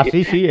 sí, Así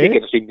sí, sí, que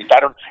 ¿eh?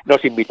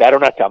 nos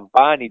invitaron a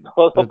champán y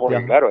todo, porque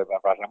Hostia, claro,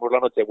 pasamos la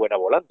noche buena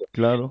volando,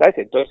 claro. ¿sabes?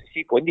 Entonces,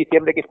 sí, fue en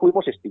diciembre que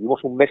fuimos,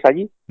 estuvimos un mes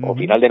allí, o Ujú.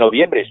 final de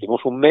noviembre,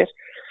 estuvimos un mes,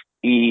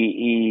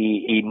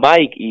 y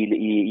Mike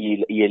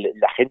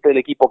la gente del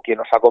equipo que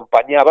nos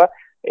acompañaba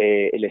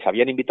les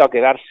habían invitado a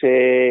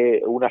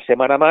quedarse una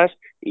semana más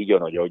y yo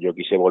no, yo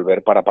quise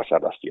volver para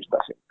pasar las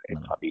fiestas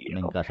en familia,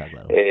 En ¿no? casa,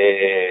 claro.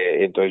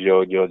 Entonces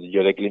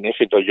yo decliné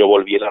eso, entonces yo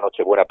volví en la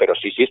Nochebuena, pero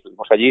sí,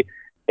 estuvimos allí,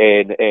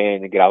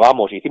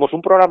 grabamos, hicimos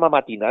un programa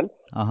matinal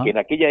Ajá. que en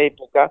aquella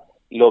época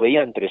lo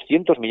veían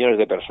 300 millones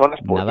de personas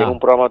porque era un Nada.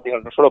 programa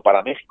matinal no solo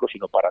para México,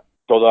 sino para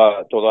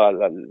toda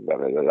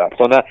la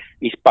zona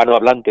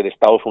hispanohablante de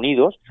Estados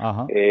Unidos,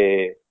 Ajá.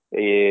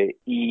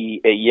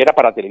 y era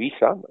para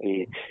Televisa,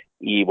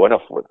 y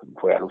bueno,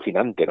 fue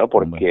alucinante, ¿no?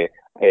 Hombre.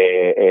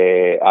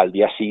 Porque al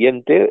día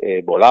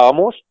siguiente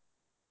volábamos,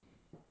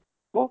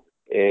 ¿no?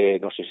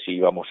 No sé si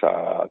íbamos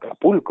a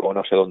Acapulco,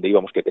 no sé dónde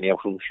íbamos, que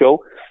teníamos un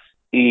show,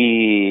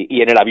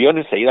 y en el avión,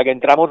 enseguida que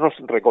entramos, nos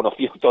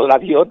reconoció todo el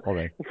avión,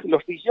 Joder.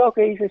 los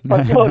disjockeys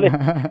españoles,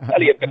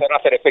 tal, y empezaron a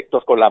hacer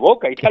efectos con la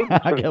boca y tal,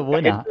 Qué mucha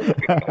buena.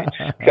 gente,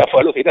 o sea,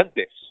 fue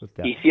alucinante.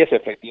 Hostia. Y sí,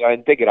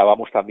 efectivamente,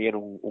 grabamos también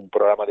un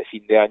programa de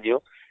fin de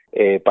año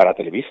para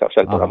Televisa, o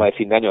sea, el programa de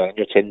fin de año del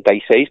año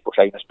 86, pues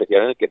hay un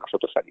especial en el que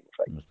nosotros salimos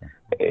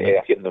ahí,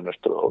 haciendo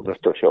nuestro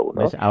show,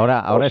 ¿no? ¿Ves?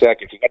 Ahora O es, sea,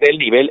 que fíjate el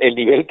nivel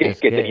que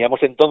que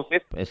teníamos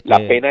entonces. es La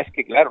que pena es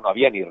que, claro, no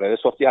había ni redes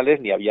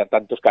sociales, ni había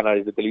tantos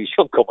canales de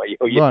televisión como hay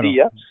hoy en bueno,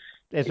 día,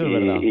 eso es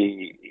verdad.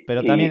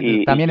 Pero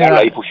y también claro,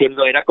 la era, difusión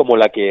no era como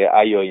la que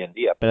hay hoy en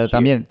día, pero pero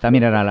sí,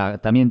 también era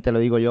también te lo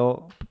digo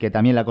yo, que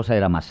también la cosa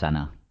era más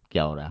sana que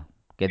ahora.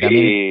 Que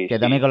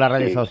también con las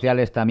redes sí,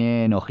 sociales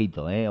también,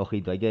 ojito,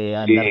 ojito, hay que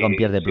andar con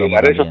pies sí, de sí, plomo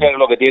las redes también. sociales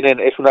lo que tienen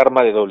es un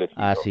arma de doble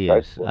filo, Así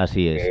 ¿sabes? es,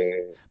 así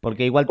es.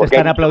 Porque igual te Porque hay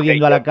están mucho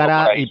aplaudiendo a la hater, ¿no? Por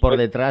cara ahí, y por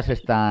 ¿sabes? detrás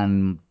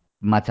están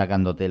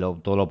machacándote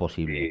todo lo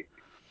posible. Sí,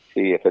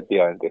 sí,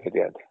 efectivamente.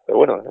 Pero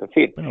bueno, en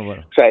fin. Bueno,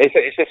 bueno. O sea,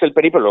 ese es el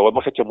periplo. Luego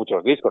hemos hecho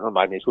muchos discos, ¿no?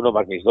 Más mis uno,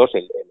 más mis dos,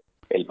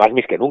 el Más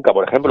mis que nunca,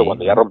 por ejemplo, Sí,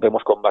 cuando ya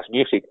rompemos con Bass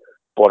Music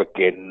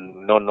porque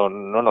no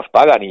nos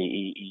pagan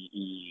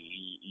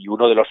y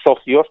uno de los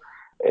socios,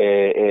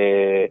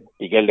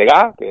 Miguel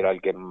Degá, que era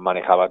el que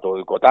manejaba todo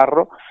el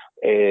cotarro,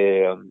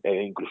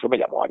 incluso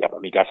llamó a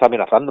mi casa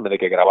amenazándome de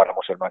que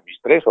grabáramos el Más mis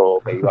 3 o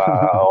que iba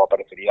o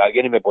aparecería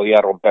alguien y me podía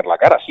romper la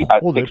cara, sí,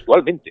 Joder.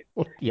 textualmente.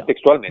 Hostia.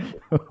 Textualmente,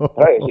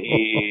 ¿sabes?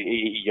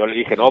 Y yo le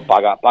dije, no,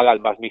 paga el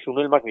más mis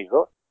uno y el más mis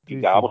dos, y Sí,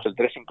 sí. grabamos el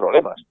 3 sin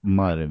problemas,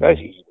 Madre ¿sabes?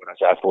 mía. Y bueno,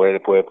 ya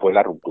fue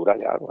la ruptura,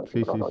 ya, ¿no? Sí,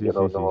 sí, sí, Yo sí,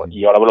 sí, sí.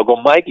 y ahora hablo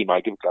con Mike, y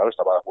Mike, claro,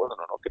 estaba de acuerdo,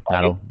 que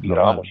paguen, Claro, y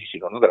grabamos, normal, y si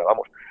no, no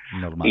grabamos.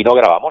 Y normal. no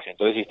grabamos,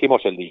 entonces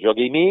hicimos el disc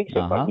jockey mix,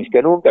 el más Ajá. mix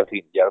que nunca, en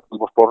fin, ya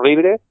fuimos por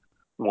libre,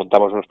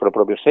 montamos nuestro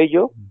propio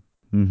sello,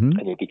 Ujú.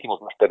 en el que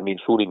hicimos Master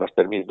Mix 1 y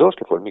Master Mix 2,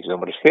 que fue el mix de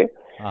Hombres G,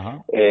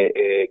 Ajá.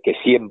 que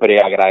siempre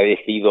he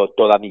agradecido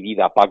toda mi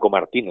vida a Paco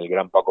Martín, el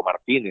gran Paco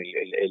Martín,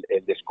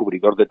 el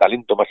descubridor de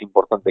talento más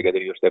importante que ha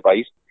tenido este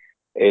país,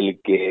 el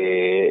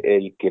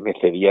que me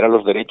cediera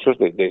los derechos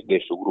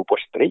de su grupo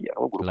estrella,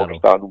 ¿no? Un grupo que Claro.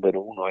 estaba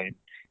número uno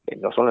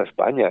no solo en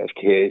España, es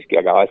que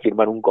acaba de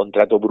firmar un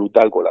contrato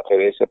brutal con la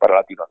CBS para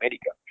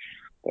Latinoamérica,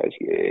 ¿sabes?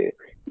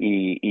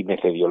 Y me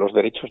cedió los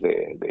derechos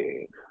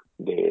de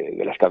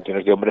las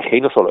canciones de Hombre G,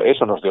 y no solo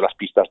eso, nos dio las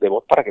pistas de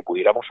voz para que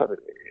pudiéramos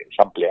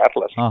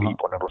samplearlas y Ajá.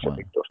 poner los Bueno,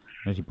 efectos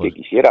no sé si que pues.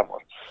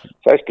 quisiéramos.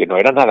 ¿Sabes? Que no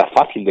era nada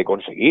fácil de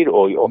conseguir,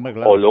 Hombre, o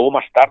claro. luego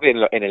más tarde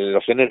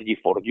los Energy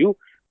for You,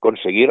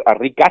 conseguir a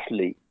Rick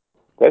Astley,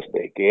 ¿sabes?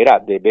 Que era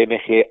de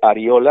BMG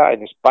Ariola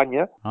en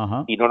España,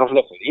 Ajá. y no nos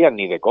lo cedían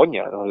ni de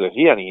coña, nos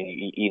decían,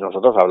 y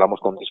nosotros hablamos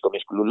con Disco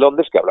Mix Club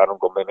Londres, que hablaron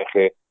con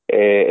BMG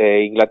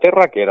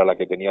Inglaterra, que era la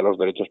que tenía los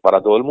derechos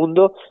para todo el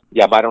mundo,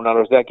 llamaron a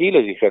los de aquí y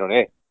les dijeron,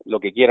 lo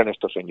que quieran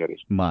estos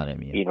señores. Madre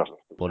mía. Y nos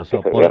Por tuvimos que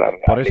eso, ceder a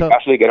Rick eso,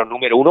 Astley, que era el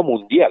número uno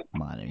mundial.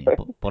 madre mía.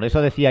 Por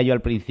eso decía yo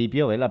al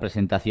principio, la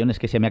presentación es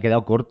que se me ha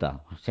quedado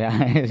corta. O sea,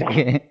 es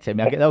que se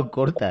me ha quedado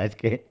corta. Es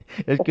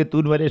que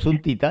tú no eres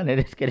un titán,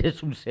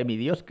 eres un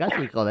semidios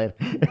casi, joder.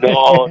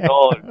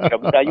 No, pero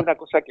mira, hay una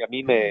cosa que a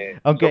mí lo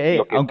que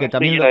Aunque más me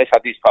también llena de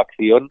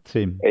satisfacción,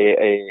 sí.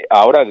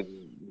 ahora,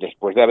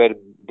 después de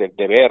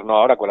ver, ¿no?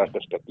 Ahora con la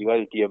perspectiva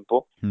del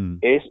tiempo,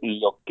 es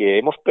lo que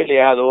hemos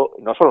peleado,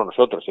 no solo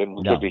nosotros,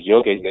 muchos Ya.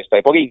 disjockeys de esta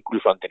época,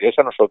 incluso anteriores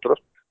a nosotros,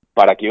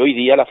 para que hoy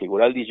día la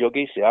figura del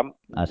disjockey sea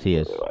Así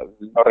es.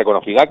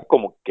 reconocida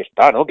como que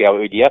está, ¿no? Que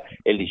hoy día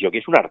el disjockey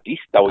es un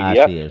artista, hoy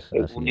día Así es,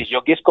 un así es.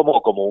 disjockey es como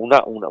un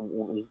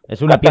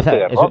Es una cantante pieza,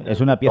 de rock,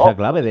 es una pieza ¿no?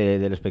 clave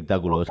del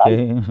espectáculo. Es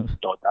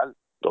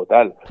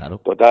Total, que, claro.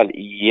 total.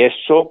 Y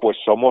eso, pues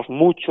somos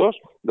muchos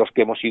los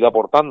que hemos ido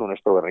aportando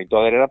nuestro granito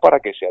de arena para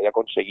que se haya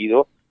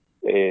conseguido,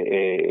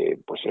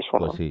 pues eso,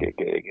 Pues ¿no? sí.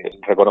 Que el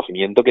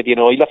reconocimiento que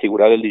tiene hoy la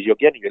figura del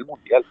disjockey a nivel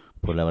mundial.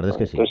 Pues la verdad es ¿No?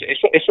 que sí. Entonces,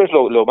 eso es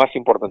lo más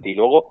importante. Y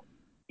luego,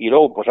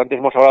 pues antes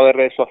hemos hablado de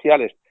redes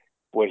sociales.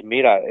 Pues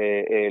mira, las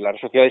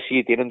redes sociales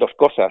sí tienen dos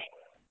cosas,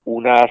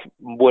 unas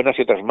buenas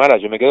y otras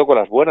malas. Yo me quedo con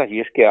las buenas, y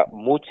es que a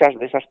muchas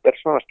de esas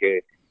personas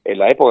que en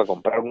la época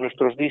compraron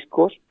nuestros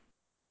discos,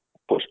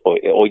 pues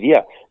hoy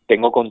día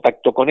tengo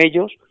contacto con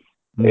ellos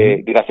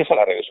gracias a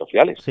las redes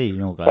sociales. Sí,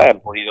 no, O sea, claro. han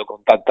podido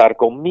contactar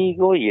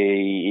conmigo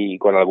y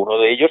con alguno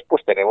de ellos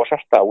pues tenemos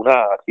hasta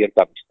una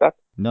cierta amistad.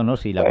 No, no,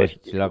 sí, ¿Sabes?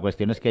 si la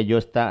cuestión es que yo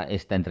esta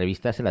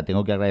entrevista se la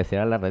tengo que agradecer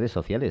a las redes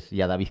sociales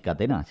y a David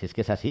Catena, si es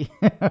que es así.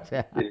 O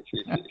sea,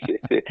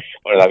 Sí.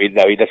 Bueno,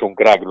 David es un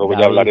crack, luego ya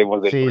David,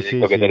 hablaremos del sí, sí,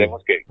 proyecto que sí,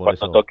 tenemos, que por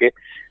cuando eso. toque,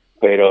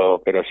 pero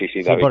sí,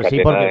 Sí, David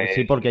Catena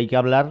sí, es... porque hay que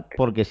hablar,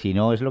 porque si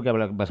no es lo que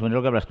más o menos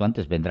lo que hablas tú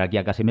antes, vendrá aquí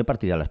a casa y me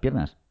partirá las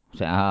piernas. O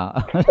sea,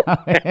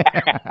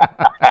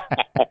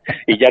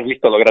 Y ya has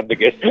visto lo grande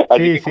que es,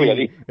 así sí, que sí,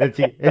 cuidadín.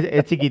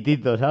 es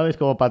chiquitito, ¿sabes?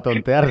 Como para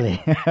tontearle.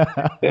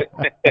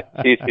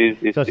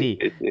 Eso sí,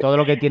 Sí. todo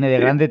lo que tiene de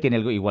Sí, grande tiene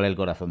igual el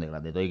corazón de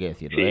grande, todo hay que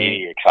decirlo, ¿eh?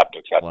 sí, exacto.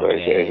 Es Porque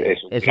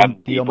un es un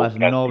gran tío tipo, un más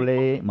gran tipo.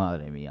 noble,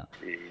 madre mía.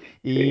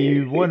 Y Sí.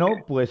 bueno,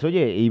 pues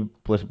oye, y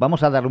pues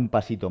vamos a dar un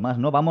pasito más,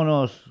 ¿no?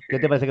 Vámonos, ¿qué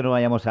te parece que nos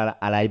vayamos a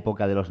la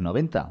época de los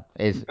 90?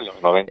 Es En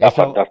los 90,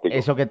 fantástico.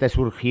 eso que te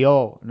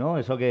surgió, ¿no?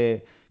 Eso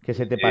que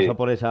se te pasó Sí,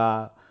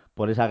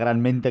 por esa gran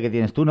mente que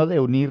tienes tú, ¿no? De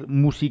unir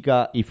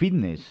música y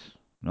fitness,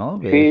 ¿no?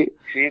 Que es...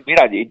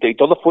 mira, y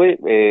todo fue,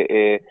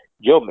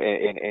 yo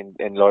en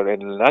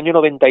el año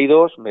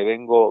 92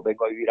 vengo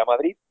a vivir a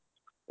Madrid,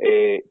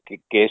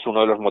 que es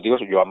uno de los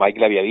motivos. Yo a Mike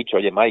le había dicho,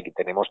 oye Mike,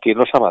 tenemos que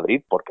irnos a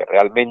Madrid, porque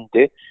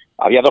realmente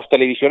había dos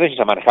televisiones y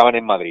se manejaban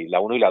en Madrid, la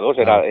 1 y la 2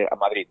 Claro, era a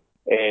Madrid.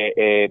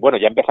 Bueno,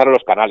 ya empezaron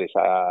los canales,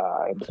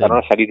 empezaron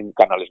sí, a salir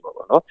canales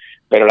nuevos, ¿no?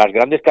 Pero las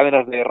grandes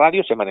cadenas de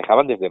radio se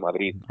manejaban desde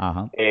Madrid.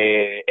 ajá,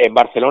 En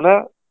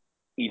Barcelona,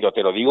 y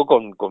te lo digo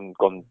con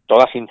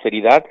toda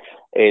sinceridad,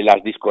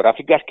 las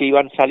discográficas que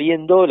iban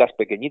saliendo, las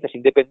pequeñitas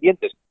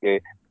independientes,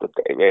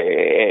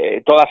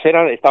 todas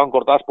estaban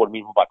cortadas por el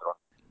mismo patrón.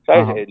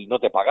 ¿Sabes? ajá. No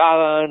te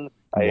pagaban,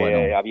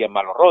 Bueno, había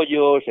malos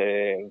rollos,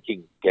 en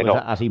fin, pues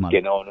así mal.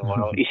 no.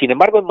 Y sin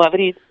embargo,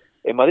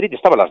 en Madrid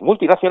estaban las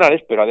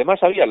multinacionales, pero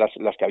además había las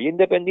que había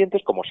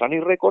independientes, como Sony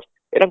Records,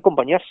 eran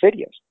compañías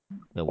serias. Qué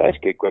 ¿Sabes? bueno.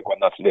 Que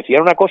cuando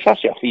decían una cosa,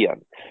 se hacían.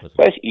 Pues,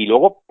 ¿Sabes? Y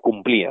luego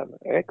cumplían,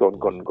 pues con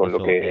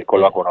eso,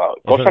 con lo acordado,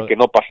 eso es cosa lo... que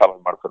no pasaba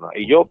en Barcelona.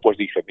 Y yo pues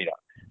dije, mira,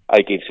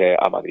 hay que irse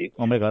a Madrid.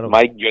 Hombre, claro,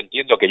 Mike, yo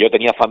entiendo que yo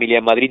tenía familia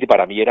en Madrid y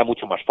para mí era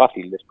mucho más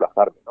fácil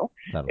desplazarme, ¿no?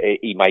 claro.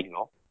 Y Mike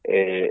no.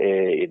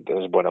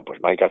 Entonces, bueno, pues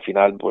Mike al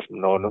final, pues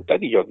no,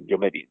 y yo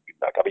me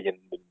acabé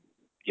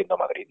yendo a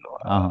Madrid, ¿no?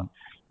 Ajá.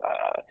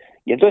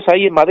 Y entonces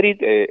ahí en Madrid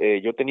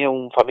yo tenía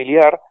un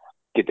familiar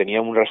que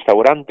tenía un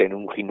restaurante en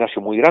un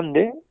gimnasio muy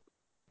grande,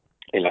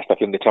 en la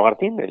estación de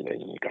Chamartín, en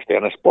el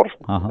Castellana Sports,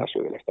 un Ajá.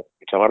 gimnasio de la estación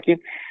de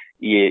Chamartín,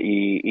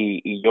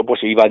 y yo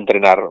pues iba a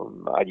entrenar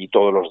allí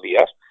todos los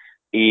días.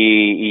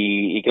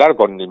 Y claro,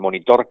 con el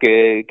monitor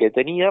que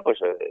tenía, pues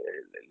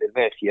él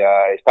me decía,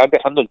 estaba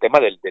empezando el tema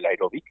del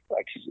aeróbic,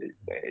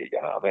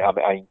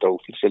 a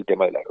introducirse el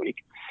tema del aeróbic.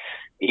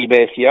 Y me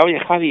decía, oye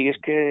Javi, es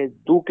que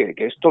tú, que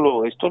esto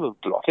lo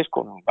haces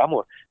con,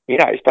 vamos,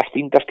 mira, estas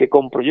cintas que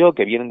compro yo,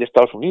 que vienen de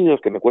Estados Unidos,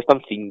 que me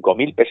cuestan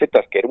 5.000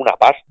 pesetas, que era una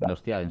pasta.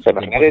 Hostia, en O sea, su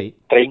tiempo imagínate, sí.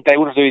 30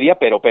 euros de hoy día,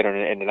 pero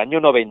en el año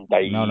No, no, que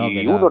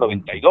 91, era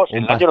 92, en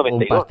el año un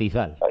 92,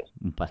 pastizal. ¿sabes?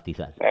 Un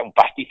pastizal.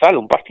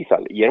 Un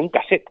pastizal, y era un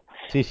cassette.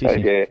 Sí, sí,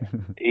 ¿Sabes?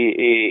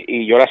 sí.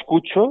 Y yo la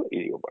escucho y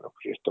digo, bueno,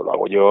 pues esto lo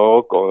hago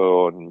yo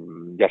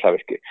con, ya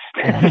sabes qué.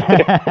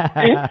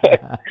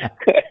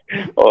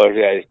 O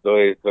sea, esto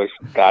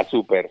está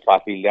súper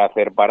fácil de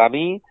hacer para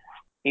mí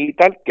y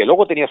tal, que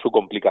luego tenía su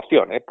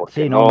complicación, porque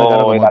Sí, no, hombre, claro,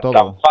 no como era tan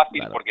todo. fácil,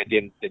 Claro. porque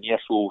tenía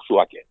su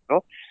aquel,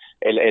 ¿no?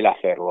 El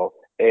hacerlo.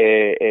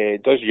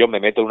 Entonces yo me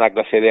meto en una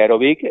clase de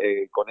aeróbic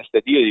con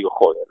este tío y digo,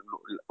 joder,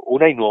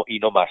 una y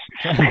no más.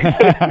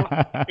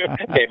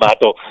 Me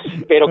mató.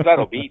 Pero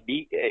claro,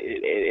 vi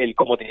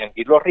cómo tenían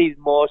que ir los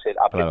ritmos,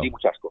 aprendí Claro,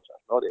 muchas cosas,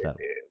 ¿no? claro.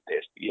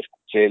 Y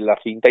escuché la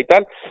cinta y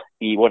tal,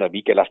 y bueno,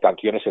 vi que las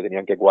canciones se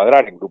tenían que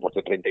cuadrar en grupos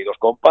de 32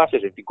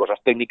 compases, en fin, cosas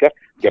técnicas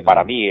que Sí,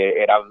 para claro. mí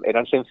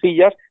eran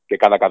sencillas, que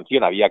cada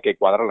canción había que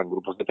cuadrarla en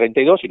grupos de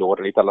 32 y luego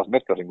realizar las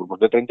mezclas en grupos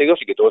de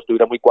 32 y que todo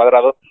estuviera muy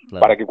cuadrado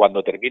Claro. para que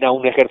cuando termina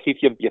un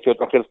ejercicio empiece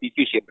otro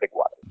ejercicio y siempre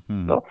cuadre, Ujú.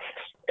 ¿no?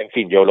 En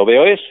fin, yo lo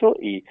veo eso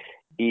y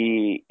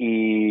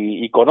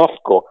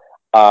conozco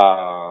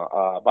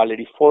a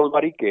Valerie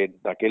Folmary, que en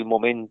aquel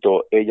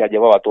momento ella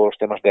llevaba todos los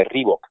temas de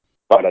Reebok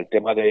para el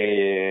tema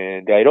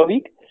de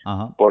aeróbic,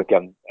 Ajá, porque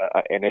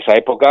en esa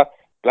época,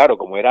 claro,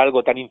 como era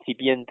algo tan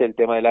incipiente el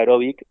tema del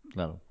aeróbic,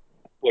 claro.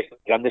 pues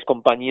grandes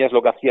compañías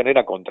lo que hacían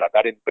era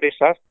contratar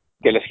empresas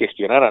que les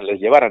gestionaran, les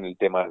llevaran el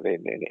tema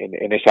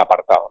en ese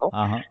apartado, ¿no?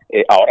 Ajá,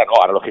 Ahora no,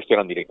 ahora lo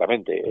gestionan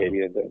directamente, claro.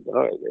 evidentemente,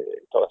 ¿no?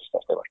 Todos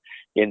estos temas.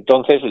 Y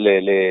entonces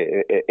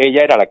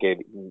ella era la que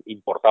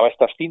importaba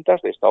estas cintas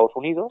de Estados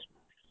Unidos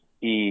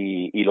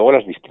y luego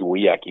las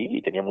distribuía aquí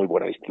y tenía muy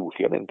buena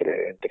distribución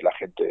entre la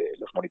gente,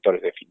 los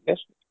monitores de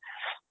fitness.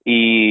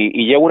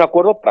 Y llegó a un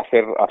acuerdo para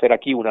hacer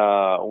aquí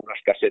unas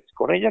cassettes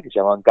con ella que se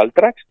llamaban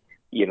Caltrax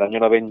y en el año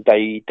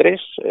 93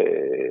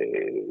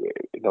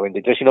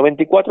 y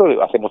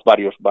 94 hacemos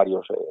varios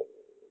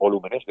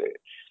volúmenes,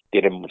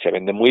 se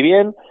venden muy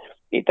bien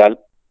y tal,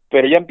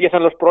 pero ya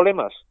empiezan los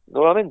problemas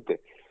nuevamente,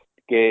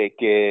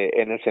 que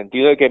en el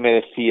sentido de que me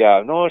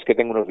decía, no, es que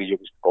tengo unos vídeos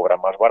que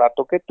cobran más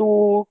barato que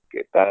tú,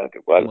 que tal,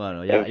 que cual,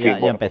 Bueno, en fin, ya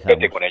bueno, pues vete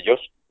empezamos. con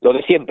ellos, lo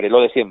de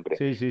siempre,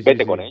 Sí, sí, sí,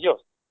 vete sí. con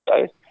ellos,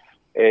 ¿sabes?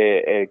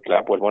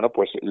 Claro, pues bueno,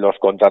 pues los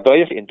contrato a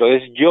ellos y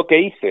entonces yo qué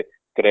hice,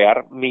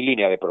 crear mi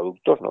línea de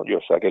productos, ¿no? Yo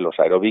saqué los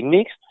Aerobic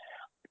Mix,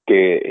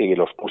 que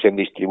los puse en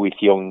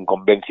distribución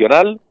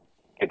convencional,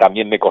 que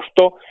también me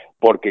costó,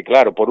 porque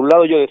claro, por un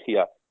lado yo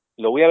decía,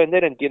 lo voy a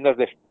vender en tiendas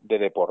de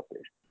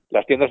deportes.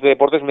 Las tiendas de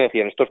deportes me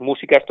decían, esto es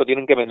música, esto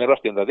tienen que vender las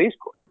tiendas de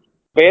discos.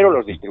 Pero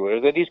los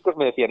distribuidores de discos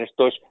me decían,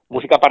 esto es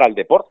música para el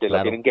deporte, la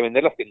Claro. tienen que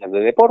vender las tiendas de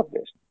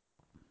deportes.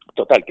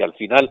 Total, que al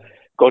final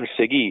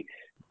conseguí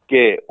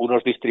que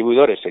unos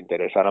distribuidores se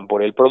interesaran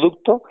por el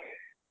producto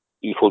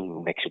y fue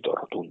un éxito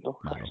rotundo.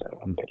 Claro. O sea,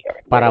 empecé a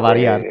vender, Para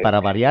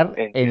variar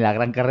en la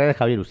gran carrera de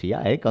Javier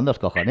USSIA, ¿eh? Con 2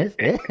 cojones,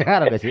 ¿eh?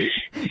 Claro que sí.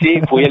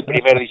 Sí, fui el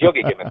primer disc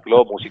jockey que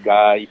mezcló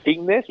música y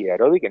fitness y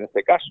aeróbic en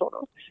este caso,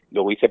 ¿no?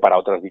 Luego hice para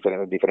otras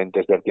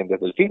diferentes vertientes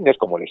del fitness,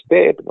 como el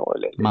step, ¿no?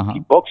 El Ajá.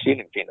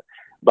 kickboxing, en fin,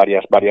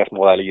 varias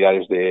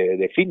modalidades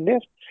de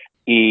fitness.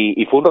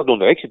 Y fue un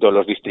rotundo éxito.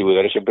 Los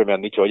distribuidores siempre me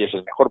han dicho, oye, es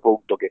el mejor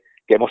producto que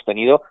hemos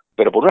tenido,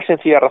 pero por una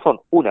sencilla razón.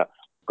 Una,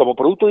 como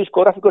producto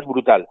discográfico es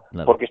brutal,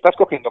 Claro. porque estás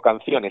cogiendo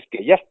canciones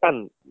que ya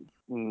están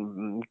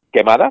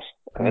quemadas,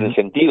 en el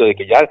sentido de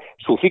que ya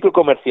su ciclo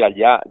comercial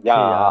ya Sí, ya.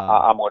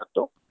 ha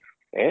muerto,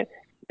 ¿eh?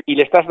 Y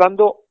le estás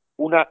dando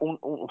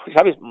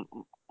 ¿sabes?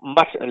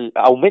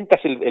 Aumentas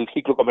el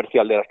ciclo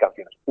comercial de las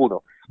canciones.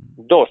 Uno.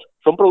 Dos,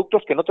 son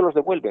productos que no te los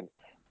devuelven,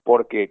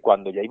 porque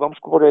cuando ya íbamos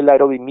por el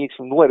Aerobic Mix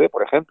 9,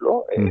 por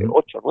ejemplo,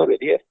 8, 9,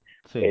 10,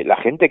 Sí. la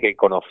gente que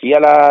conocía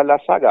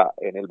la saga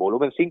en el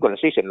volumen 5, en el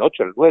 6, en el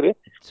 8, en el 9,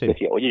 Sí.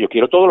 decía, oye, yo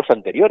quiero todos los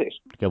anteriores.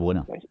 Qué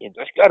bueno. Y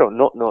entonces, claro,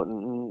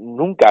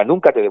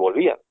 nunca te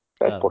devolvían,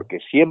 ¿sabes? Claro. Porque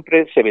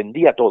siempre se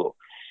vendía todo.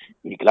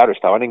 Y claro,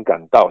 estaban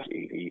encantados.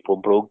 Y fue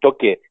un producto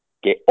que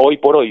hoy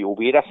por hoy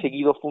hubiera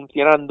seguido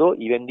funcionando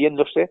y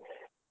vendiéndose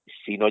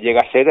si no llega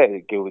a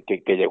ser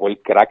que llegó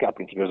el crack a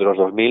principios de los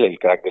 2000, el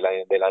crack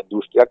de la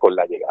industria con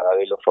la llegada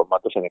de los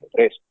formatos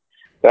MP3.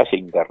 ¿Sabes?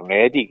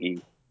 Internet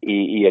y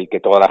el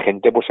que toda la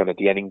gente pues se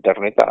metía en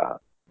Internet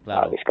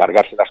a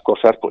descargarse las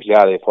cosas pues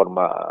ya de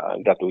forma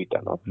gratuita,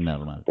 ¿no?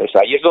 Normal. Entonces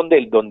ahí es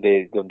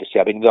donde se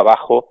ha venido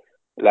abajo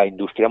la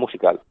industria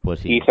musical. Pues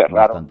sí, Y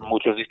cerraron bastante.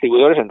 muchos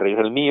distribuidores, entre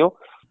ellos el mío,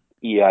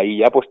 y ahí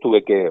ya pues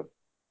tuve que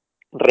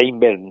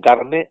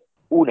reinventarme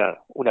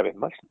una vez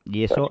más.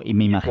 Y eso, y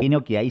me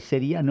imagino que ahí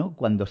sería, ¿no?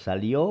 Cuando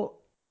salió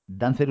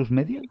Dancerous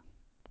Media.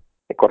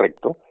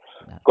 Correcto,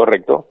 Claro.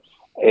 correcto.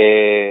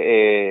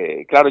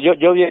 Claro,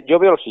 yo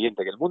veo lo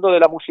siguiente, que el mundo de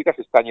la música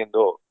se está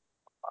yendo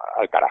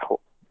al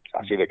carajo,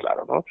 así de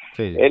claro, ¿no?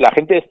 Sí, sí. La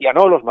gente decía,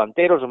 no, los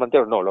manteros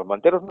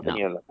no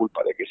tenían la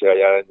culpa de que se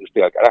vaya la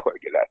industria al carajo.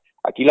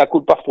 Aquí la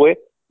culpa fue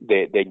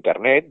de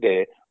Internet,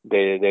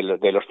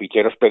 de los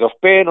ficheros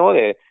P2P, ¿no?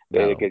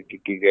 Claro.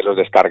 Que los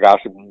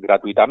descargabas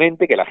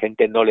gratuitamente, que la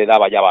gente no le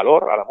daba ya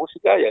valor a la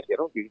música, y decía,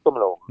 no, y esto me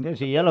lo...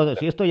 Si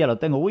esto ya lo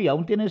tengo. Uy,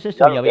 ¿aún tienes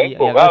eso? Ya Y, lo y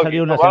tengo, acaba de claro, y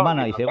salir esto una va,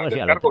 semana y y dice, lo pues ya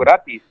lo descargo tengo.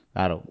 gratis.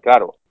 Claro.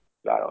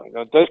 Claro.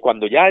 Entonces,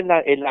 cuando ya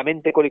en la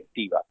mente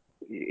colectiva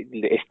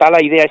está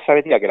la idea esa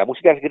metida que la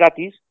música es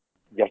gratis,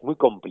 ya es muy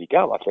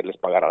complicado hacerles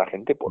pagar a la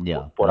gente por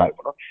pero, algo,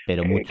 ¿no?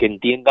 Pero mucho. Que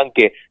entiendan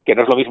que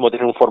no es lo mismo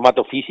tener un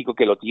formato físico,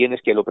 que lo tienes,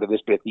 que lo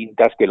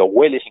desprecintas, que lo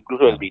hueles,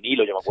 incluso el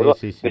vinilo, yo me acuerdo,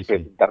 Sí.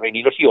 desprecintar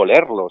vinilos y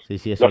olerlos,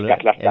 Sí, eso,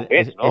 las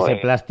cassettes, ¿no? ese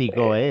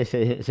plástico,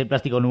 ese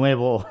plástico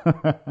nuevo.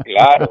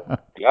 Claro.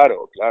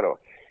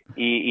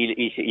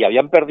 Y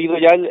habían perdido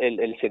ya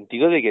el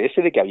sentido de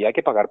que había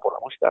que pagar por la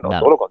música, ¿no?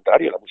 Claro. Todo lo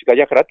contrario, la música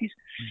ya es gratis.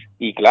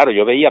 Y claro,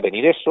 yo veía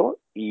venir eso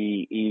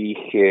y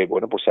dije,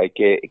 bueno, pues hay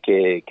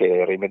que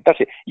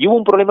reinventarse. Y hubo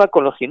un problema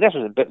con los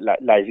gimnasios.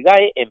 La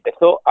SGAE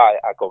empezó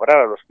a cobrar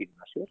a los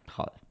gimnasios.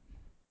 Joder.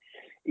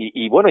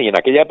 Y bueno, y en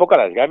aquella época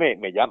la SGAE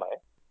me llama, ¿eh?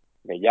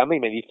 Me llama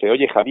y me dice,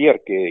 oye,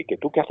 Javier, que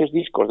tú que haces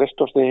discos de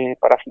estos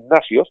para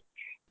gimnasios,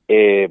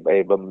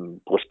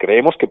 pues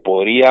creemos que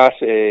podrías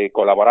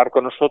colaborar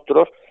con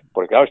nosotros,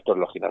 porque claro,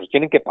 los gimnasios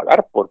tienen que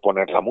pagar por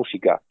poner la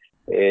música,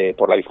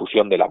 por la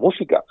difusión de la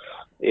música.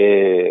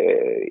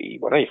 Y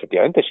bueno, y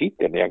efectivamente sí,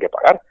 tendrían que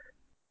pagar.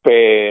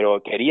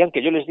 Pero querían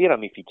que yo les diera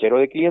mi fichero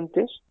de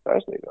clientes,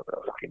 ¿sabes? De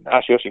los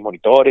gimnasios y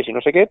monitores y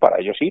no sé qué, para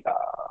ellos ir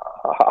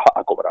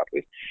a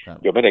cobrarles. Claro.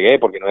 Yo me negué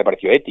porque no me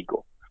pareció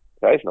ético,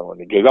 ¿sabes? No,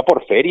 yo iba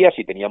por ferias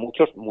y tenía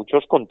muchos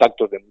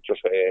contactos de muchos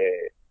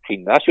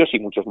gimnasios y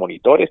muchos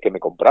monitores que me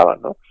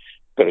compraban, ¿no?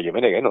 Pero yo me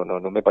negué, no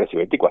me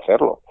pareció ético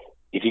hacerlo.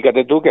 Y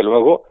fíjate tú que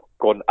luego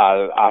con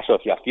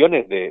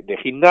asociaciones de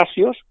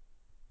gimnasios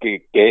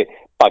que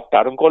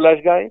pactaron con las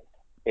GAE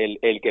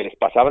el que les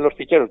pasaban los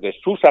ficheros de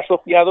sus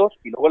asociados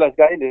y luego las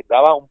GAE les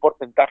daba un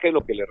porcentaje de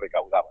lo que les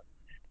recaudaban.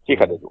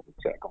 Fíjate tú,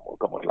 o sea,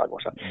 cómo es la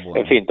cosa. Bueno.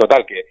 En fin,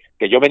 total,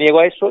 que yo me niego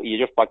a eso y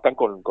ellos pactan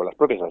con las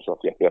propias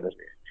asociaciones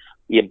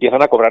y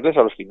empiezan a cobrarles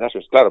a los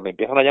gimnasios. Claro, me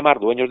empiezan a llamar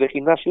dueños de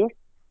gimnasios,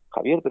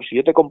 Javier, pero si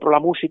yo te compro la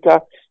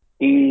música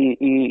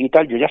y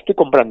tal, yo ya estoy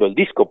comprando el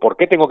disco, ¿por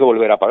qué tengo que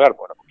volver a pagar?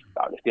 Bueno, pues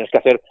claro, les tienes que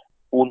hacer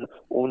un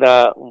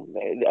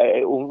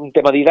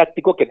tema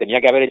didáctico que tenía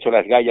que haber hecho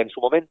las Gaia en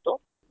su momento.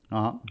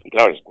 Ajá. Y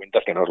claro, les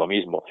cuentas que no es lo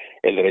mismo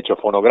el derecho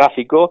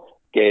fonográfico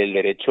que el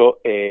derecho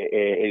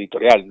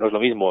editorial. No es lo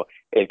mismo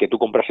el que tú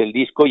compras el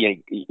disco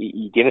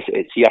y tienes,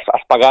 si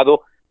has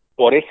pagado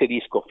por ese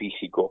disco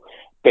físico,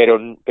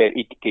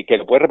 y que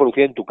lo puedes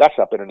reproducir en tu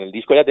casa, pero en el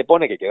disco ya te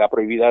pone que queda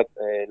prohibida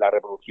la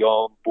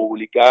reproducción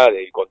pública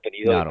del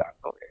contenido de Claro. tal,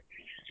 ¿no?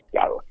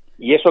 Claro.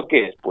 ¿Y eso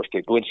qué es? Pues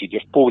que tú en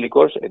sitios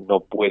públicos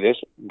no puedes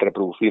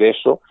reproducir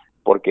eso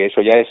porque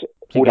eso ya es Sí,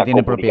 que una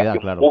tiene comunicación propiedad,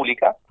 claro.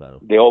 pública Claro.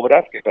 de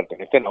obras que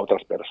pertenecen a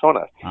otras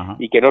personas. Ajá.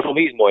 Y que no es lo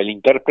mismo el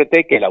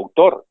intérprete que el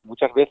autor.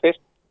 Muchas veces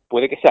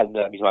puede que sea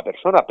de la misma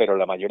persona, pero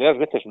la mayoría de las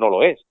veces no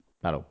lo es.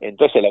 Claro.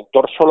 Entonces el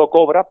autor solo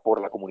cobra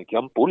por la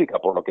comunicación pública,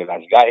 por lo que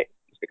las GAE,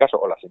 en este caso,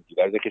 o las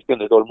entidades de gestión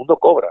de todo el mundo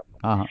cobran.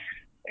 Ajá.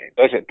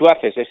 Entonces tú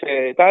haces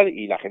ese tal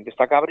y la gente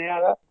está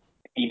cabreada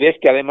y ves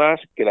que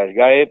además que las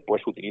GAE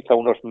pues utiliza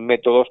unos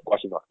métodos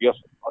cuasi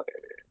mafiosos, ¿no?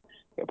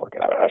 Porque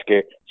la verdad es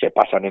que se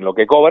pasan en lo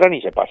que cobran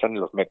y se pasan en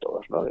los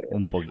métodos, ¿no?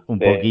 Un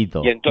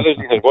poquito. Y entonces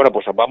dices, bueno,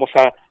 pues vamos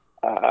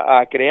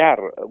a crear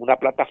una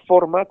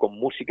plataforma con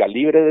música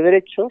libre de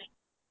derechos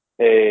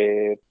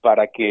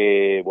para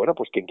que, bueno,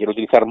 pues quien quiera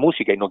utilizar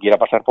música y no quiera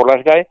pasar por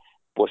las GAE,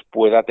 pues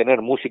pueda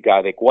tener música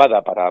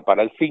adecuada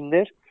para el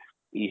fitness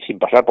y sin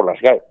pasar por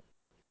las GAE.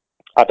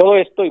 A todo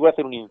esto, y voy a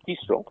hacer un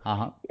inciso,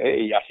 Ajá.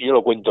 y así yo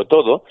lo cuento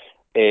todo,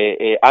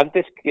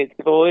 antes que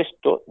todo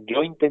esto,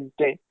 yo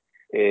intenté,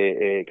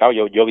 claro,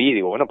 yo vi,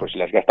 digo, bueno, pues si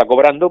las GAE está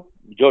cobrando,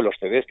 yo los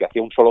CDs, que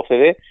hacía un solo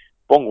CD,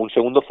 pongo un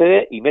segundo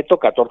CD y meto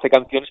 14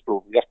 canciones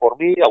producidas por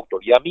mí,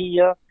 autoría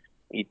mía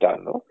y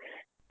tal, ¿no?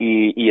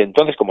 Y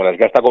entonces, como las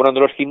GAE está cobrando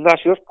los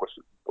gimnasios, pues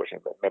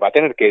me va a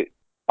tener que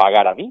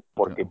pagar a mí,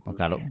 porque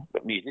Claro.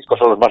 mis discos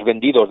son los más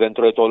vendidos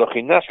dentro de todos los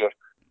gimnasios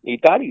y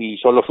tal, y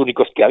son los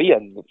únicos que había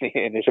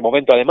en ese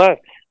momento, además,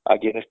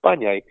 aquí en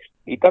España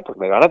y tal, pues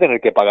me van a tener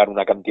que pagar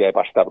una cantidad de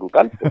pasta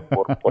brutal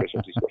por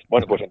esos discos.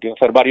 Bueno, pues empiezo a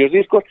hacer varios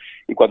discos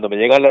y cuando me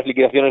llegan las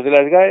liquidaciones de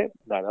las GAE,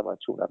 nada,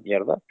 macho, una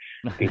mierda.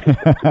 Y dices,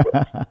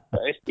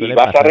 ¿sabes? Y Suele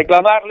vas a pasar.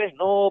 reclamarles,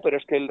 no, pero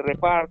es que el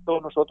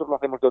reparto nosotros lo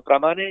hacemos de otra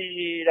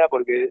manera,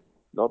 porque...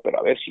 No, pero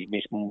a ver, si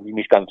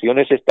mis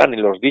canciones están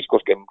en los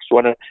discos que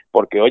suenan,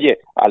 porque oye,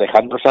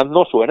 Alejandro Sanz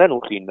no suena en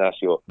un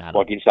gimnasio, Claro.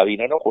 Joaquín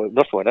Sabina no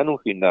suena en un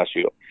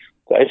gimnasio,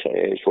 ¿sabes?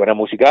 Suena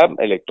música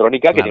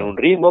electrónica que Claro. tiene un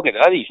ritmo, que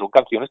nada, y son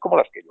canciones como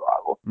las que yo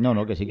hago.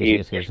 No, que sí, Y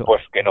es que eso.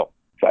 pues que no,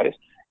 ¿sabes?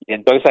 Y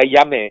entonces ahí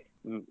ya me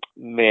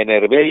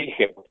enervé y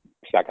dije, pues,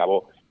 se acabó.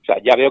 O sea,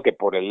 ya veo que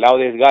por el lado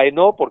de SGAE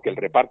no, porque el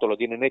reparto lo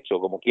tienen hecho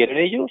como quieren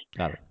ellos,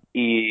 Claro.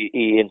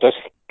 y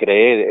entonces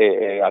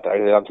creé a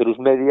través de Dancerus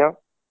Media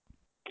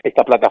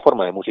esta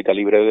plataforma de música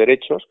libre de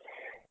derechos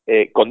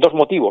con dos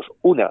motivos.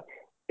 Una,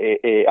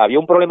 había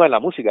un problema en la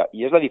música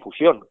y es la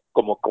difusión.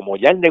 Como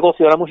ya el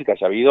negocio de la música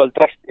se había ido al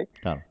traste,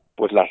 Claro.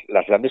 pues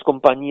las grandes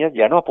compañías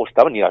ya no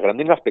apostaban, ni las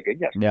grandes ni las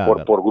pequeñas, Ya,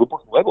 por claro.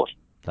 grupos nuevos.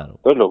 Claro.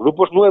 Entonces los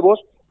grupos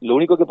nuevos, lo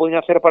único que podían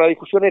hacer para la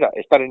difusión era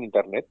estar en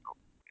Internet.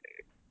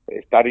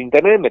 Estar en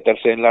Internet,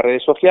 meterse en las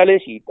redes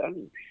sociales y tal.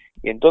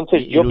 Y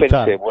entonces Y yo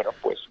luchar. pensé, bueno,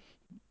 pues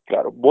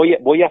claro, voy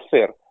a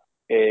hacer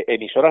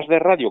emisoras de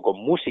radio con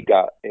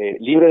música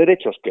libre de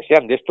derechos que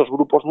sean de estos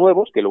grupos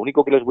nuevos, que lo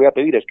único que les voy a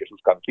pedir es que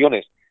sus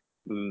canciones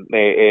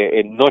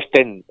no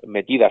estén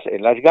metidas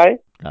en las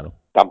GAE, Claro.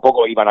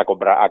 tampoco iban a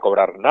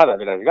cobrar nada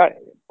de las GAE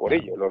por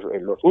Claro. ello,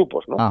 los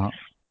grupos, ¿no? Ajá.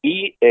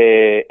 Y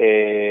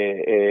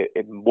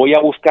voy a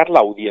buscar la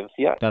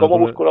audiencia. Claro, ¿Cómo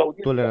busco la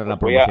tú le audiencia? das la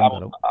Pues voy a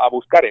promoción, claro.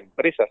 buscar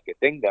empresas que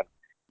tengan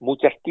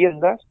muchas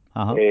tiendas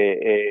Ajá.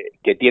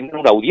 que tienen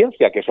una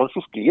audiencia, que son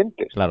sus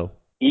clientes Claro.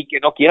 y que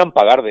no quieran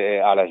pagar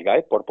a las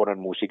GAE por poner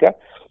música.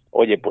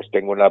 Oye, pues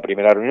tengo la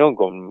primera reunión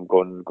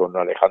con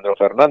Alejandro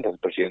Fernández, el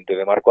presidente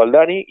de Marco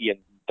Aldani, y en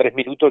 3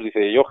 minutos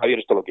dice, yo, Javier,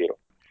 esto lo quiero.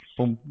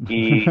 Pum.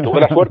 Y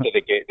tuve la suerte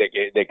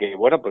de que,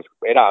 bueno, pues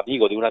era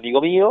amigo de un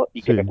amigo mío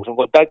y que Sí. me puso en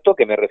contacto,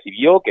 que me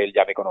recibió, que él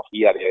ya me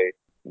conocía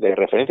de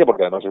referencia,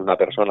 porque además es una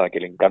persona que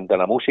le encanta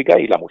la música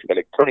y la música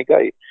electrónica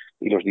y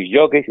los disc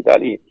jockeys y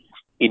tal,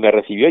 y me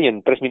recibió y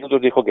en 3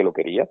 minutos dijo que lo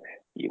quería.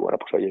 Y bueno,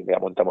 pues oye, ya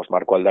montamos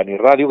Marco Aldani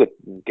Radio,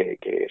 que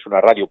es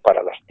una radio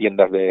para las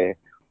tiendas de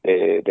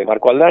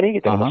Marco Aldani,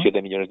 y tenemos Ajá.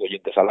 7 millones de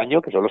oyentes al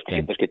año, que son los Sí.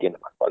 clientes que tiene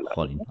Marco Aldani.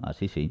 Jolín,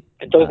 así sí.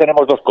 Entonces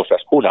tenemos dos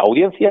cosas: una,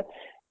 audiencia,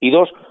 y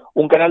dos,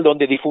 un canal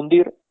donde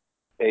difundir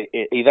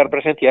y dar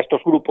presencia a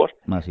estos grupos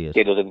Así es.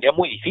 que lo tendría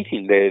muy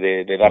difícil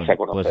de darse a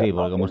Pues conocer. sí, ¿no?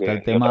 porque como está el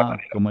De otra tema,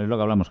 manera. como es lo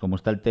que hablamos, como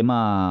está el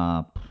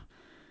tema,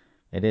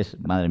 eres,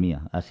 madre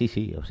mía, así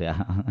sí, o sea,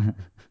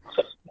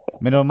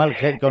 menos mal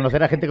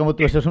conocer a gente como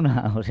tú, eso es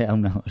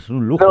es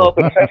un lujo. No,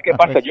 pero ¿sabes qué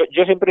pasa? ¿Sabes?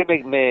 Yo siempre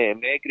me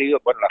he creído,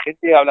 bueno, la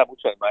gente habla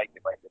mucho de Mike,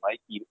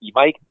 y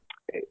Mike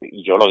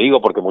y yo lo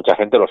digo porque mucha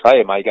gente lo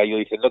sabe, Mike ha ido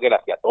diciendo que le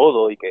hacía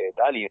todo y que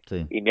tal,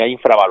 y me ha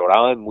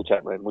infravalorado en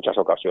muchas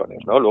ocasiones,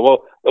 ¿no?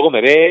 Luego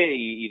me ve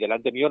y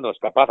delante mío no es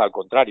capaz, al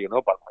contrario,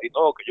 ¿no? Para decir,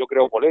 no, que yo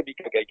creo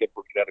polémica, que hay que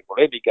crear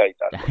polémica y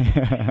tal.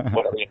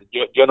 Bueno, bien,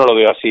 yo no lo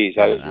veo así,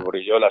 ¿sabes?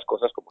 Porque yo las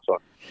cosas como son,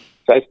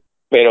 ¿sabes?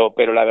 Pero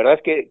la verdad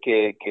es que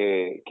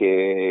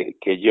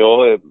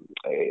yo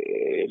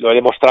lo he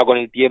demostrado con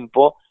el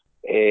tiempo,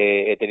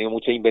 he tenido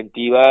mucha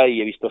inventiva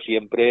y he visto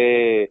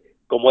siempre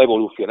cómo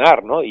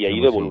evolucionar, ¿no? Y ha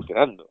ido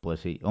evolucionando. Pues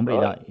sí, hombre,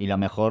 ¿no? y la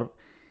mejor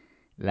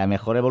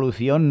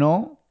evolución,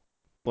 ¿no?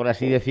 Por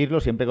así decirlo,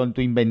 siempre con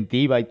tu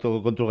inventiva y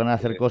con tus ganas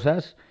de hacer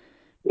cosas,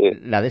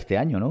 la de este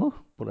año, ¿no?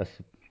 Por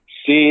así...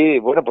 Sí,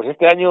 bueno, pues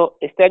este año,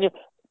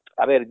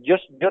 a ver, yo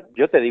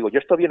te digo, yo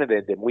esto viene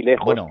de muy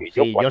lejos, Bueno, que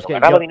yo sí, yo es cuando que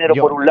ganaba dinero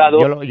por un lado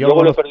y yo lo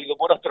luego lo he conozco. perdido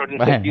por otro, en el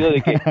Bueno. sentido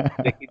de que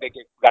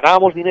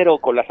ganábamos dinero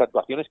con las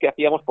actuaciones que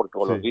hacíamos, porque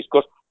con los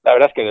discos, la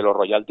verdad es que de los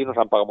royalties nos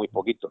han pagado muy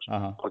poquitos,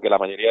 porque la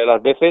mayoría de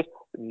las veces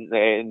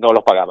no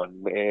los pagaban,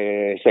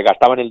 se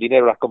gastaban el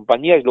dinero las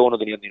compañías y luego no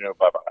tenían dinero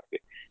para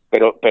pagarte.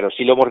 Pero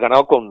sí lo hemos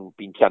ganado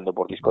pinchando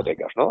por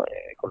discotecas, ¿no?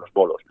 Con los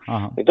bolos.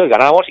 Entonces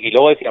ganábamos y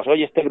luego decíamos,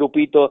 oye, este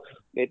grupito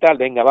de tal,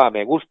 venga, va,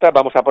 me gusta,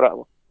 vamos a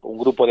por un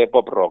grupo de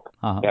pop rock,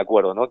 me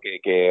acuerdo, ¿no?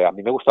 Que a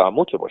mí me gustaba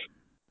mucho, pues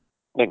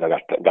venga,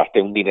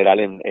 gasté un dineral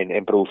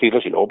en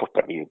producirlos y luego pues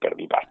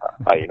perdí pasta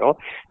ahí, ¿no?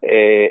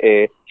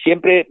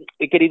 Siempre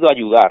he querido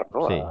ayudar,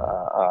 ¿no? Sí.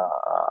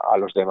 A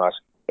los demás,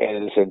 en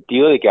el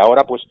sentido de que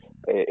ahora pues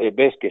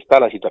ves que está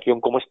la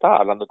situación como está,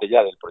 hablándote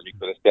ya del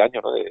proyecto de este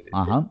año,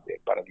 ¿no?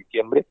 Para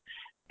diciembre,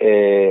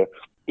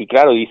 y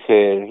claro,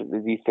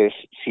 dices,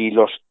 si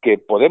los que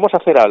podemos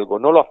hacer algo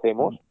no lo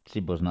hacemos,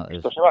 sí, pues no,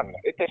 esto se va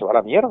a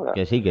la mierda.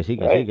 Que sí, que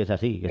es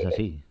así.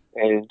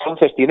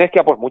 Entonces tienes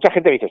que, pues mucha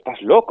gente me dice,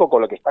 estás loco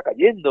con lo que está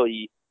cayendo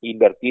y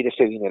invertir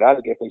ese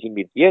dineral que estáis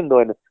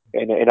invirtiendo en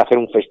hacer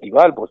un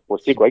festival,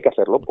 pues chico, hay que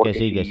hacerlo, porque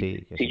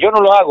si yo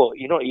no lo hago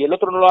y el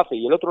otro no lo hace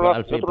y el otro no lo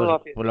hace, y el otro no lo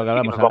hace, pues lo que sí que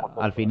hablamos, nos vamos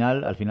al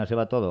final se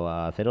va todo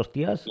a hacer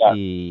hostias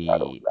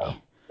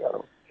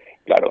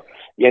Claro.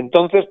 Y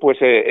entonces, pues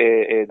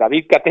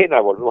David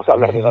Catena, volvemos a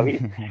hablar de David,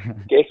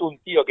 que es un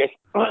tío que es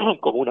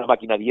como una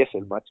máquina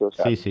diésel, macho, o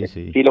sea,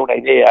 enfila una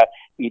idea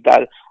y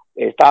tal.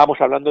 Estábamos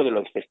hablando de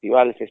los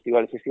festivales, y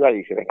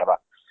dice, venga, va.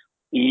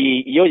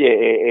 Y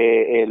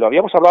oye, lo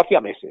habíamos hablado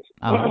hacía meses.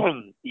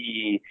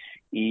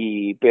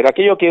 Pero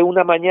aquello que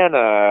una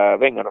mañana,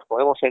 venga, nos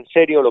ponemos en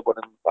serio,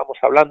 vamos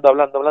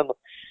hablando.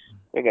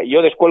 Venga,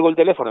 yo descuelgo el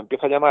teléfono,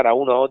 empiezo a llamar a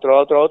uno, a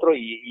otro,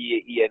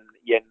 y en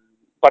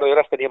un par de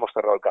horas teníamos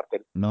cerrado el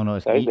cartel. No,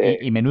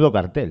 y menudo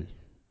cartel.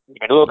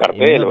 Menudo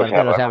cartel, o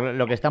sea,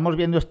 lo que estamos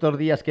viendo estos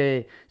días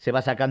que se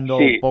va sacando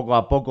poco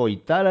a poco y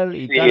tal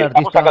estamos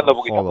artista, sacando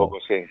poquito a poco,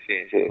 sí.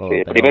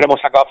 Joder, pero... Primero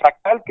hemos sacado a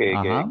Fractal, que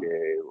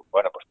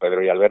bueno, pues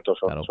Pedro y Alberto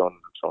son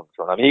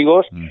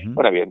amigos.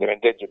 Bueno,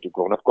 evidentemente yo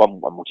conozco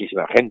a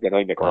muchísima gente, ¿no?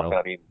 Y me conocen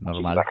a mí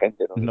muchísima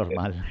gente, ¿no?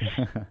 Normal.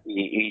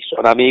 Y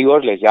son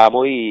amigos, les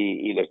llamo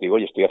y les digo,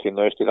 oye, estoy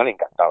haciendo esto y están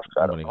encantados,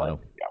 claro. ¿no? Claro.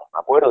 Me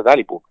acuerdo,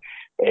 tal y pum.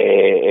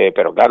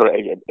 Pero claro,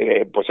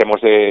 pues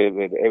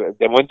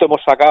de momento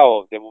hemos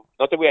sacado,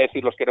 no te voy a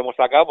decir los que no hemos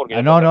sacado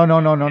porque no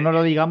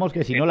lo digamos,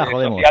 que si no la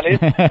jodemos. Sociales,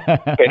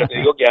 pero te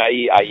digo que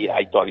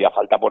hay todavía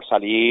falta por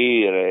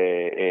salir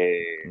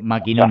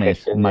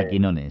maquinones.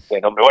 De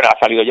nombre. Bueno, ha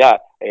salido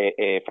ya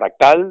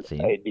Fractal,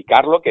 Di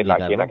Carlo, que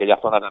en aquella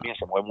zona también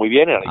se mueve muy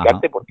bien, en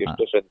Alicante, porque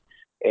esto es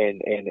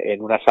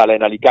en una sala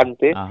en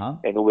Alicante,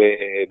 en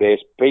VB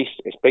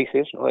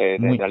Spaces, ¿no?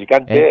 En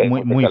Alicante.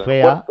 Muy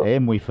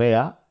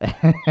fea.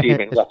 Sí,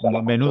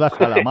 menuda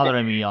sala,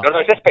 madre mía. No,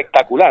 es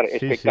espectacular,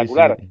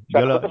 espectacular. Sí. O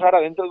sea, nosotros ahora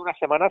dentro de unas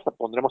semanas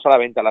pondremos a la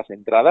venta las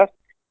entradas,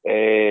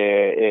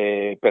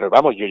 pero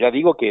vamos, yo ya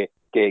digo que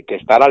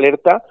está a la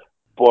alerta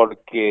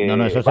porque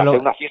va a ser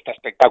una fiesta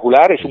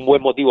espectacular, es un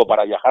buen motivo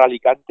para viajar a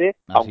Alicante,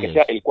 aunque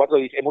sea el 4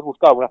 de diciembre, hemos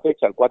buscado una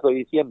fecha, el 4 de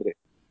diciembre,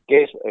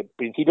 que es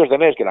principios de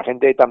mes, que la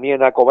gente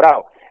también ha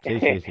cobrado,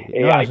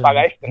 hay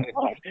paga extra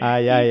además,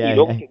 y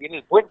luego que viene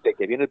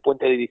el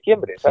puente de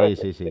diciembre, ¿sabes?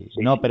 Sí.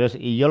 No, pero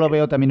y yo lo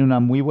veo también una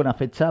muy buena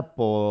fecha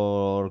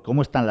por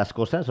cómo están las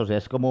cosas, o sea,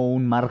 es como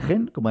un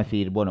margen, como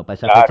decir, bueno, para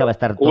esa fecha va a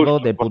estar todo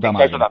de puta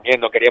madre. Eso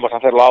también, no queríamos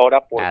hacerlo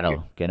ahora porque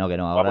claro, que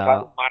no, ahora... vamos a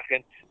dar un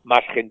margen,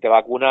 más gente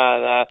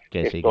vacunada,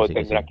 esto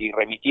tendrá que ir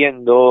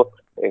remitiendo,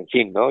 en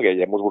fin, ¿no? Que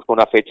ya hemos buscado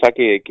una fecha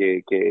y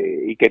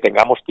que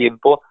tengamos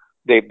tiempo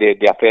de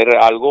hacer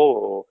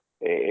algo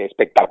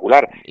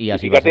espectacular. Y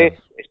así fíjate,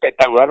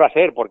 espectacular va a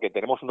ser, porque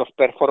tenemos unos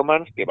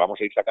performances que vamos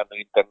a ir sacando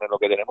en internet lo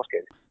que tenemos, que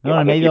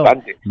va a ser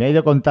flipante. Me ha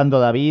ido contando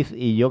David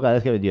y yo cada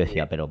vez que yo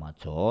decía, pero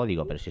macho,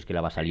 pero si es que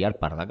la vas a liar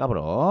parda,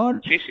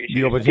 cabrón. Sí,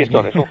 digo, pues es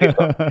un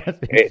fiestón.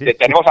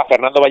 Tenemos a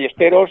Fernando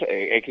Ballesteros,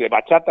 ex de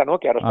Bachata, ¿no?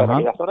 Que ahora está en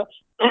aquella zona.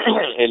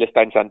 Él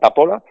está en Santa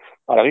Pola,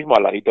 ahora mismo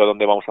al ladito de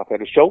donde vamos a hacer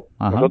el show,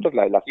 nosotros,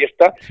 la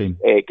fiesta,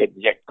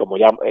 que como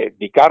ya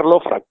Di Carlo,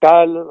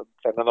 Fractal,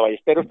 Fernando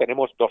Ballesteros,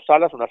 tenemos dos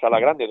salas, una sala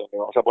grande donde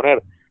vamos a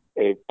poner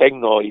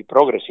techno y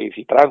progressive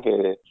y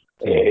trance,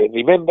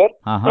 Remember,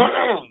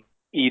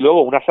 y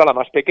luego una sala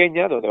más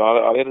pequeña donde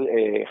va a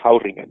haber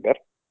House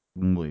Remember.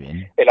 Muy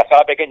bien. En la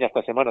sala pequeña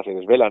esta semana se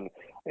desvelan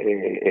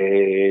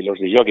los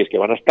DJs que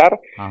van a estar.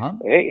 Ajá.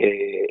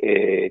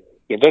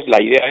 Y entonces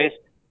la idea es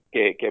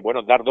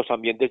bueno, dar dos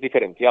ambientes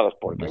diferenciados,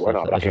 porque Eso bueno,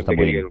 está, habrá eso está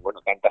gente que muy diga, bien.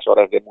 bueno, tantas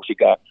horas de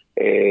música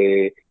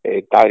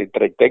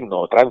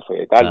tecno,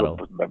 trance, tal, Claro,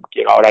 pues,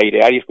 quiero ahora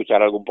airear y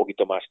escuchar algo un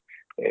poquito más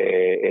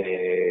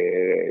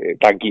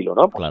tranquilo,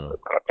 ¿no? Pues claro.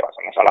 te vas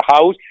a la sala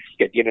house,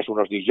 que tienes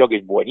unos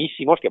DJs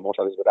buenísimos que vamos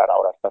a desvelar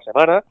ahora esta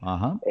semana,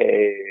 Ajá.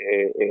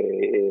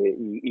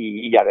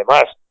 y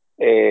además,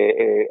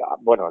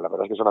 bueno, la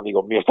verdad es que son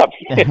amigos míos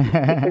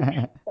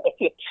también.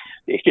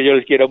 Es que yo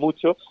les quiero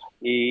mucho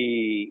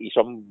y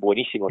son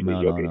buenísimos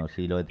No, no, DJs. no,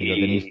 sí, lo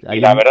tenéis. Y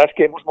la verdad es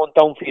que hemos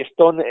montado un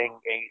fiestón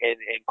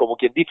como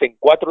quien dice, en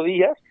 4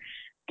 días,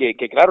 que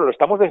claro, lo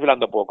estamos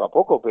desvelando poco a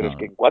poco, pero es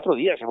que No, en 4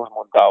 días hemos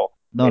montado.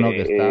 no, no,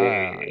 que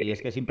está. Y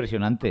es que es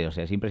impresionante, o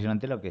sea, es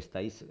impresionante lo que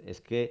estáis.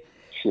 Es que.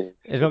 Sí,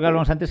 Es sí, lo que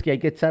hablamos antes, que hay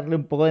que echarle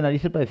un poco de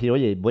narices para decir,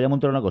 oye, voy a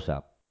montar una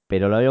cosa,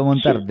 pero la voy a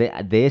montar sí,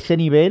 de ese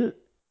nivel.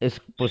 Es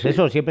pues sí.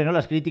 eso, siempre no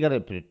las críticas de,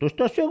 "¿Pero tú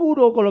estás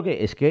seguro con lo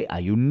que? Es que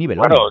hay un Bueno,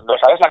 nivelón. no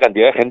sabes la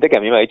cantidad de gente que a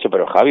mí me ha dicho,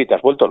 pero Javi, te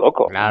has vuelto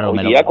loco. Claro, Hoy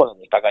me lo. día, cuando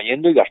me está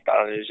cayendo y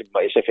gastar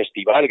ese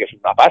festival, que es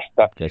una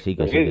pasta. Que sí,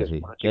 que Pues sí, que dices, sí.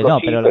 bueno, Que chicos, no,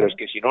 sí, pero es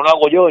que si no lo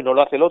hago yo y no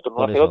lo hace el otro, no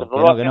lo por hace el otro, eso,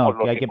 no lo que hacemos no, que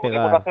los hay que que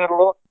podemos pegar.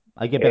 hacerlo,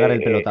 Hay que pegar el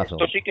esto pelotazo.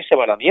 sí que se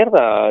va a la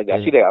mierda,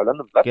 así Que, de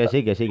hablando en que plata.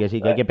 sí, que sí, que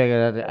sí, que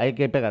 ¿Sabes? hay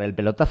que pegar el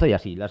pelotazo y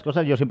así. Las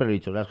cosas, yo siempre lo he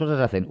dicho, las cosas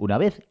se hacen una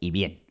vez y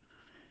bien.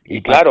 Y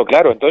Y claro,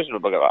 entonces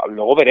porque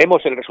luego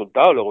veremos el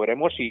resultado, luego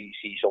veremos si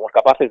somos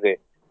capaces de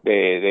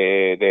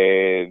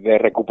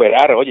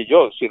recuperar. Oye,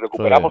 si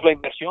recuperamos sí. la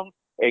inversión,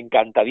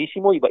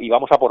 encantadísimo y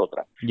vamos a por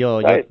otra,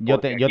 Yo, yo, ¿sabes? yo,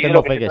 Porque te- yo aquí de tengo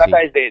lo que fe se que trata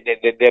sí. es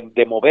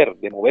de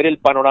mover el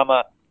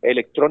panorama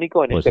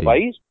electrónico en Pues este sí,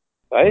 país,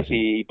 ¿sabes? pues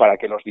sí. Y para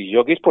que los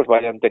disjockeys pues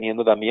vayan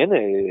teniendo también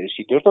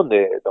sitios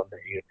donde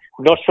ir.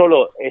 No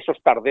solo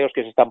esos tardeos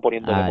que se están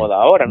poniendo de Ay, moda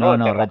ahora, ¿no? no, De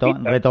no,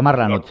 terracitas, retomar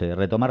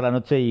la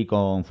noche y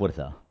con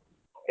fuerza.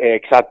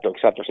 exacto,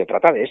 se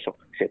trata de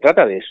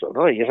eso,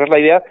 ¿no? Y esa es la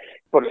idea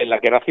en la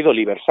que ha nacido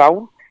Liber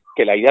Sound,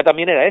 que la idea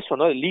también era eso,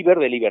 ¿no? El liber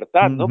de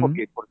libertad, ¿no? Ujú.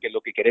 Porque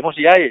lo que queremos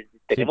ya es, Sí,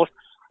 tenemos,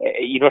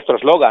 y nuestro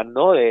eslogan,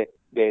 ¿no?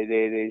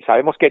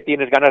 Sabemos que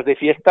tienes ganas de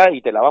fiesta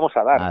y te la vamos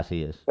a dar,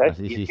 así es, ¿sabes?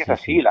 así Y es sí, que es sí,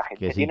 así, sí, la que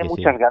gente sí, tiene que sí.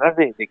 muchas ganas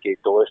de que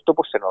todo esto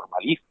pues se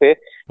normalice,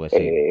 Pues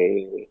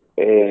sí,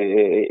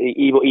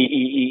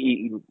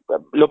 y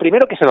lo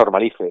primero que se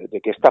normalice,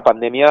 de que esta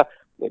pandemia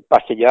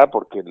pase ya,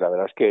 porque la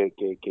verdad es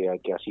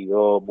que ha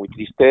sido muy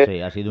triste.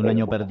 sí, ha sido un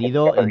año Mucha gente que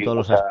perdido ha en perdido todos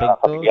los muchos aspectos.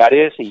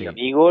 familiares y Sí,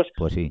 amigos.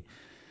 pues sí.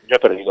 Yo he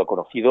perdido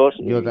conocidos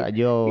Yo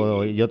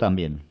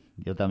también.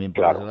 Yo también,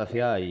 por claro.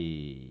 desgracia,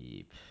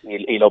 y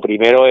Y lo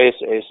primero es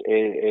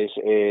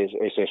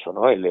eso,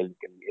 ¿no? El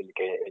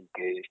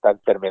que esta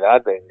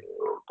enfermedad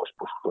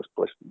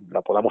pues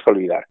la podamos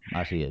olvidar.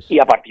 así es, Y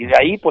a partir de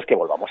así ahí, es. pues que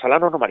volvamos a la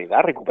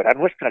normalidad, recuperar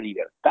nuestra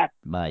libertad,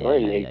 ¿no? Vaya,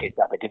 ay, ay, El que ay.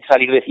 te apetece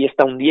salir de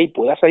fiesta un día y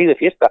puedas salir de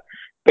fiesta,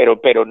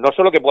 pero no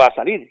solo que puedas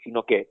salir,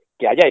 sino que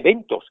haya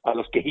eventos a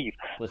los que ir.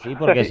 Pues sí,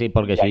 porque Y si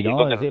ahí es no,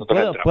 donde es decir, nosotros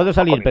puedo entramos, ¿no?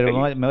 salir, Con pero este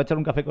me libro. voy a echar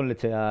un café con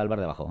leche al bar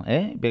de abajo,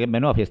 ¿eh?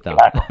 Menuda fiesta.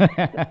 Claro,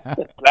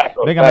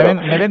 claro, Venga,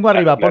 claro, me vengo claro,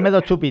 arriba, ponme claro.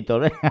 2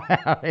 chupitos.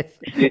 ¿Ves?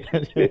 Sí,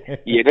 sí, sí.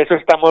 Y en eso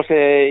estamos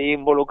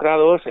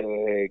involucrados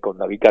con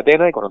David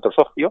Catena y con otro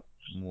socio.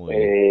 Muy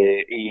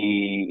bien.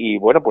 Y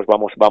bueno, pues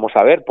vamos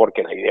a ver,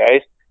 porque la idea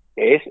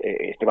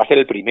este va a ser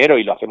el primero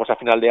y lo hacemos a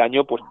final de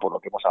año, pues por lo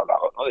que hemos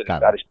hablado, ¿no? De dar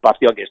Claro,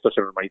 espacio a que esto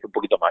se normalice un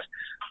poquito más.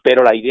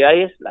 Pero la idea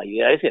es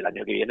el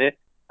año que viene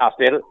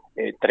hacer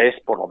 3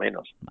 por lo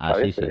menos,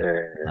 así ¿sabes? sí,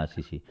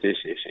 así sí. Sí,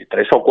 sí, sí,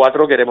 3 o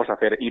 4 queremos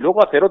hacer y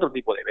luego hacer otro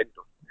tipo de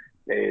eventos.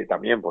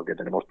 También, porque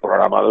tenemos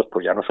programados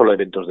pues ya no solo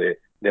eventos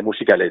de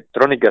música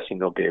electrónica,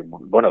 sino que,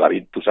 bueno,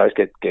 David, tú sabes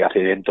que hace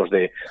eventos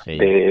de, Sí,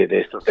 de, de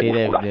estos de sí,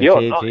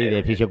 musculación, ¿no? sí,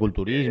 de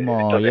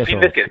fisioculturismo Eventos y de eso.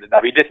 fitness, que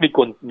David es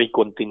mi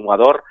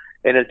continuador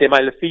en el tema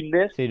del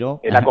fitness. Sí, ¿no?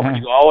 Él ha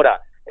cogido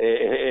ahora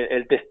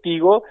el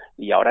testigo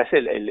y ahora es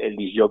el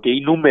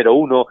disjockey número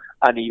uno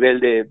a nivel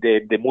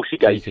de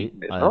música Sí, y sí,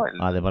 fitness, ¿no?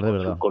 además de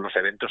verdad. Con los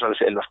eventos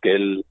en los que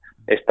él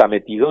está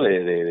metido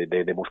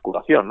de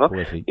musculación, ¿no?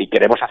 Pues sí, Y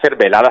queremos hacer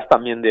veladas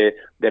también de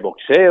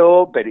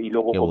boxeo, y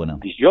luego qué con buena.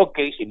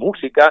 disjockeys y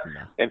música,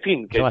 Nah, en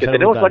fin, eso va a que ser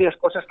tenemos brutal. varias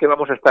cosas que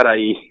vamos a estar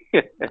ahí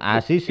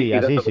Así sí, y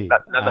así dando, sí,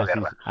 dando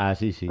guerra.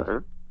 así sí.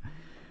 Ajá.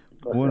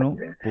 O sea Bueno,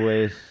 que,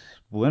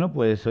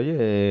 pues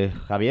oye,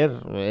 Javier,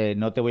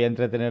 no te voy a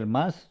entretener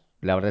más.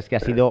 La verdad es que ha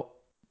sido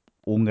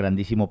un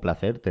grandísimo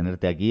placer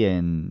tenerte aquí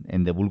en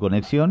The Bull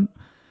Connection.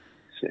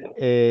 sí.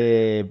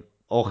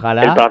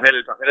 Ojalá El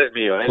placer es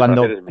mío, el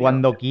placer es mío.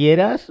 cuando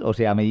quieras, o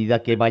sea, a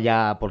medida que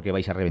vaya, porque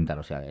vais a reventar,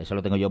 o sea, eso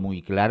lo tengo yo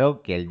muy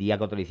claro, que el día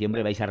 4 de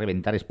diciembre vais a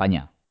reventar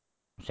España.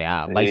 O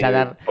sea, vais a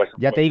dar, Pues,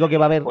 ya te pues, digo que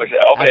va a haber, pues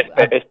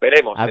hombre,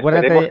 esperemos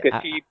que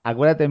sí.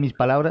 acuérdate de mis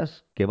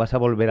palabras, que vas a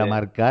volver a Sí.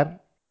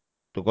 marcar,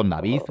 tú con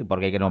David,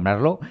 porque hay que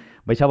nombrarlo,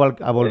 vais a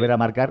volver a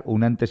marcar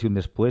un antes y un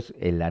después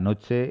en la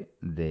noche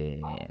de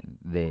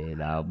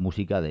la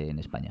música en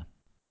España.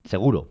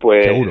 Seguro,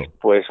 Pues, seguro.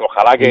 pues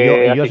ojalá Y que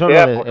yo así eso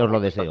sea. Por os lo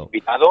supuesto, estás deseo.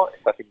 invitado,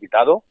 estás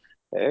invitado.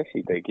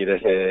 Si te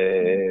quieres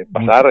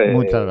pasar,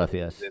 Muchas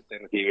gracias. te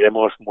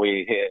recibiremos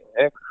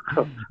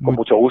con Mu-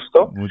 mucho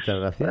gusto. Muchas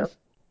gracias.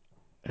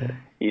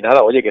 Y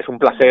nada, oye, que es un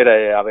placer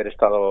haber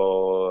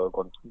estado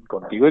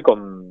contigo y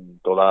con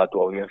toda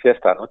tu audiencia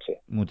esta noche.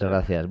 Muchas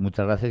gracias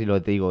y lo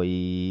que te digo,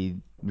 y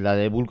la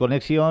de Bull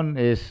Connection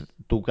es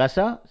tu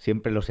casa,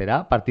 siempre lo será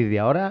a partir de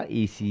ahora,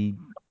 y si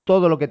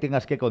todo lo que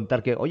tengas que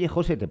contar, que, oye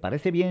José, ¿te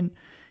parece bien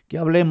que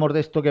hablemos de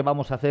esto que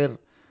vamos a hacer?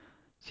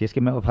 Si es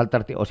que me va a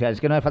faltar, o sea, es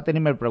que no me falta ni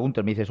me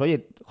preguntes, me dices,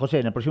 oye, José,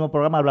 en el próximo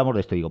programa hablamos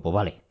de esto, y digo, pues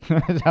vale,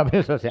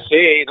 ¿sabes? O sea,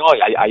 Sí, no,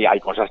 y hay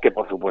cosas que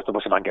por supuesto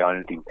pues se me han quedado en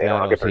el tintero,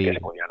 ¿no? claro, Que se sí,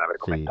 podían haber sí.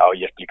 comentado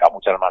y explicado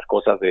muchas más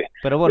cosas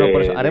Pero bueno,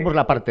 por eso haremos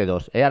la parte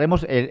 2, ¿eh?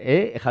 Haremos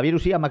Javier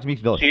USSIA Max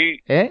Mix 2, Sí,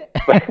 ¿eh?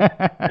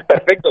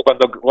 perfecto,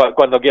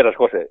 cuando quieras,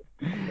 José.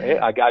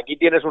 Aquí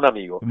tienes un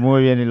amigo.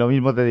 Muy bien, y lo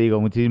mismo te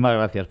digo, muchísimas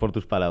gracias por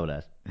tus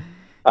palabras.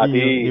 A Y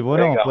ti,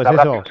 bueno, venga, un pues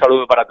abrazo y eso. un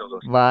saludo para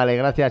todos. Vale,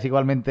 gracias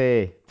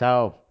igualmente.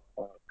 Chao.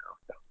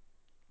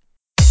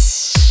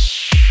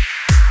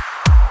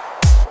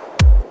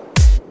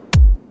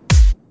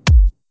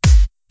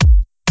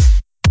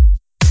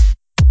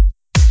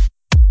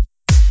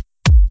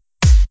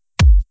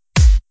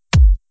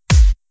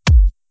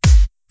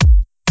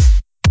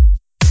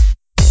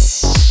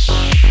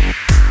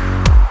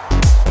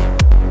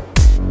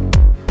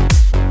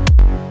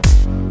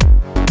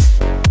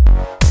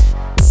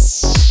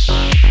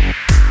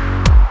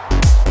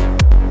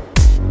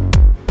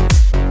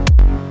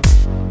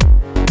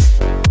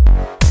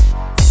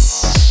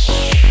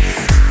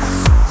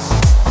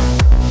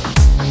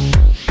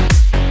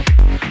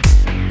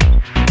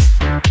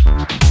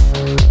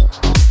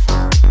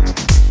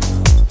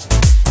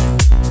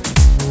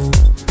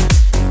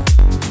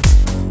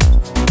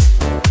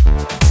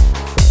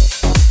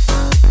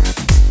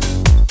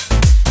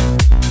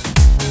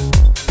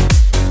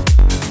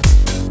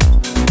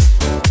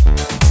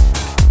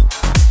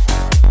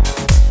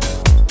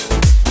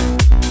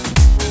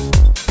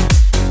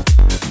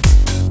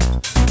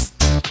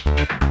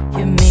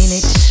 You mean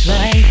it just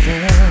right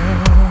then.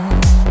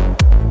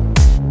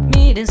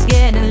 Meter's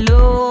getting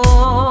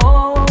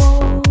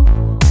low.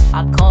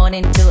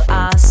 According to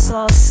our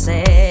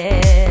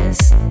sources,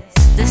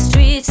 the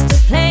street's the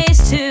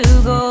place to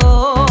go.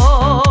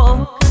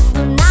 'Cause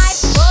tonight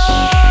for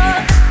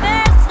the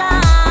first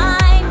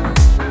time,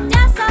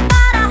 just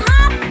about a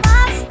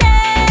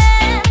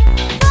 1/2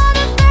 for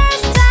the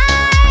first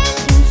time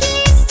in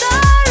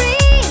history,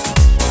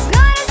 it's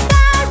gonna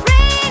start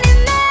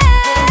raining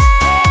men.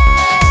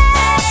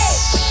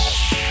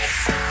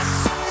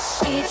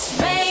 It's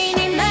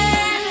raining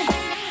men.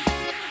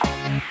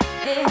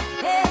 Hey,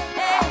 hey,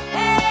 hey,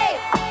 hey.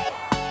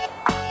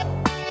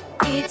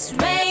 It's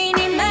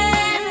raining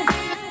men.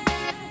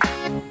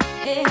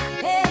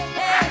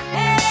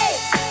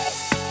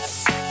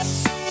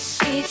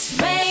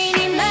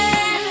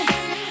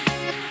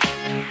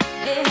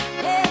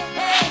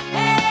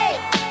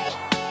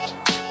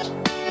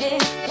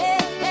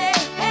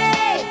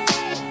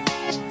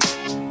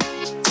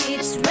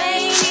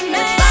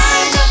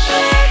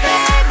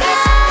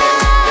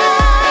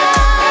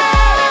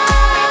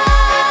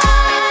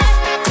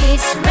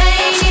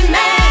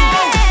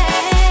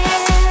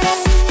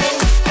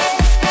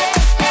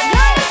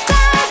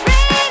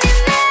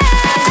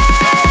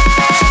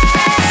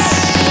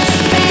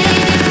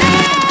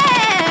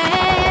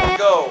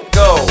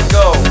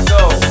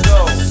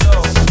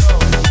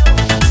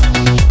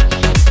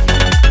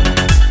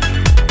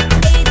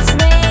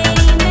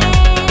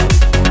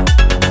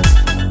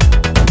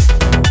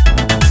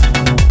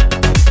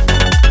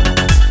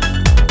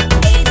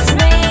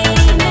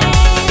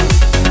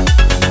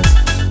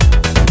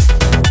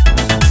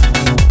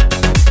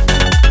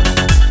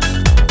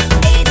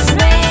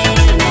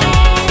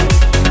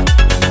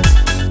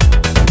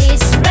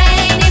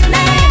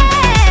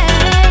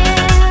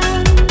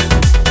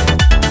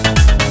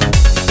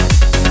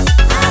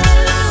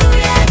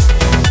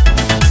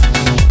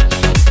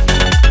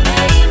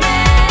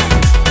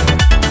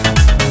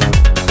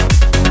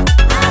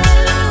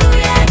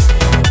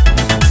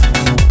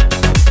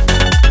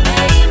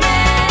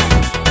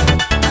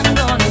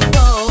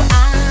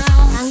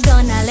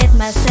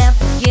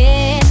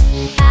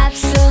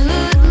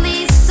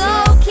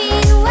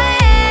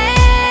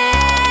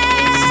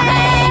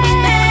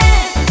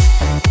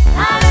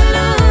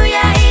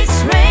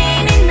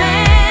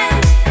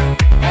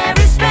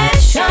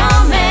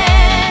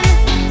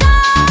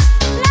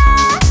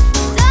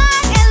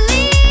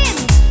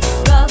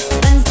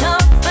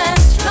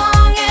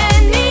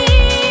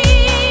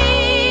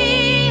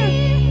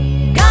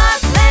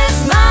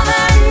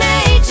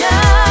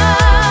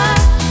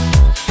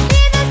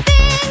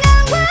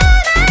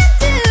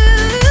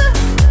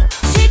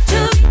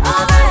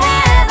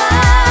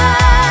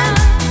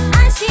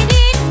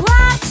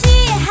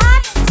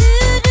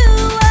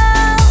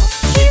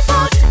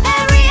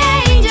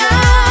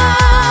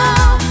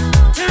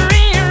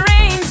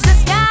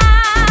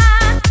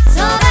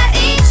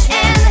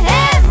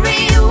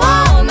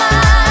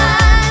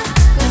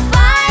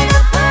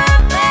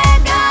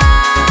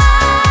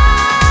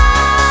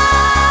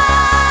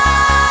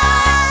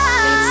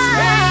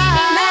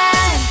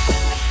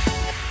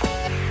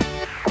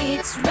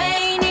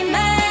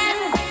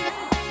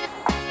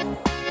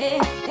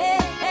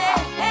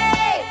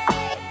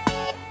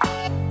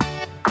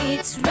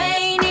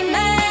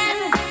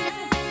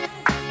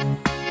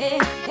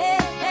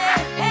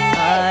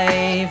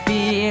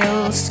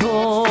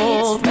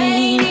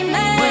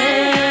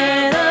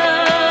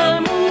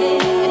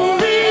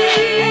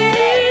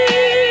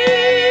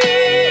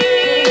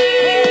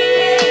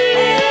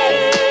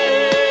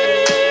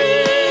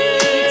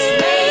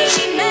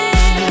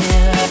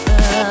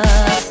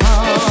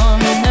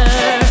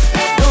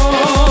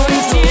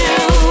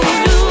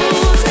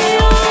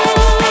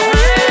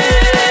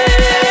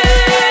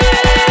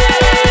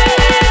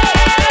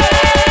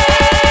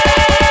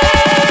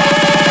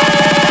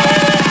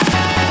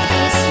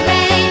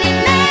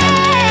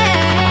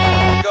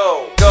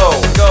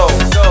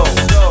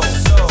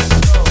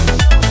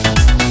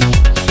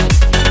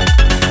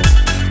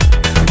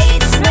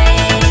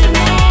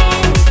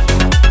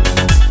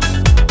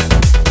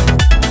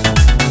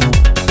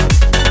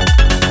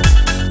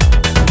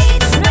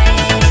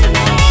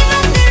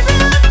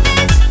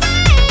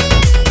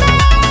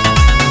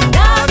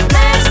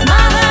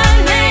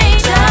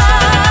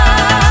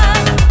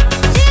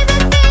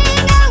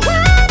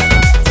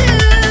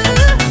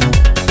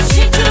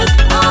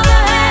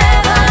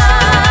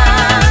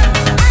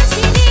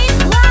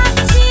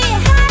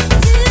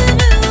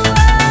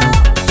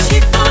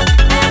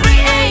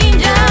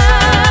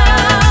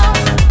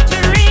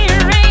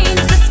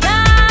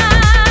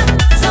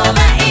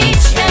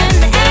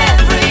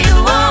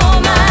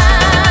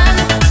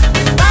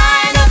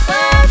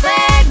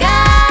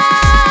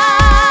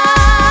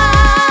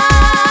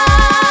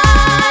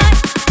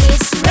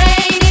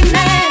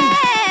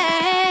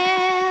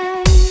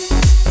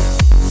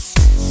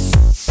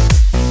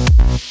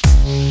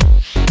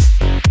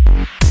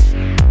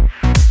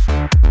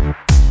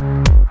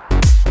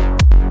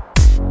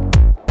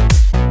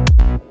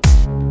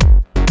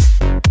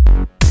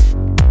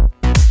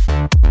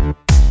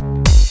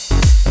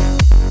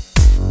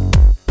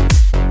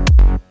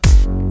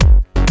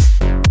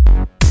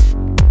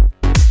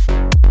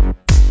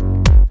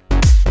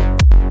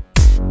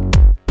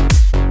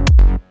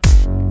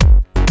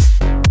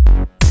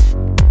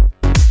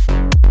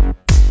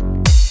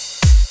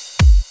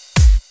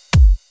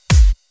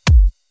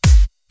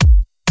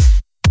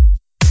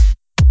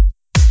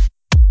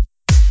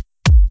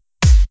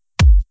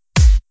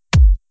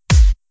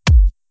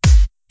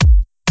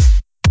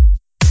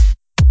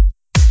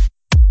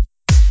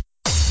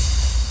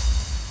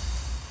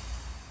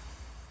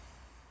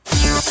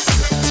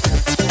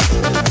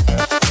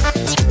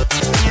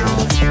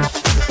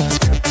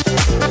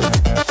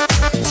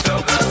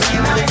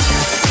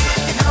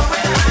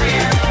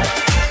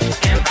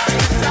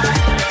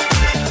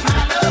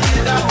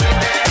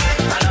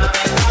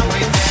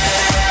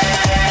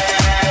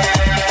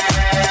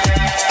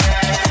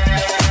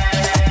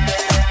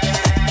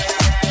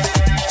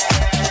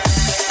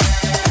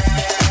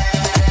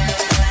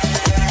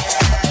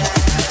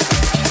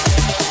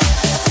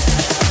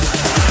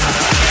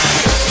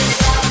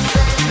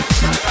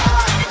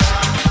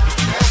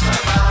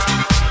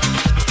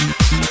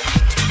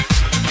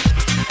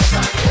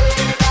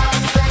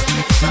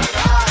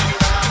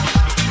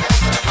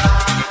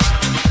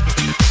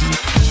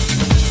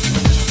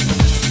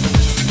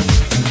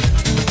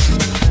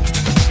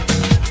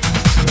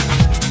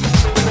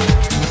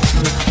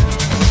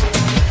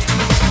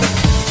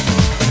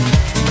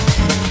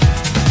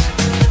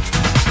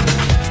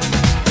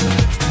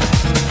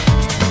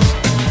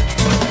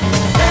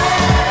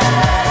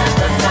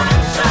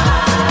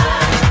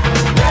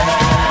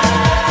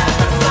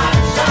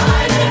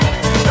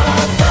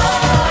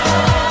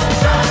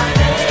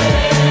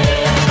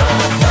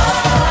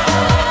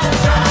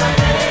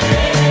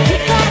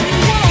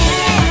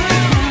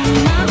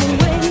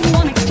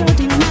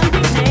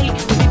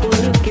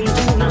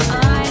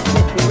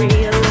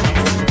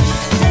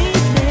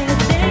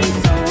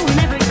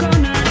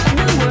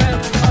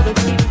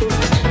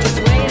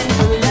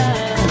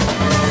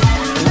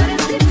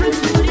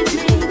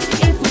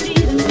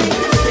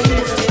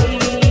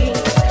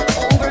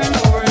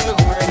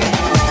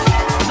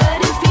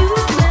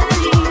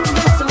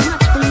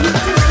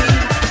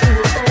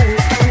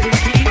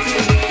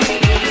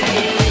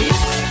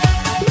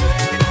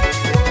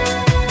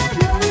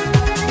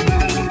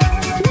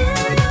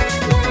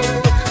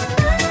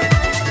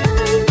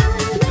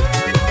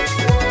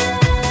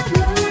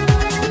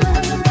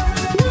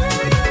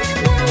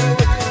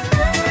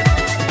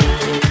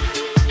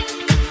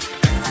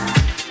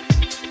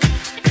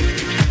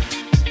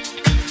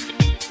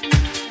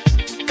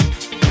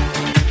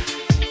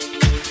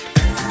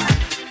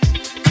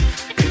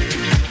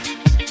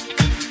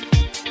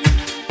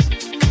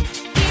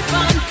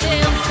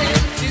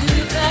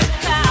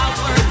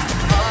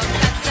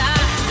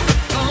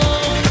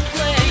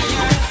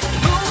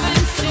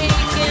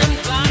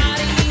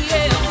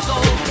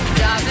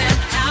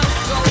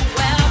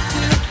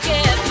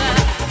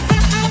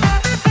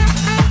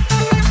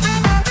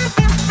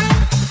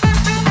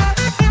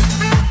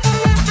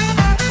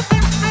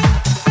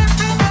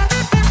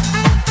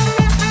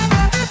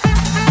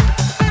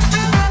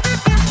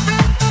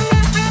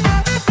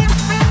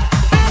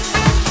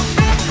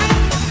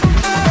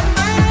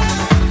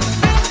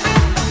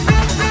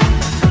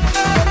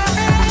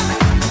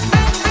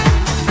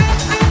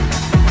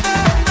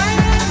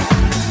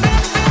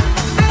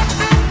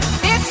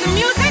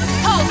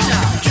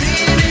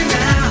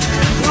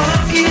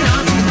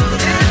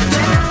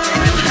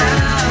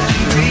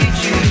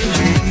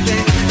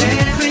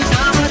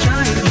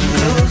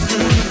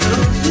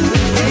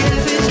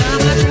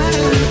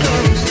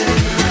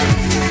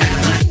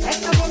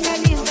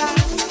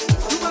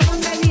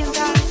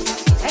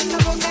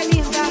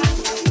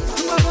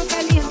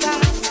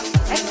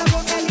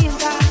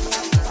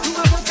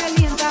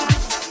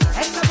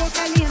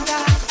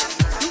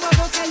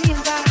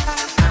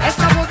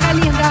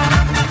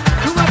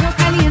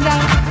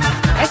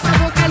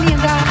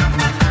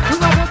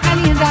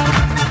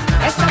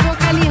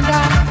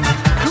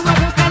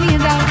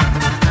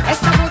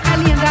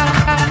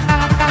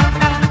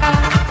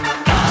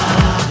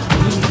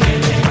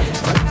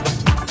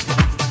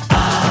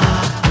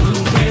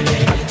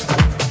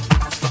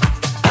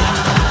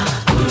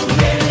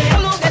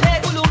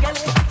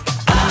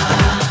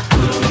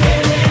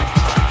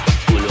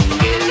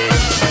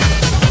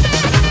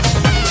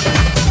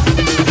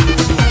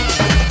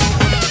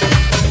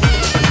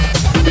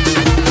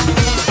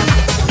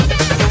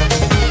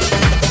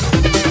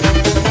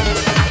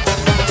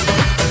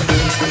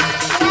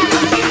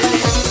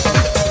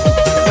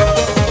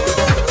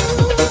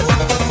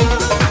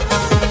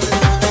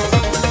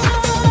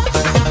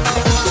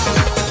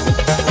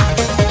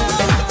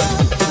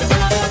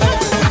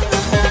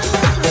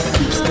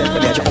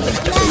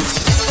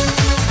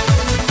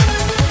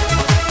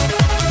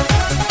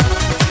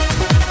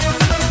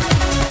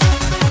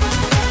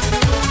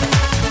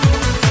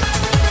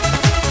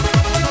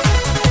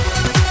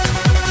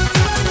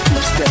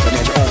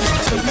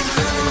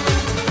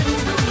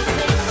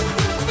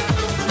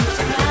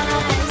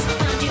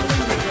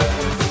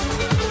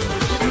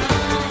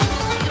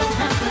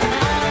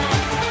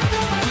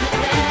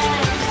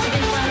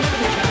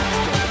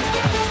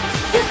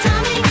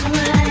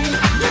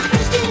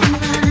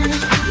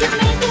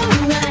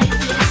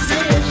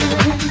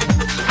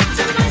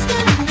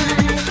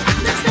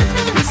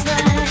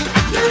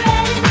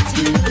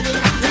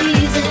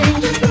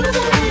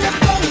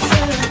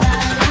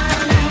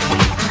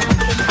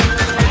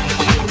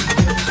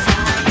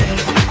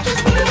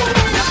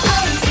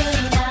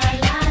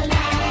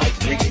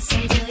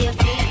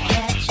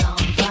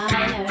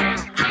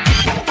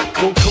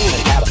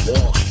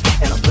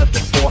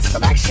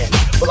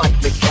 But like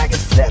Mick Jagger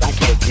said, I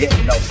can't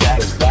get no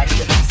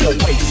satisfaction. So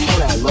wait, slow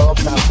down,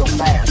 love, not so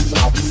fast.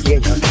 I'll be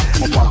seeing ya.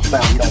 That's why I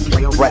found you don't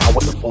play around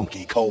with the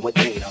funky cold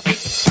Medina.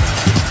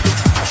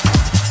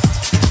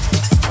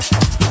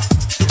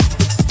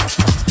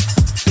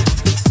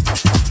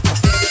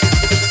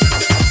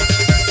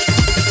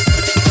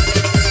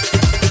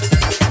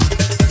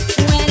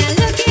 When I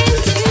look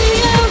into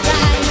your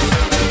eyes,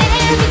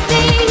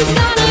 everything's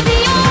gonna be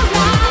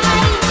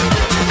alright.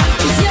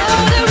 'Cause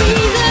you're the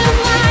reason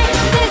why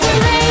there's a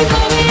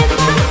rainbow in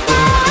my sky.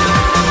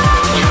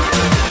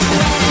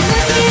 When I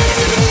look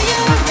into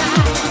your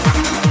eyes.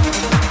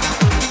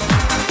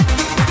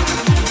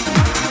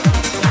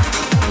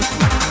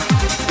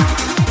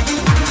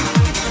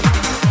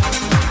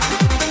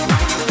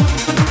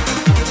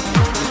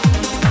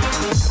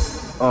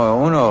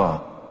 Oh, uno,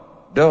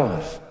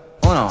 dos,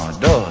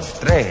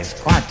 tres,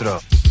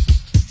 cuatro.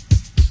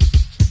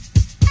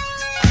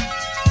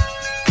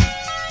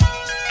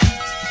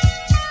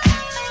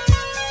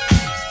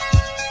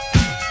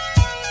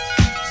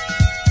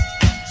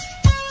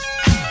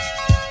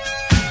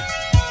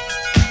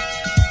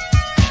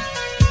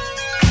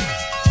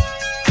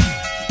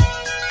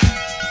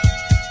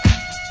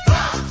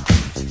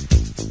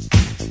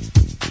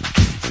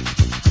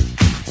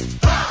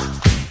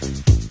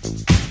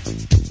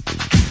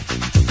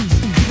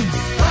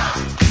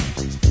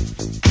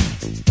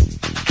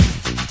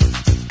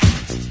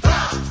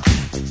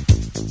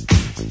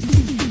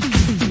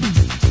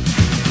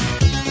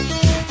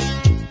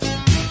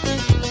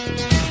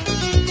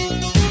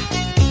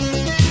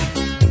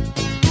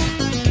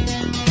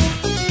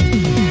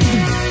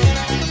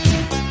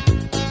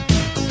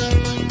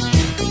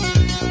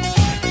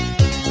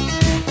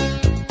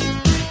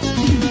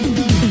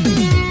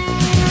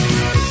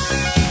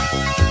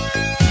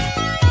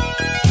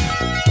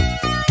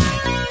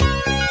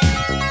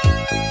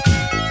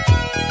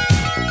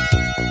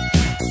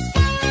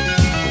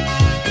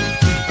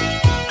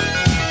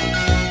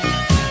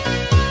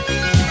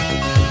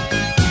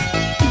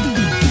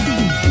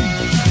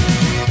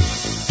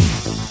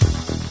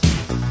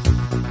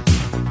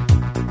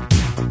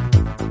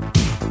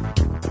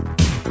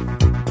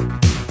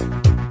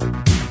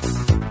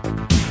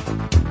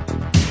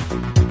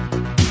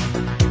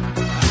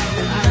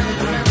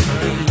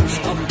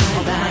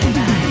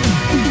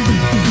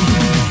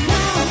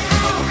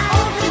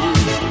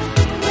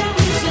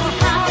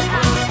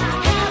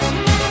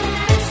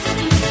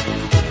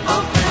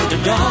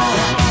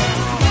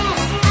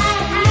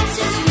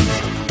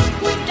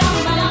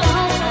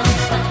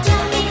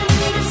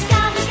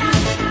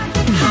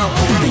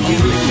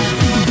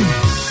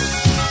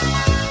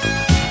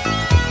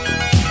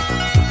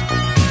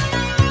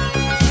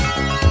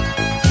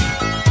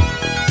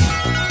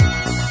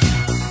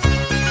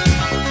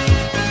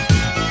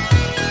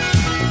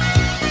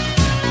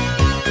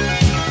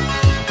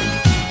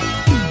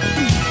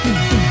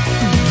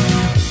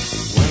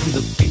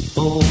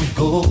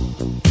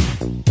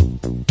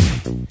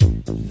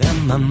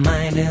 My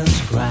mind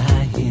is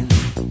crying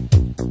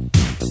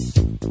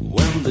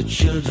when the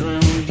children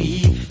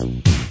leave,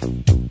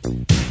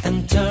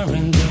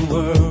 entering the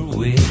world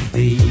with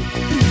thee.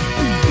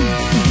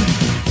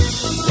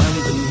 When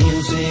the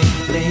music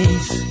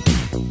plays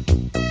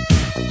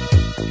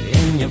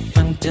in your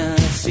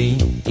fantasy,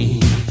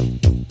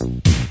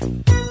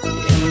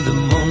 in the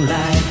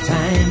moonlight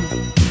time,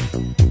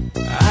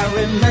 I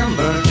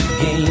remember the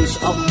games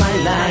of my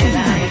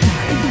life.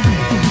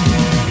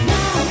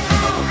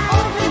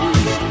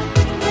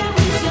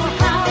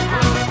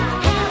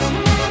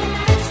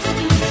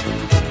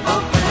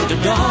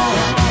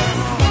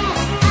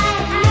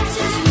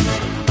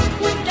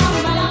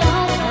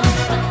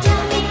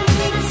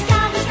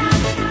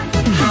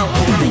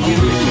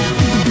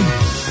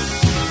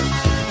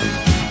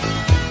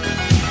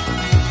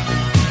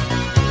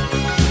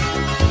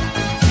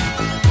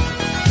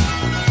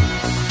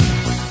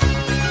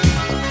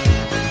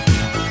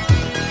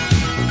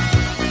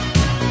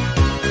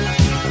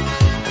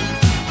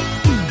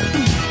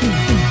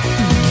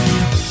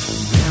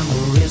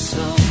 Memories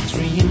of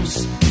dreams,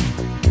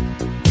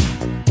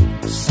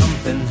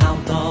 something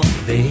out of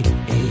date.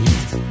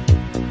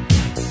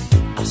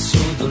 I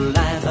saw the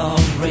light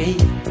of ray,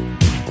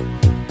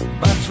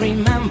 but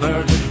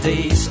remember the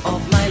days of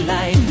my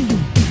life.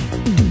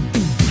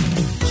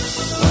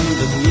 When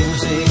the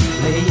music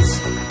plays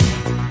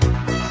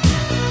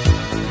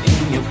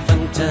in your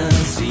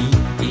fantasy,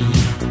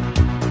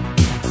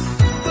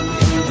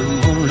 in the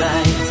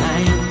moonlight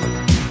time,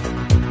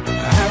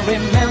 I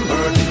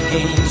remember the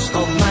games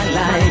of my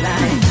life.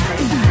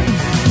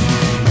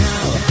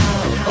 Now, how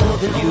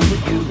old are you?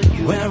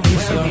 Where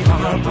is your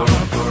harbor?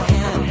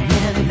 Have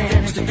many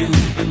things to do.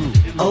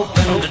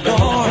 Open the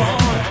door.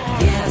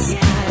 Yes,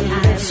 I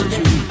listen to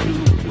you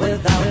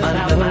without my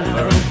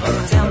lover.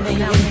 Tell me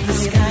if the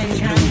sky is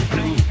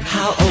blue.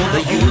 How old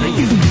are you?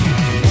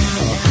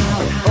 Now, how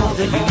old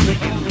are you?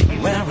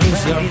 Where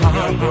is your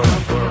harbor?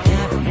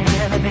 Have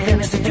many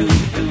things to do.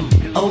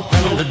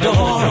 Open the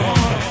door.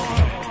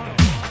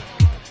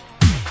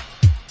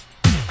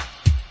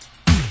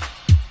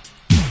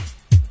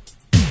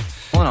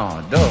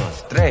 1, 2,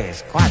 3,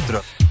 4.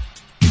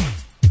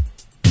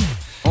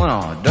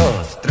 1, 2,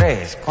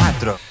 3,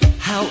 4.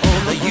 How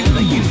old are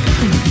you?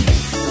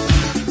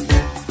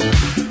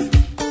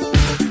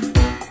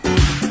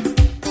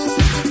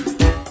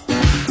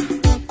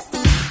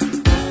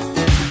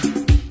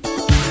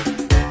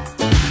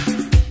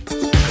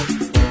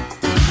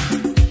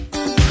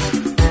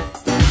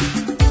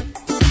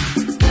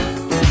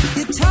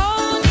 You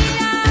told me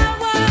I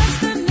was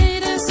the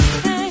neatest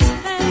thing.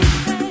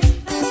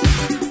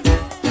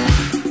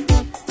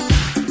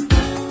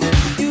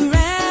 You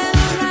ran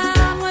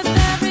around with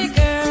every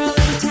girl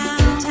in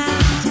town.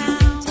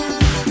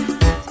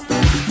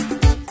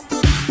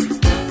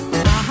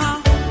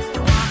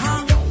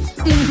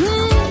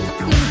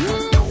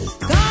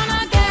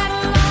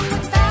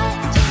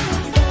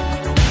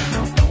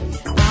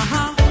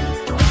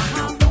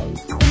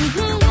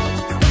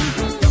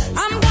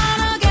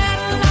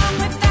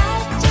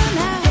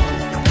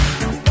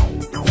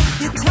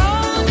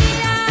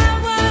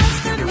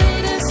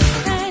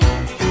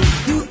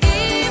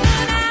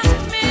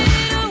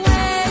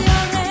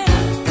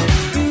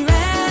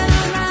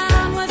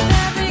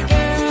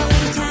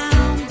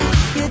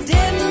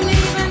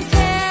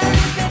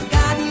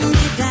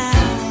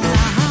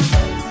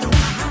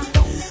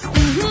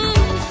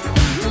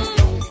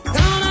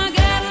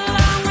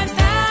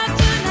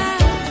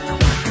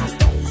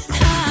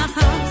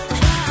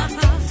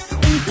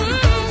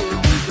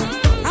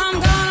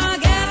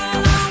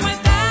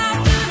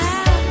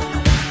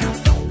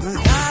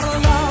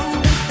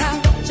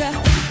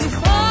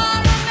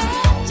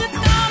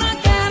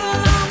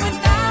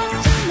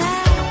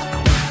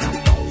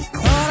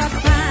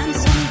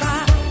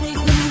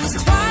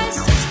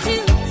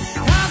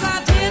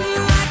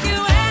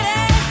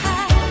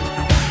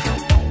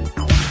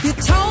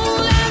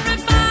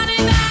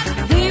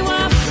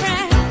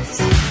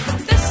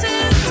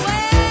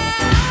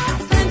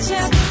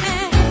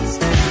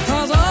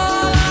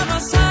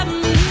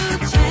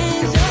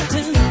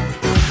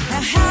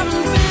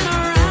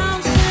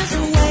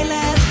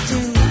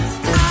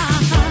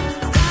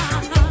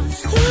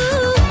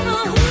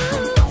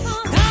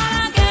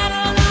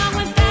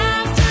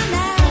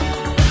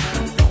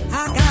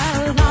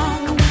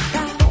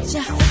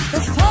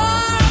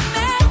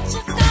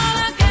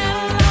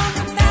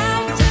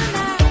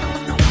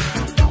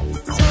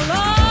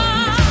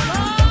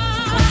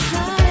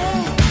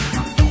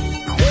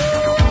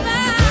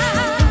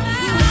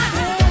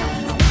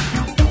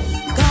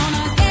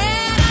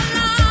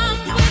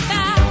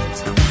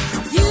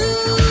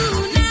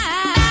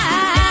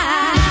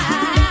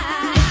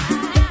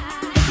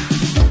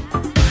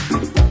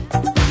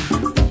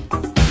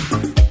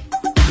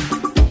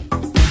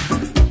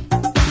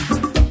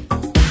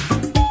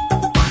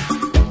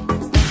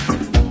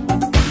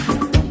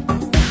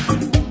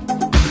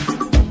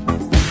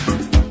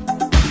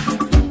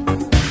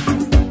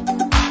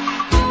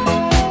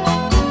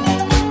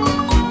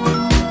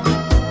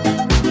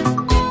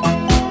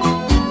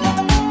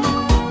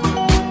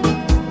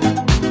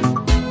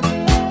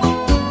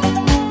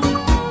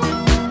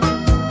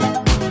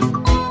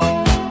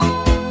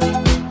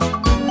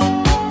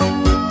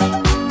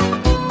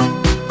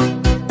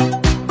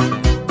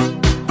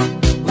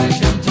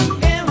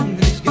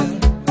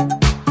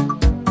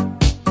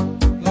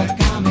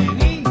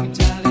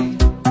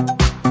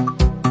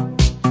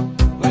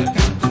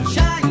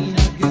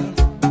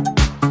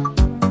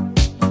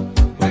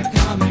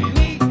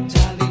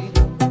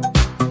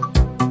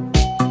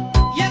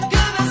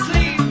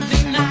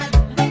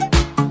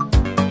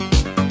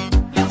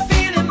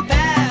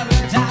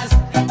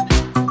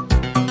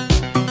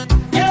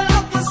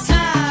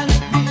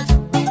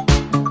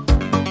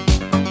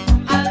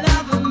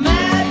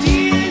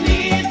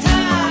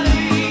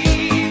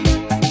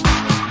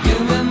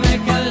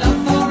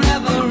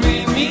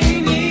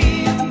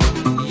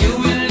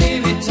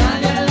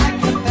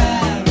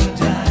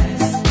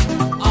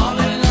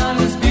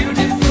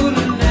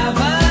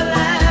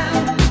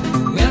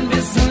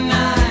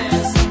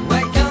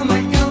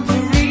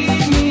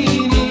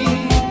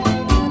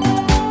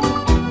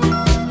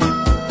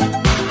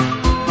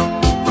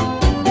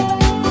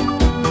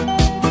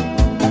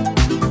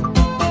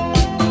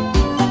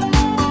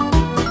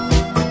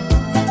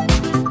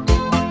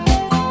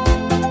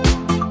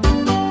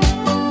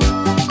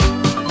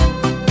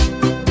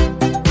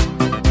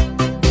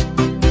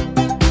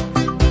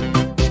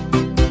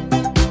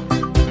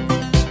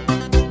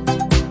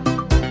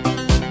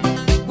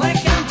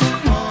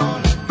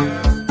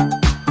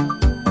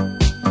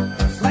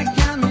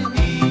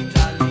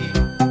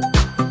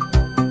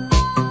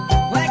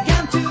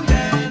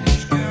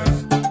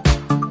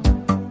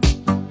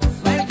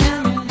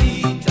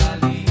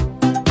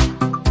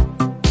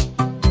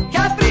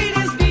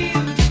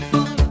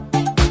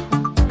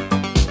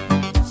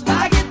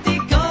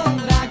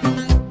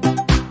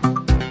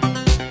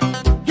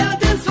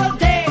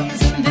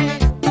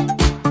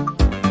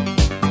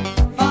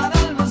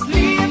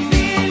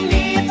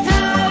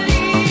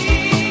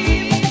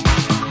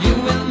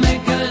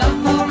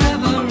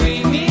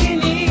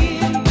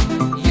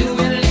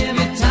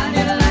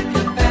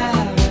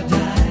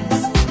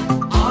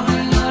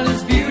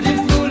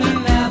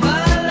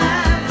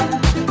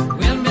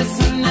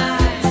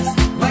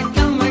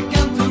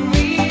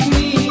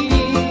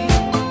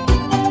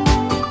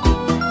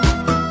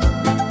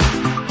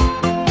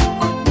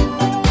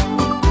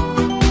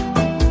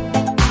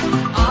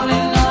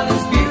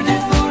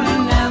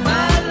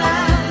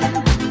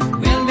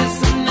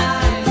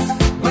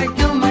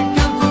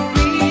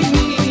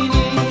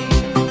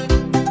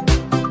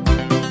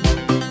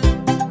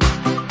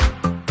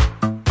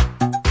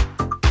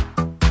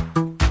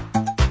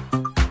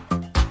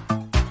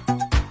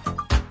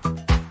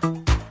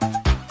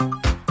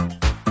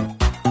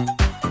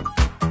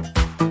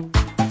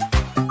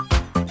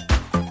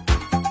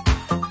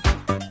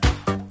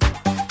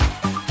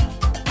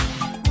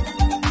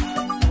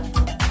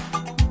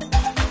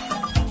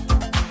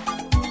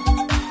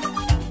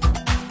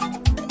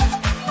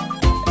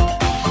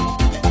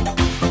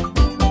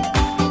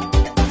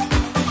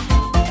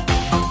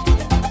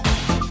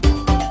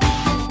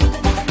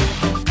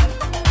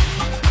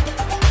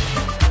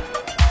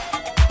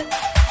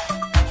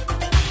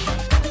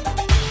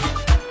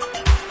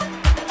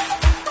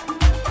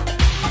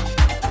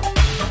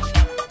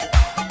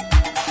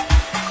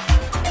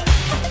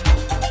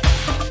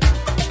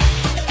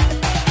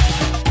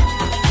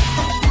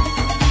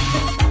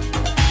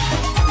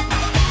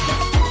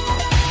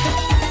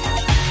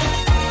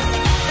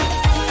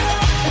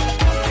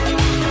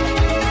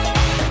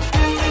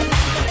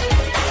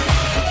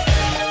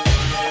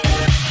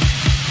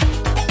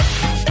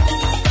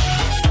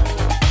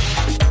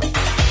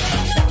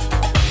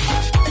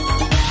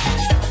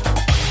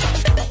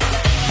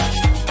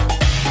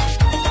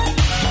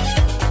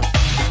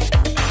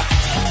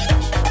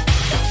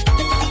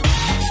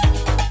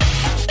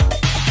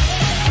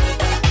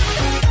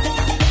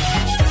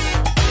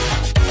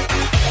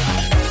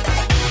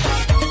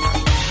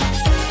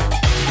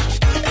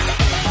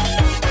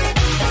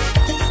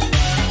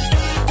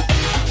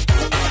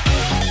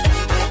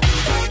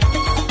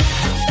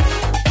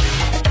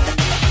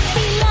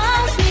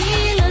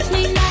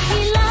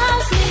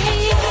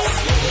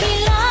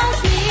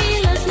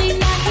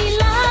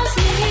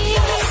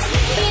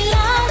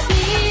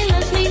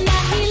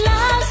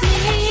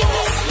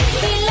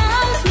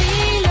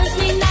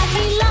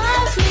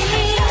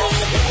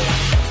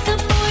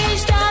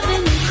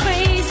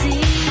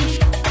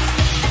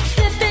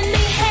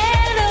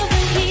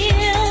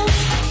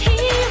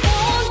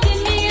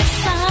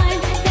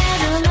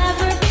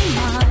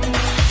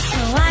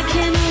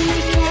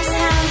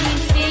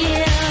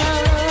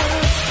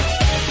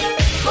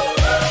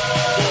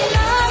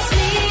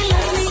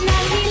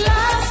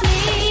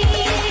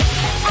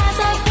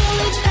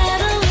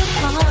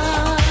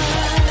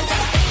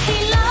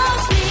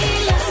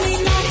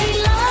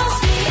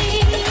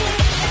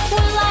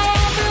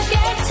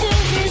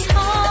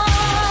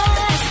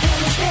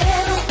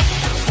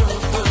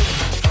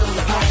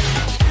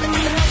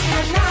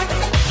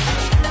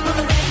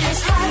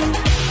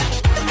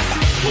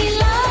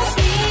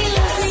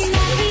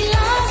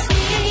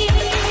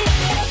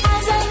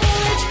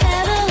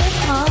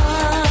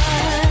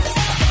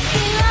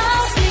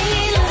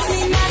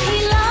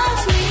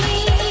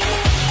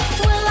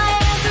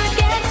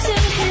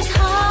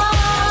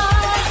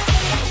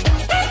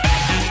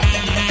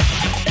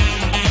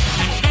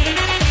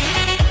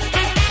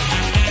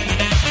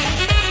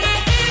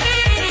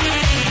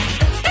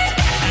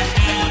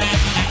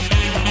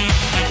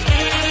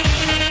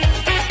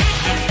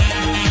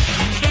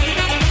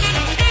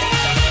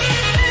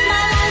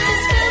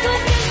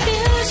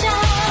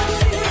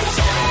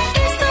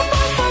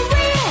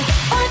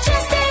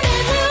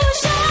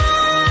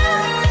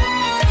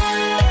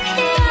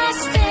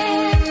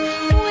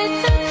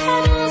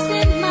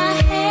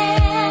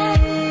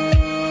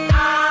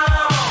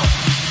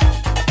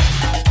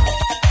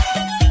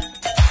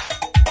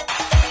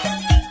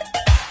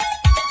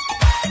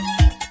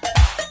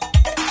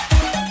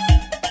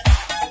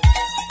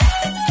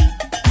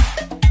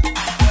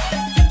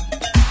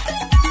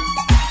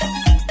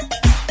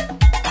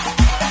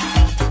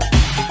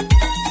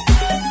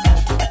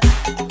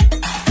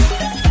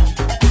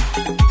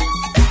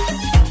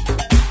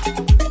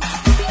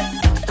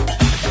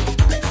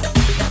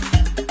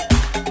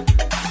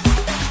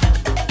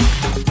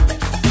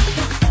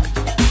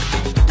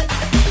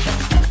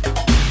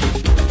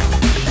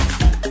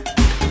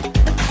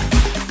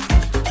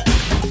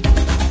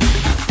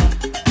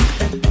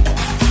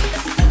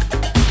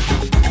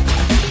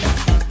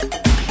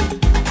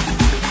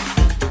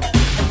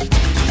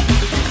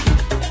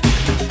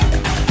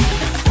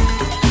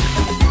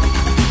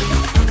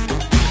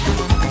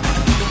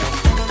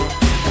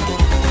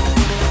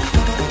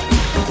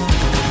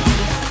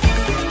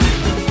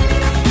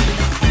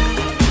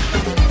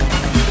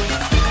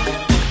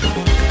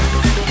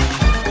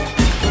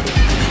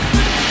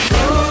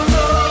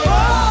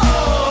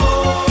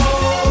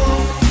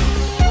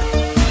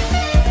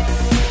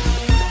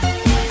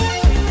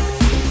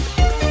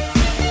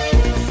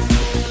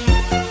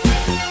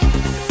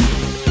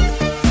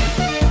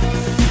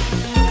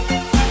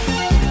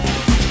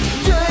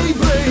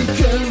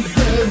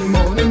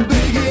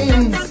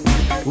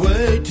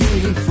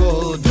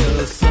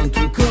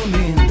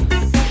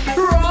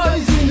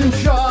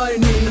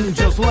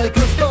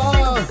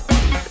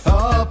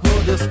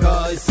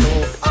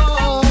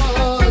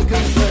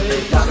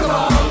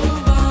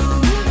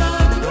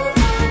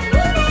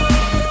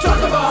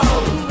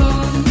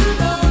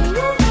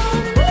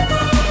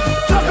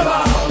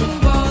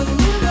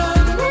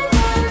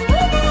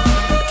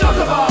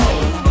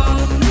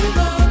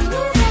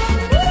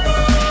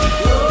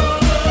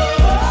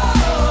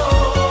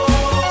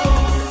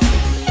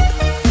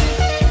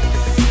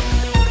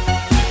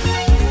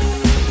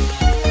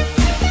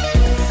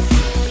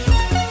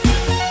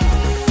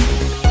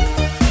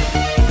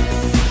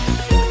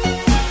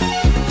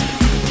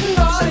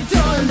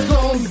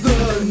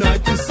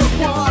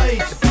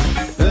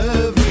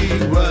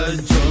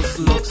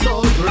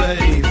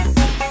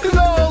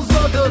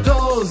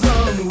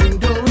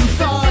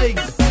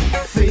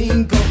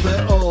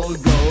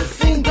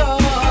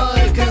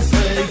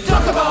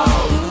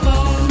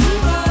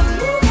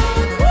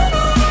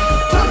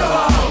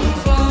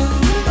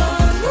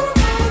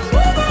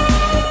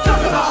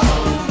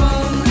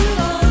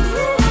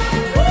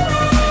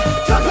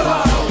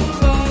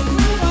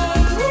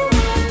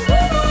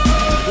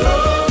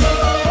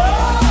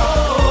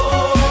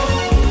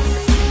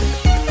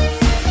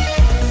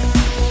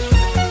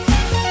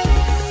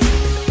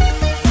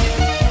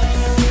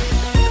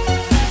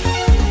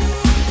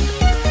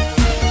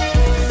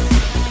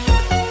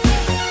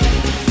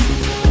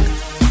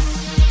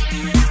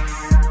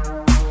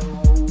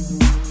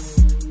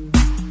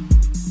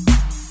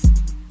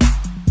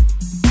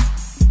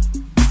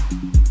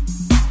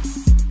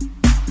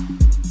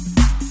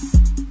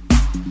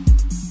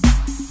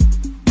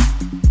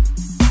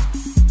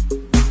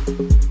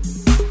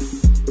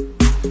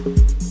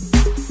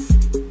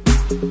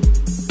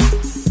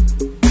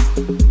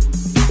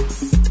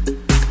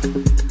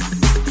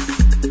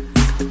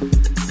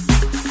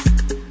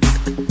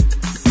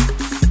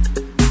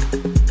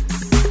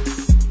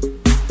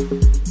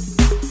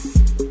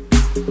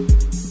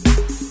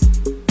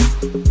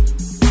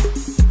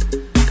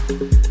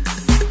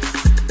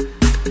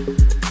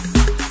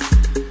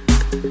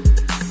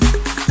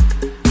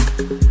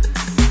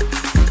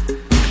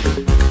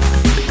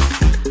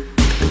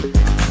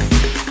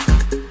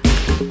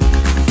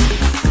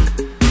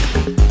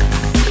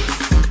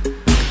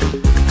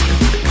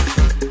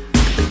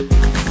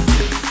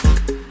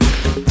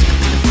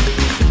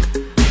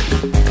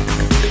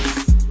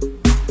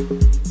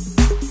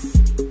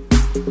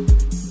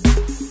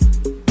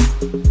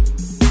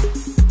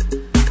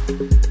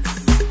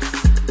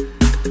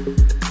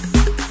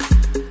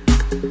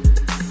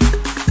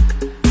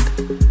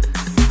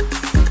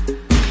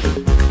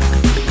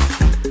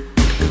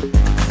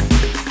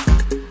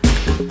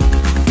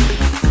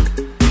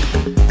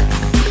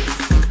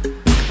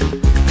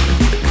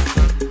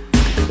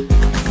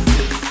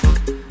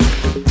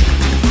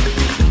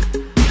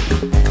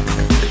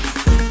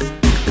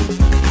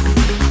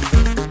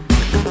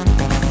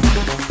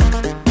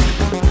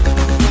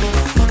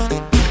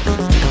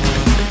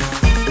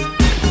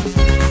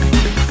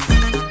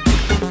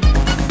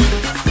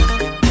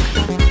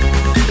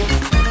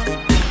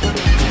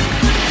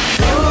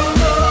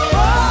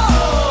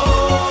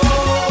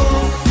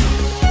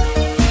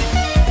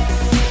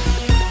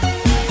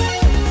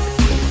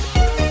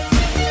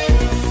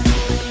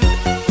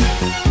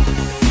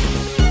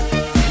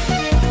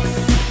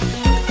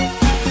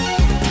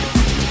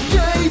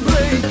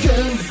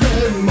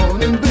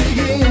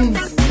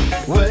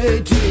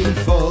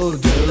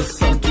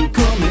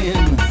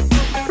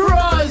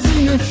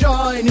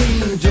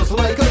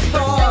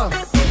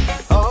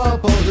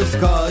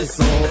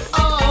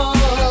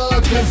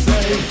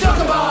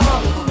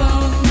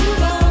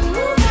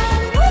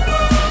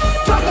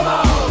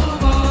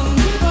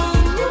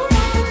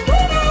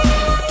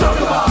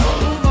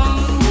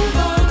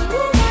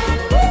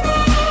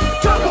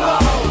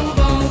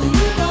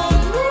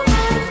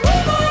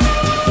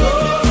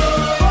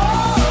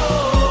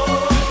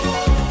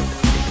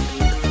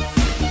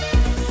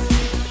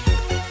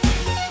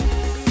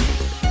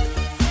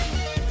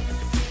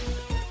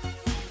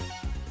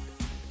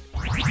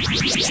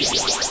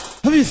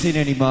 Have you seen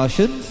any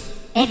Martians?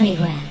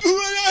 Everywhere.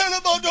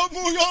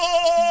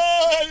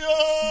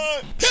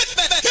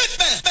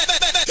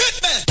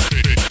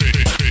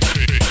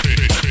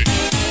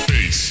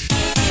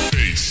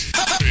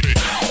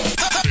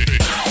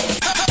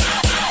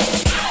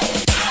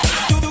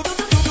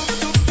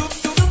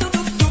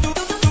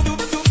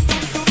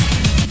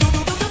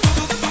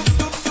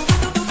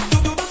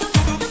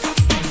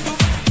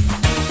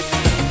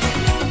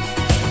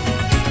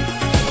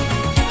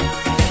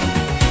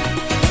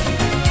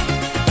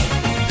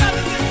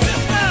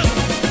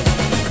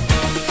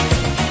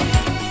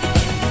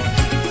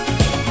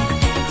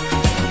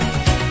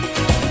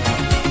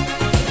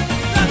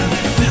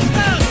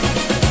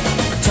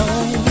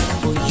 Time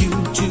for you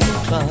to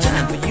climb.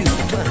 Time for you to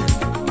climb.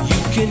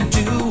 You can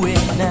do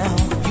it now.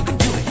 You can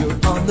do it. You're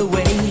on the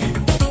way.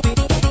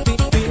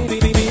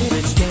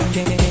 Spirits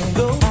can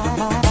go.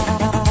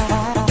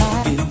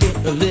 Give it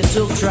a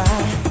little try.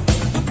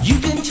 You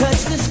can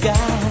touch the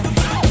sky.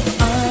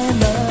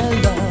 I'm a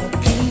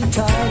lucky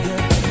tiger,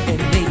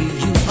 and maybe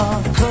you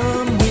are.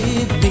 Come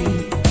with me.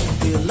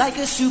 Feel like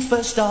a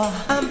superstar.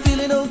 I'm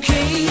feeling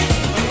okay.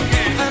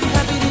 I'm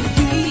happy to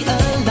be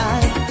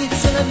alive.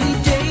 It's a lovely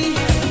day.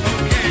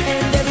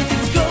 And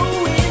everything's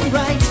going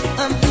right.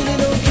 I'm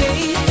feeling okay.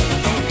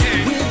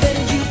 With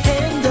energy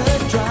and the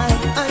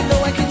drive, I know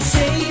I can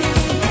say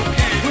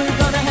we're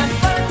gonna have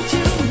fun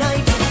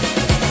tonight.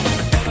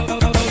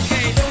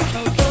 Okay,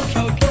 okay,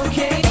 okay,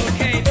 okay,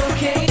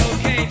 okay,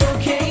 okay,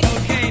 okay,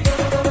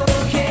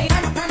 okay.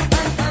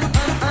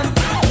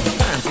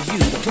 Time for you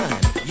to climb.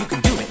 You can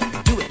do it.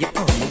 Do it. You're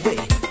on your way.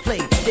 Play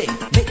today.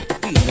 Make the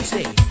feeling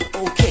stay.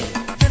 Okay,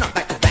 turn up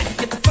back to back.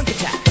 Get the funky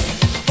tap.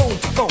 Phone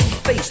to phone.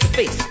 Face to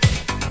face.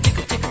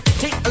 Tickle, tickle,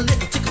 take a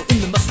little tickle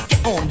in the muscle.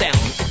 Get on down.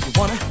 If you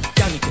wanna,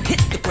 down you can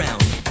hit the ground.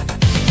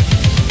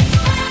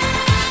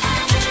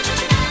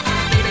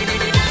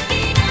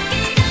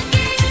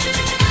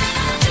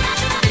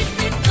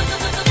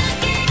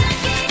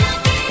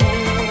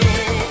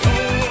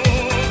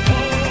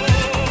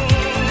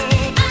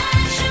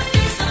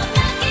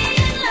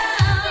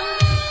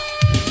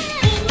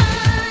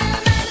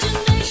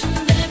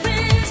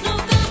 There is no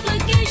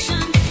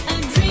complication.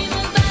 I dream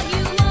about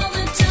you all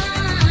the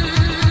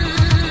time.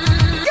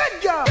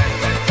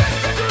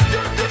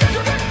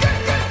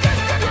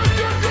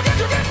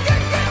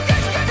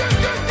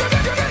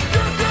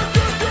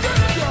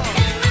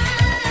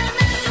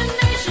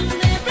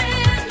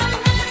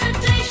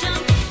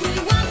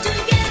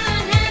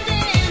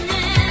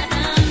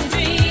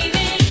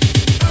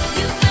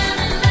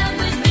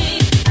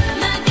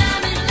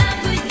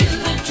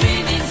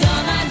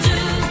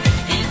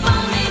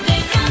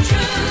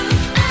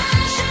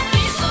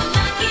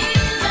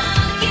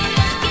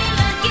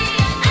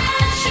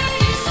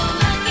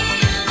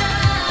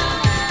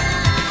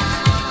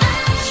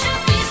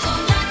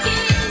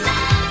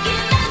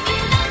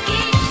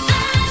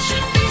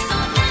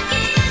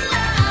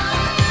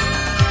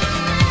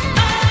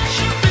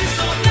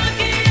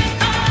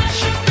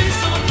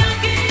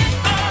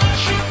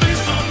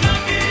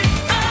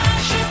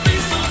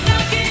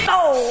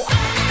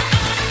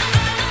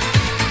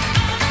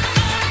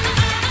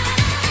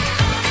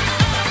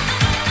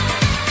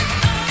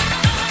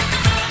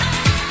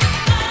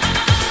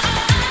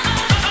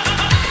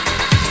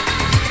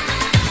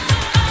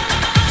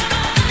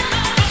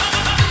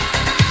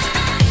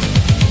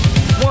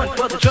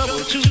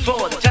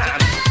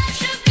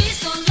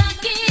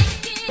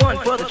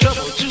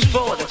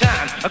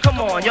 Come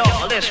on,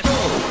 y'all, let's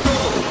roll.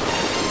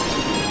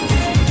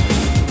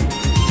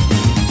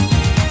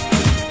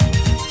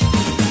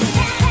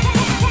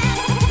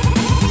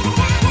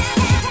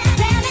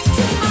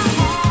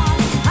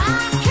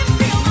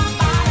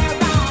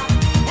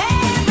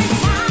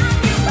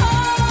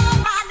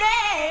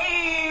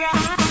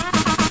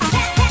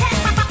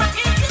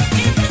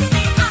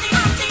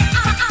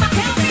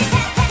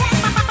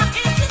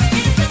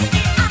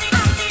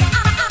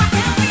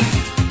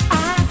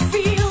 I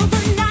feel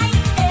the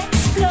night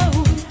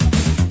explode.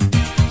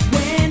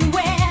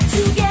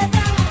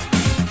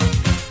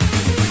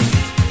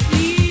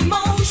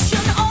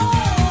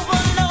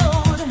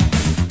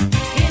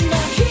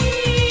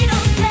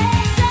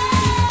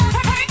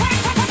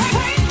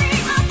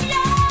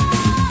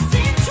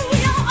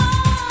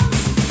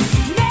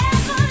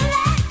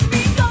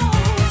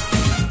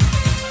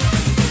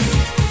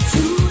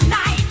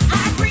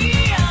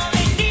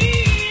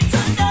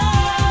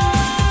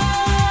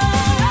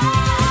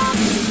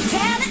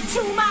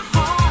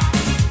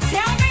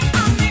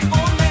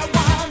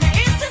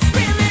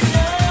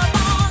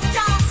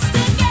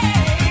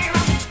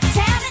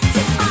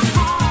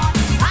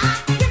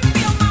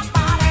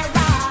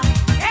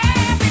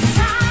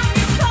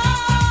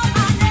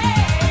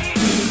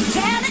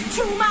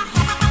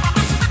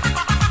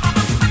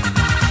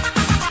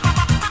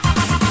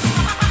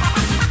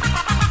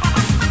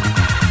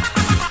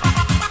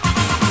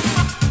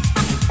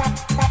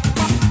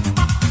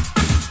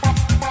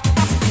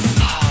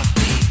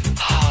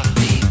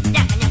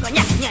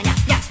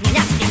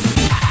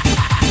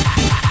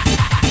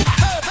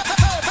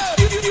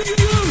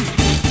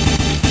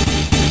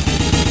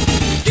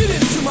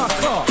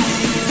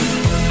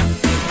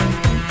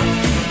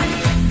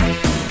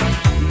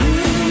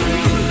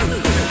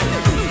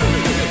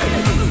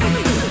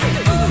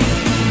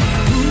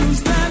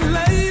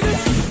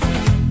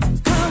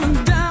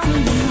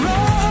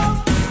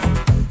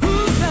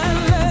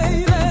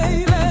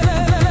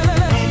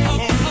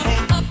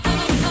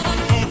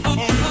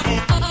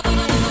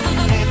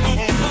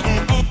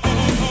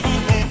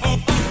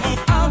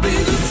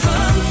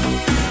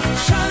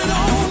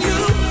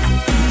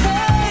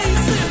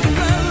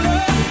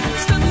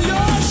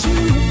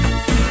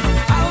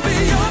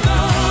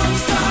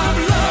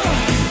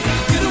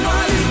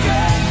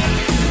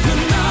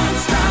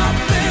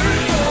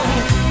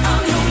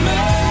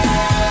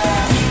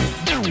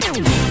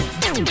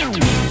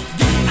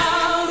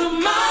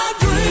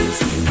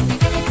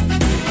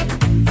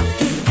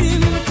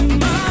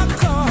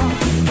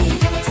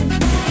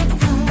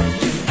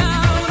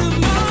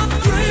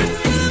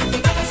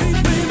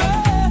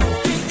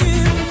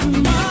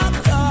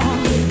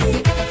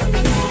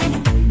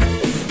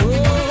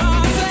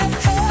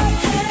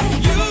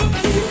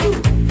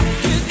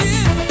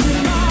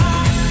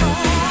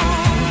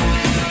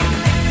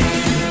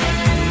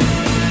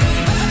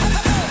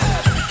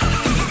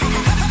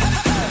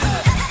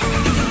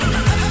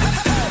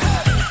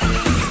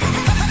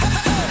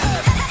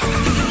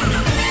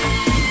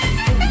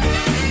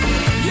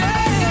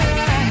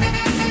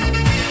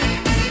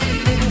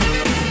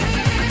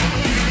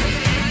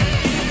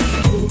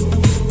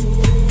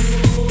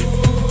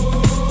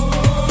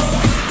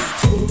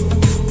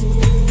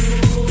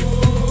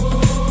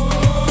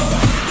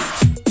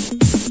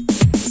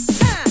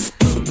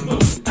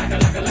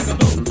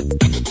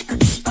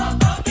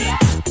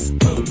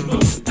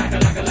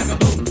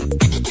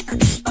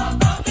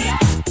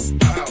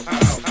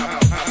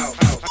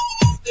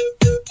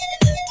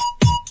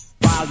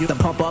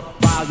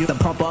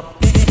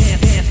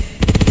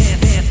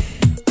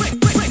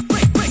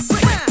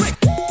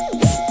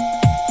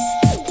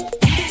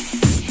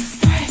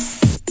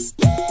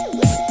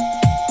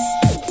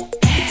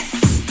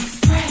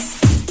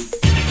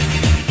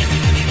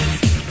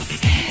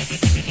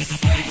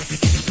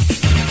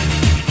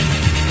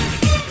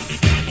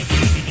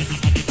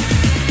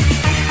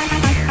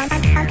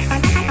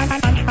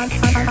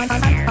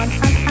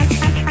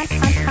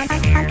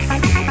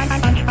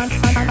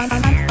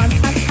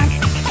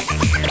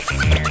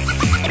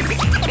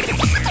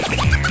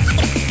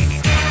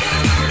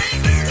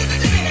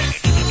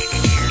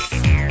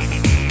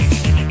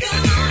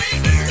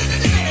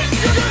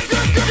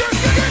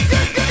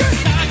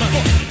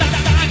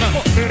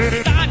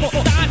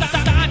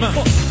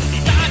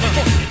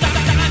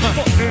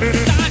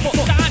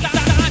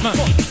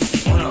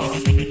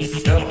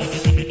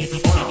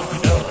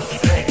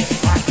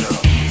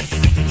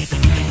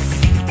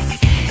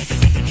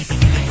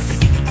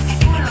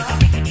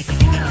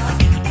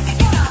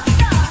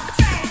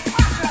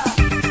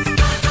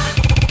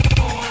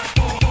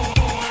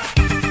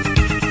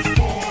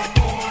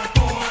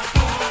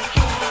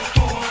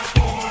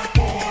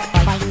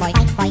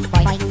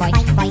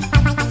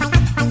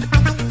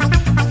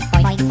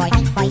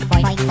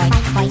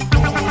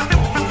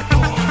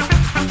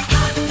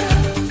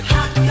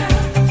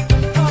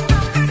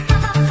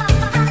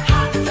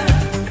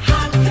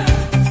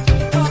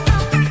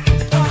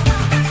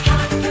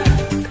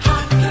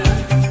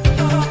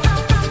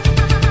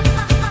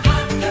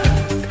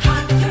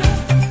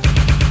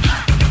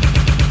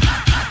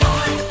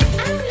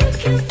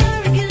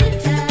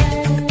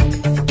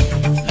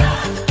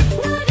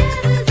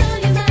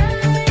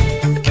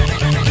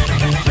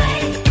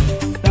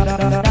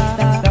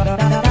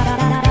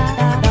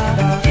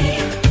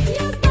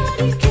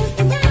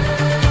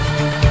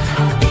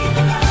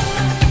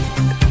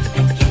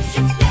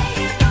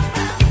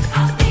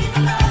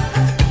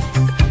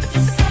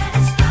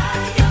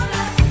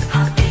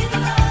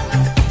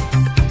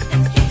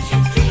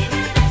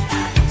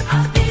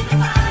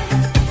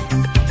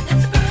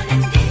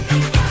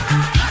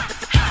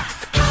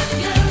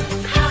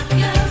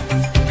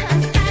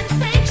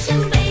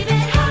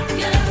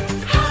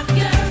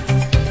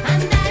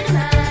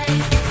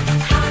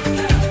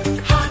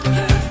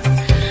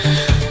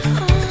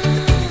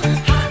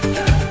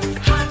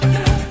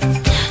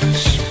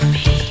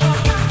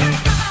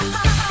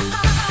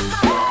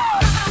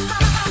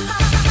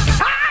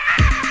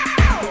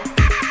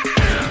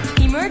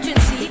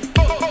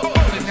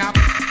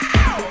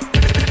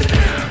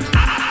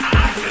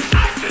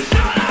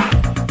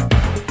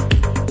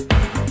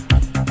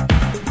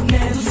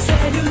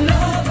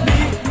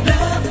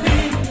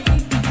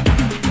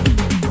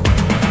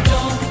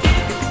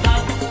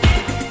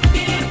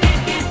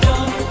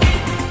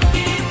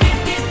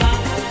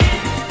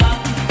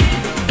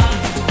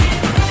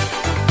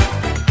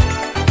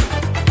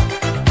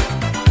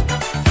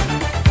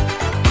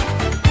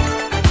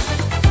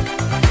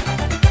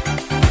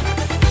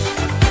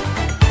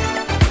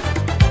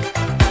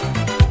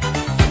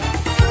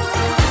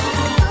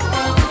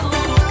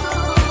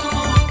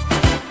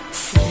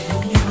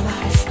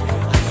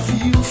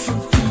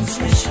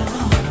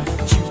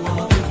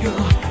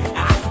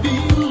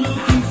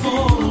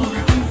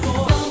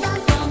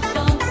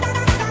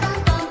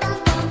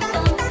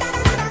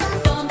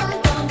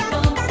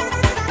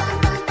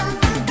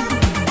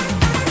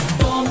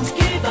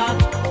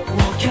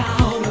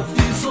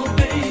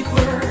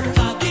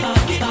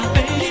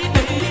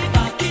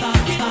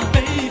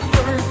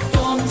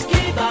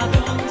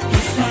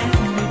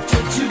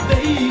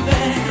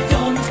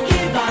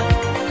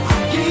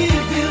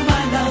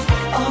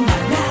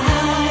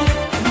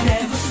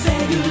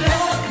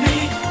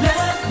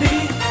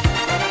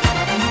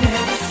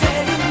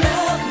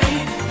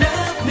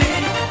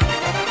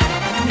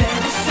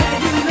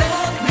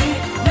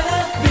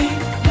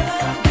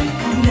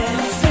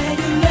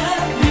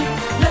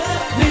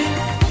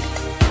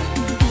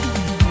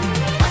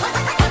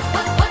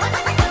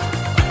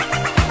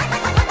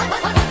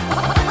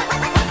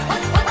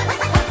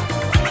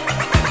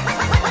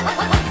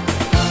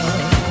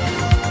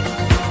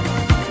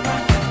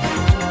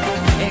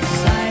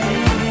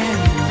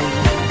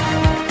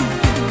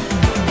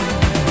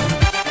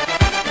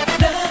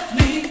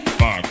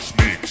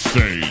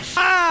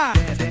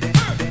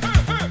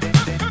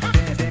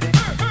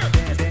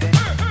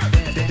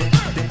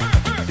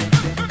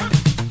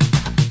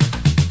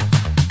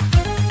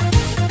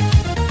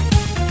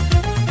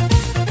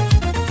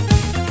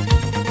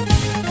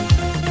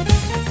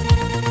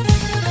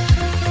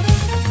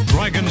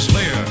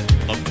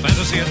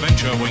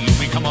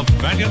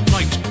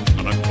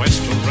 on a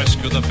quest to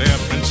rescue the fair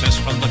princess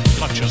from the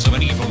clutches of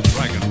an evil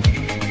dragon.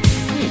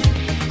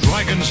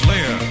 Dragon's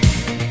Lair.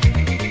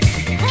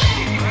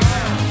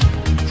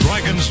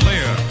 Dragon's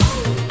Lair.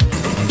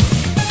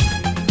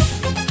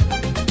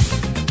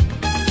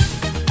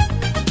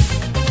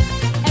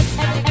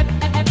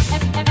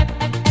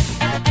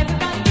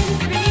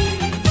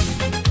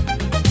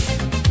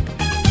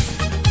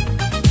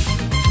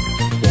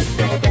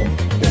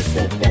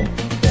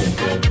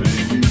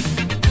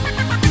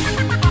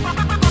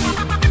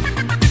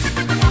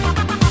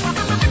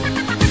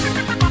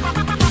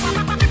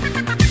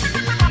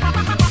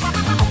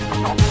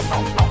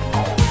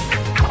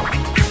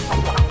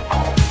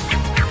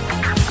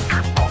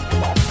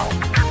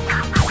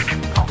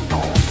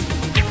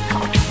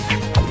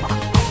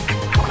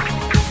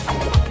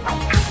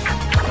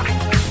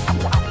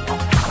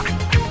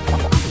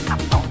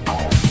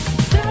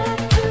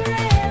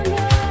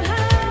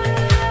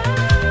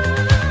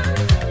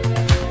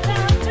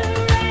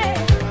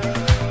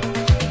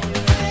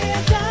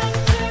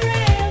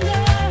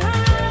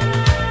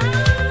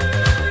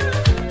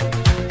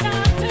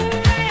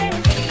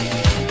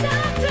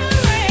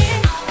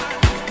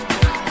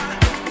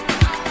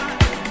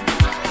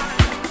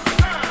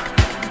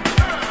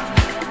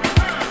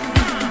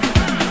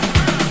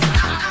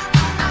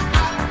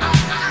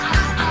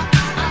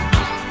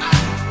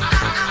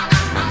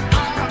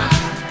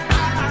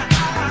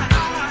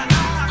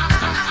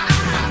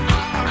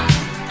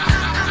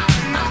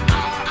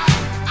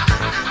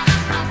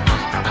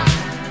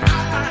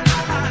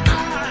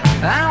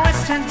 A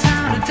western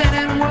town, a dead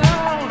end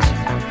world.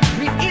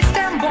 Meet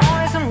eastern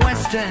boys and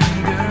western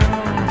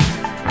girls.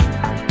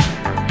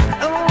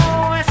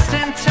 Oh,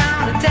 western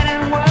town, a dead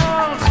end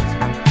world.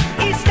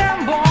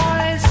 Eastern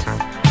boys,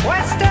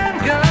 western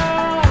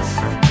girls.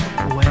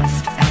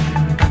 West End girls. West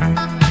End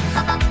girls.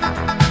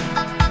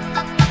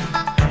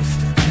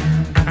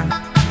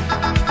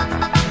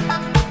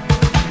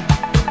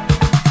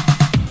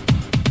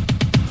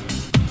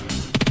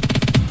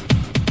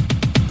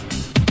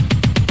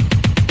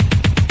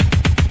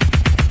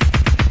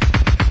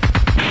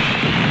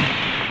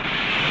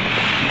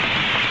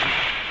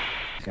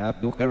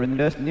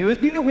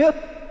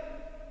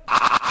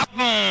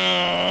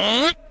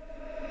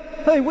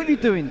 Hey, what are you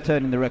doing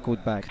turning the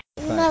record back?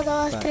 1,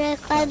 2, 3,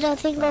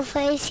 4,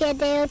 5, 6,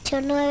 7,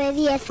 8,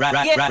 9, 10.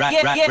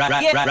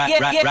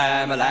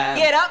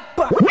 Get up.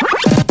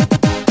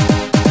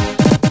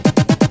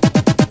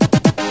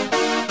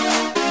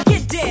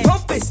 Get dead,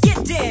 rumpus,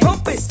 get dead,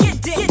 rumpus,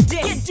 get dead, get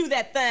dead, get do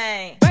that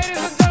thing. Ladies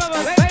and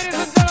gentlemen,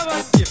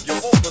 if you're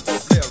over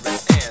those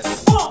lyrics and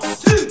 1,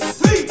 2,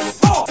 3,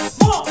 4,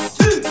 1,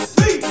 2,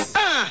 3,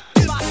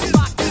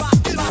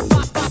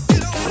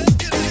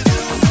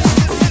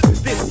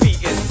 This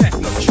beat is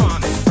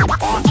technotronic.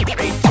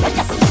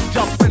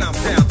 Jump when I'm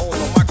down on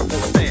the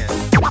microphone stand.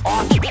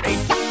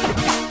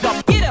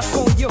 Get up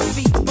on your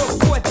feet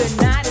before the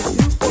night is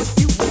through, or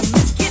you will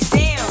miss. Get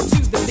down to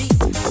the beat,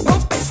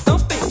 bump it,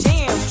 stomp it,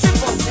 jam, trip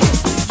on this.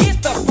 Get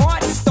the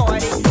party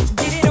started,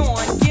 get it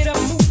on, get a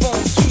move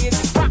on, kids.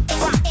 Rock,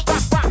 rock,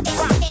 rock, rock,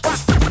 rock,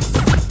 rock.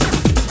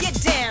 Get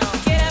down.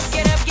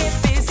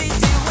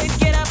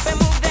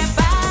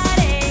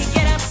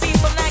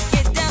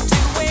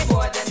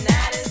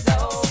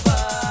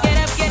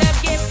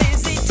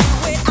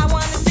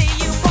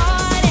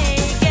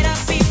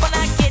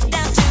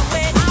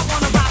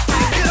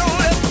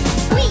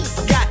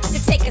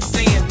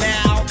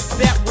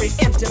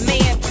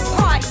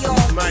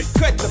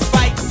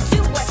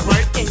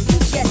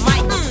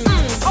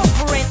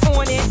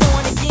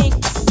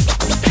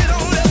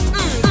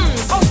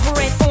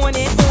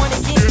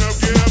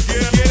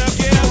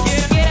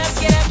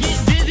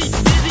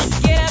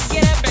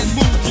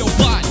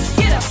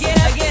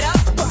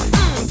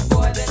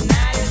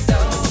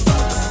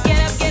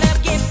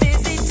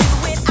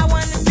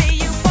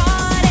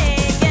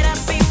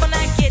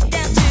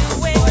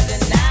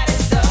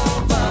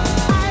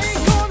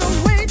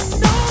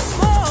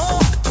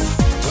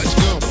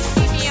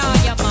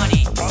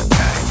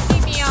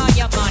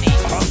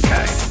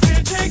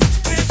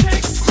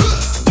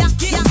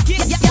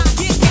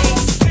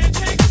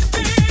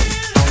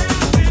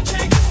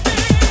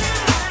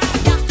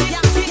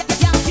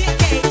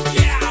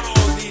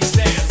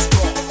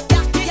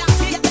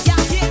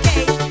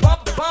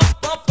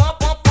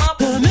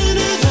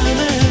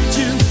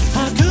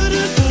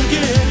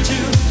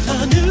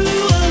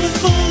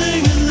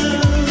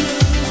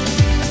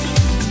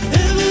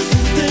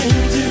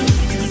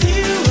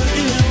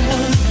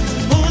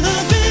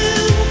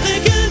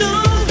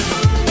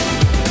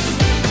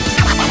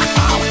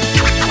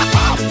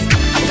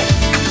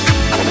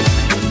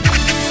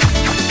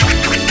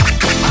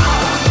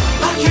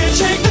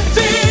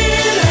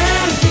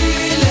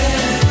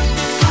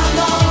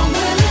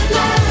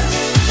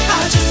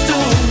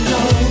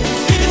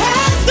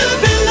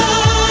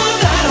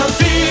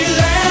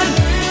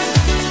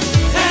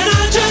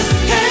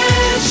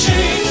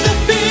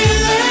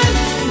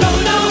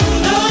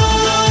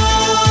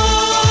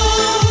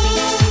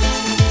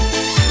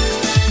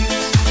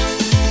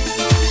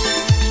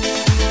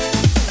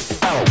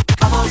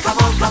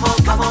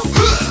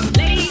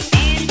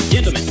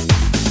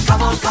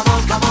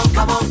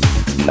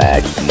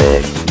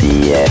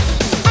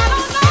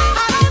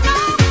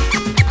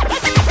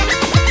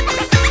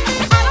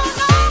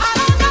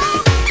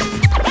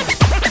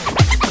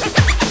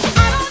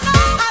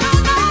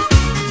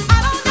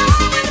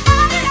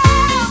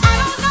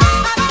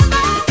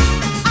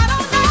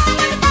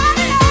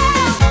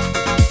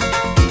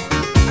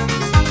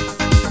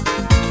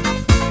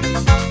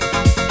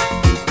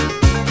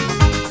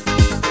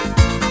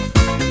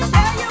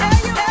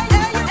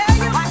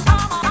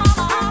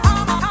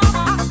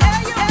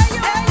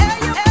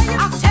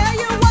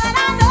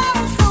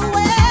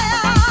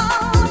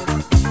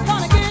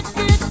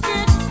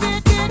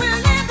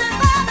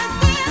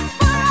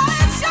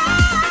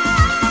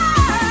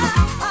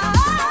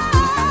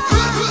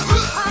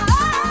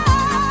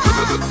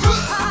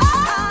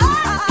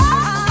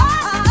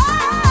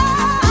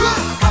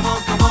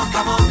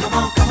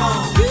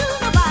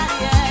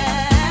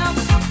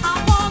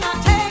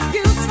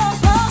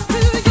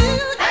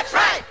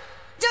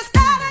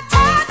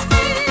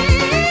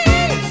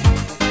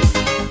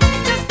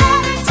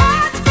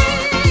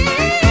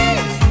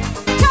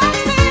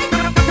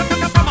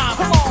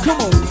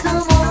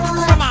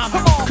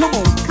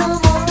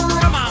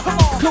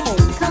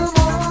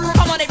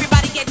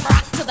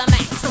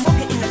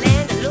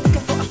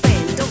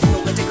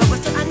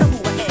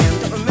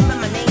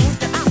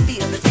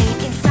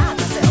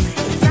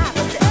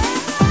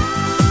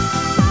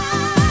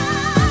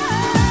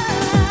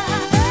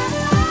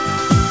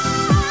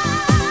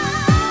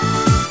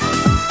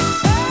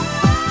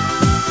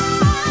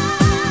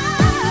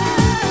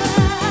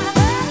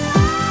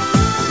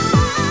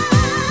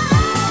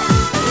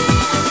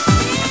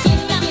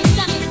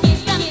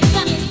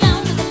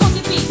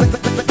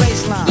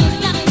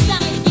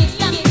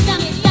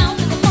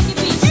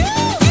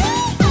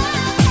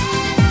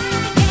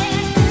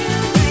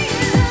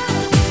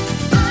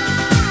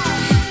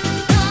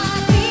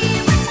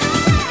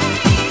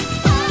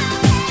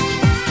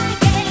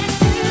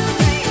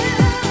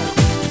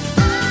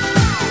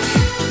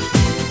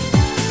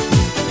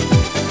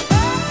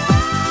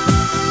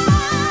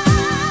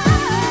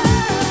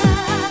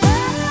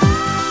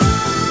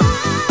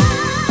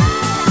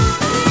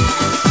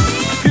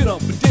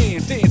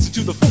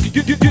 to the funky.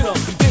 Get up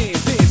and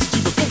dance to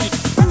the funky.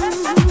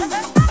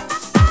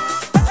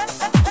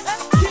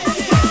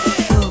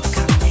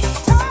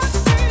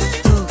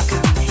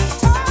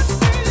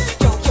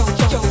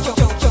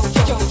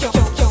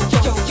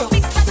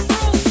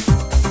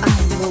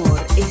 Amor,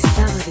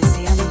 estaba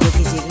deseando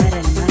que llegara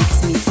el Mike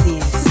Smith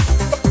Dance.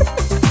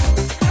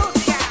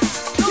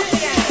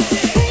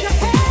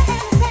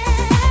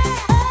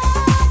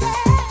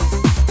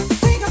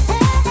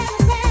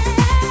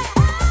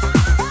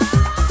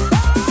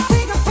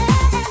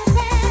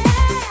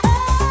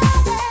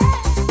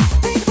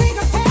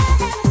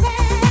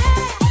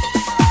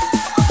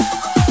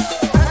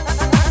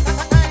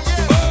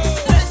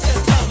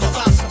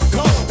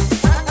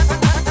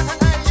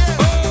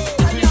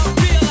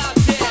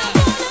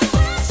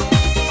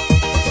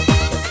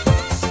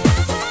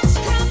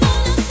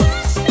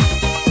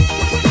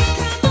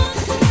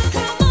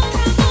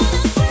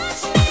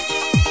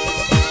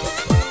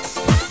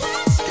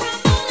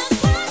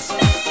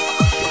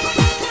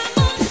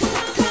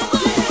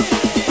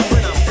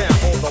 When I'm down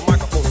on the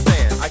microphone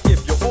stand, I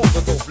give you all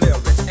the dope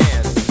lyrics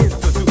and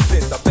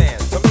introducing the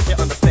band to make you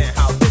understand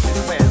how this is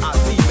planned. I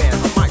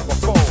demand a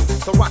microphone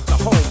to rock the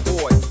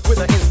homeboys with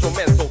an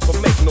instrumental to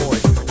make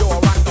noise. Yo, I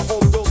rock the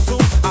home bill too.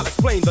 I'll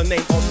explain the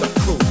name of the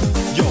crew.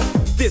 Yo,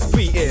 this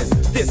beat is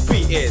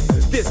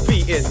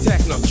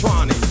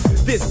Technotronic.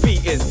 This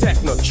beat is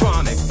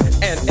Technotronic,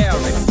 and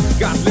Eric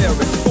got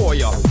lyrics for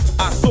ya.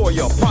 I saw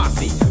your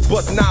posse,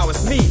 but now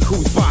it's me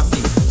who's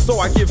bossy. So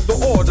I give the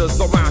orders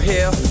around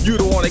here. You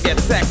don't wanna get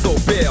sacked or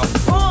bail.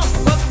 Pump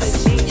up the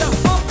G, yo,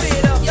 pump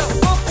it up, yo,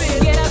 pump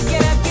it. Get up,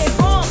 get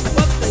pump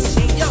up the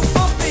G, yo,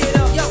 pump it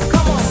up, yo,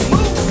 come on,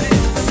 move it.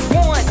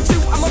 1, 2,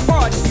 I'm a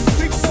party.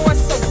 3, 4,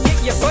 so get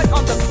your butt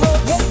on the floor.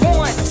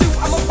 1, 2,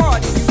 I'm a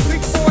party. 3,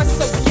 4,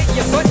 so get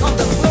your butt on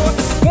the floor.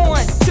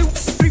 1, 2,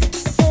 3,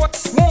 4.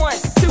 1,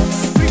 2,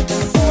 3,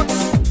 4.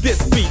 This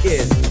beat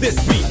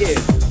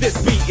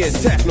is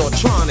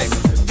Technotronic.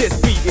 This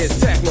beat is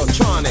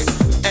Technotronic,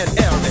 and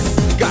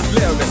Eric got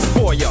lyrics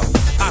for ya.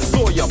 I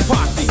saw your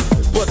posse,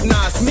 but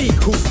now it's me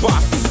who's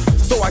bossy.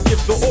 So I give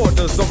the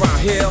orders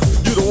around here.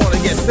 You don't wanna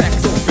get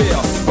sacked or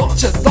bail.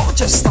 Don't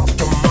you stop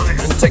your mind.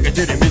 Take it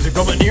to the music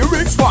of a new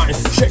mix fine.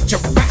 Shake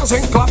your bounce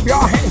and clap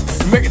your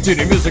hands. Make it to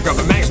the music of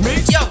a Max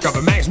Mix. Of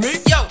a Max Mix.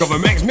 Of a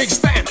Max Mix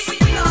stand.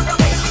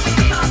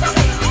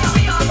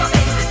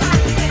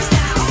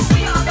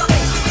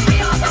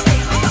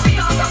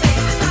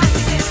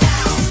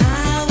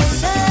 I was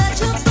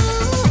such a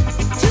fool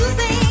to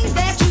think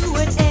that you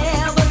would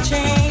ever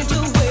change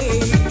your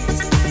ways.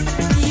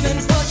 Even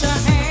put your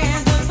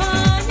hand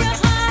upon your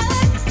heart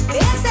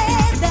and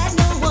said that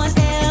no one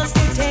else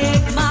could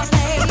take my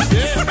place.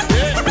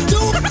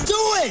 Do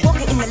it.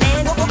 Walking in the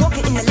land,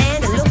 walking in the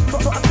land, and look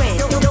for a friend.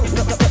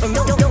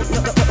 No,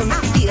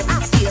 I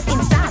see it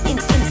inside, in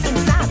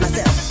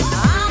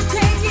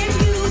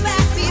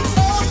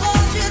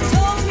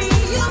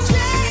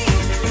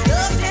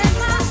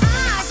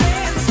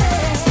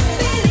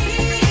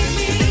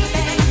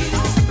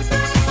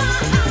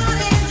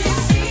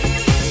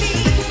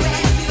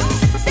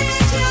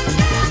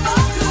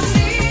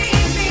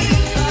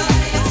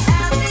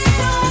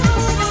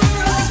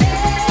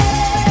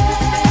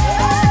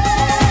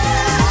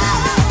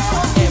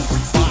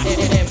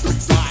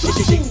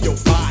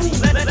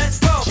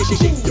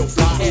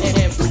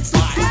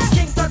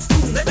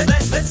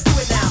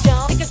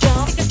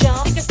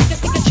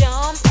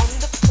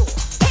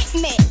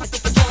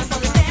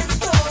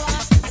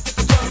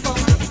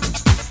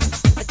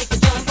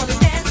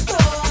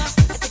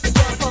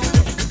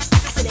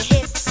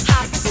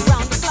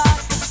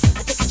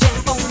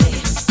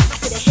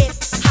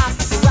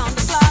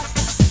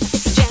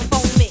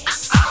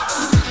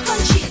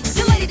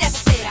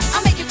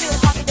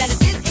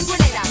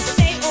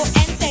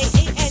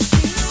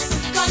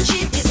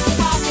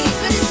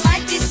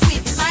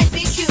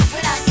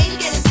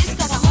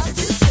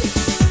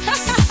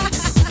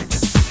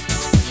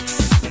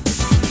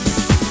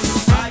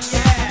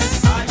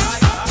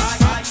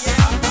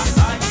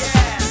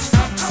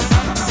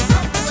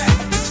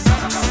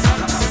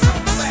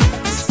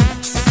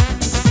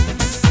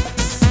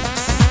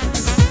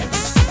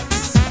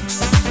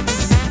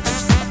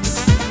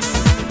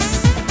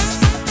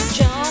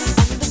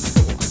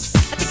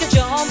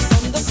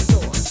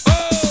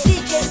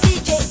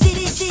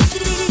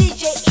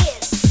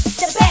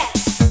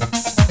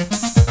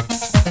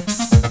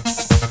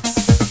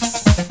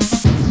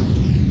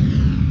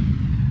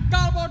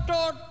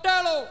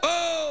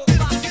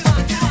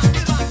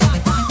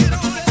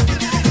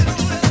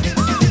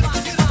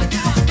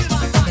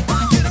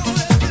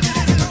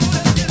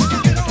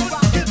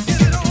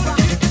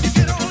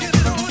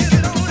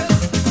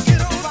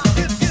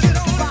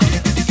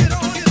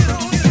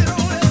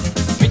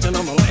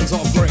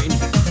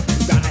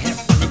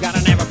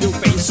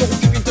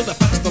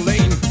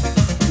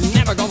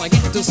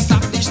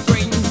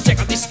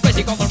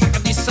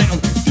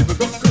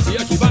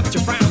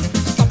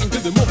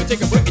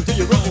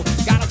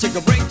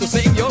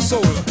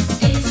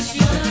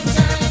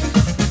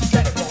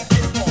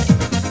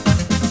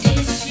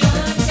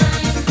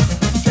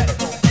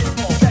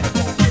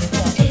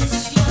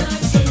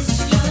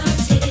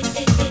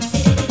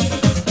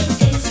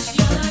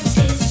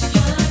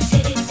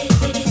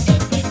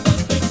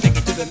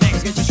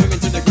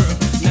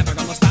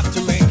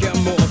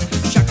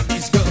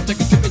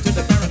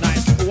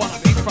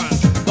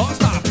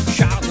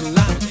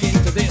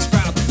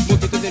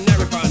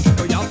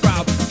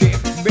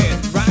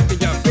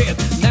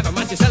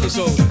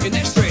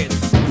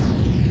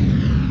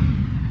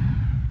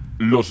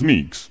Los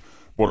mix,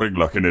 por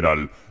regla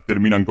general,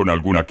 terminan con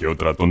alguna que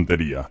otra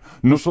tontería.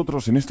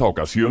 Nosotros en esta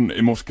ocasión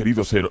hemos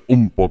querido ser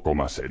un poco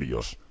más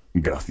serios.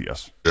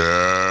 Gracias.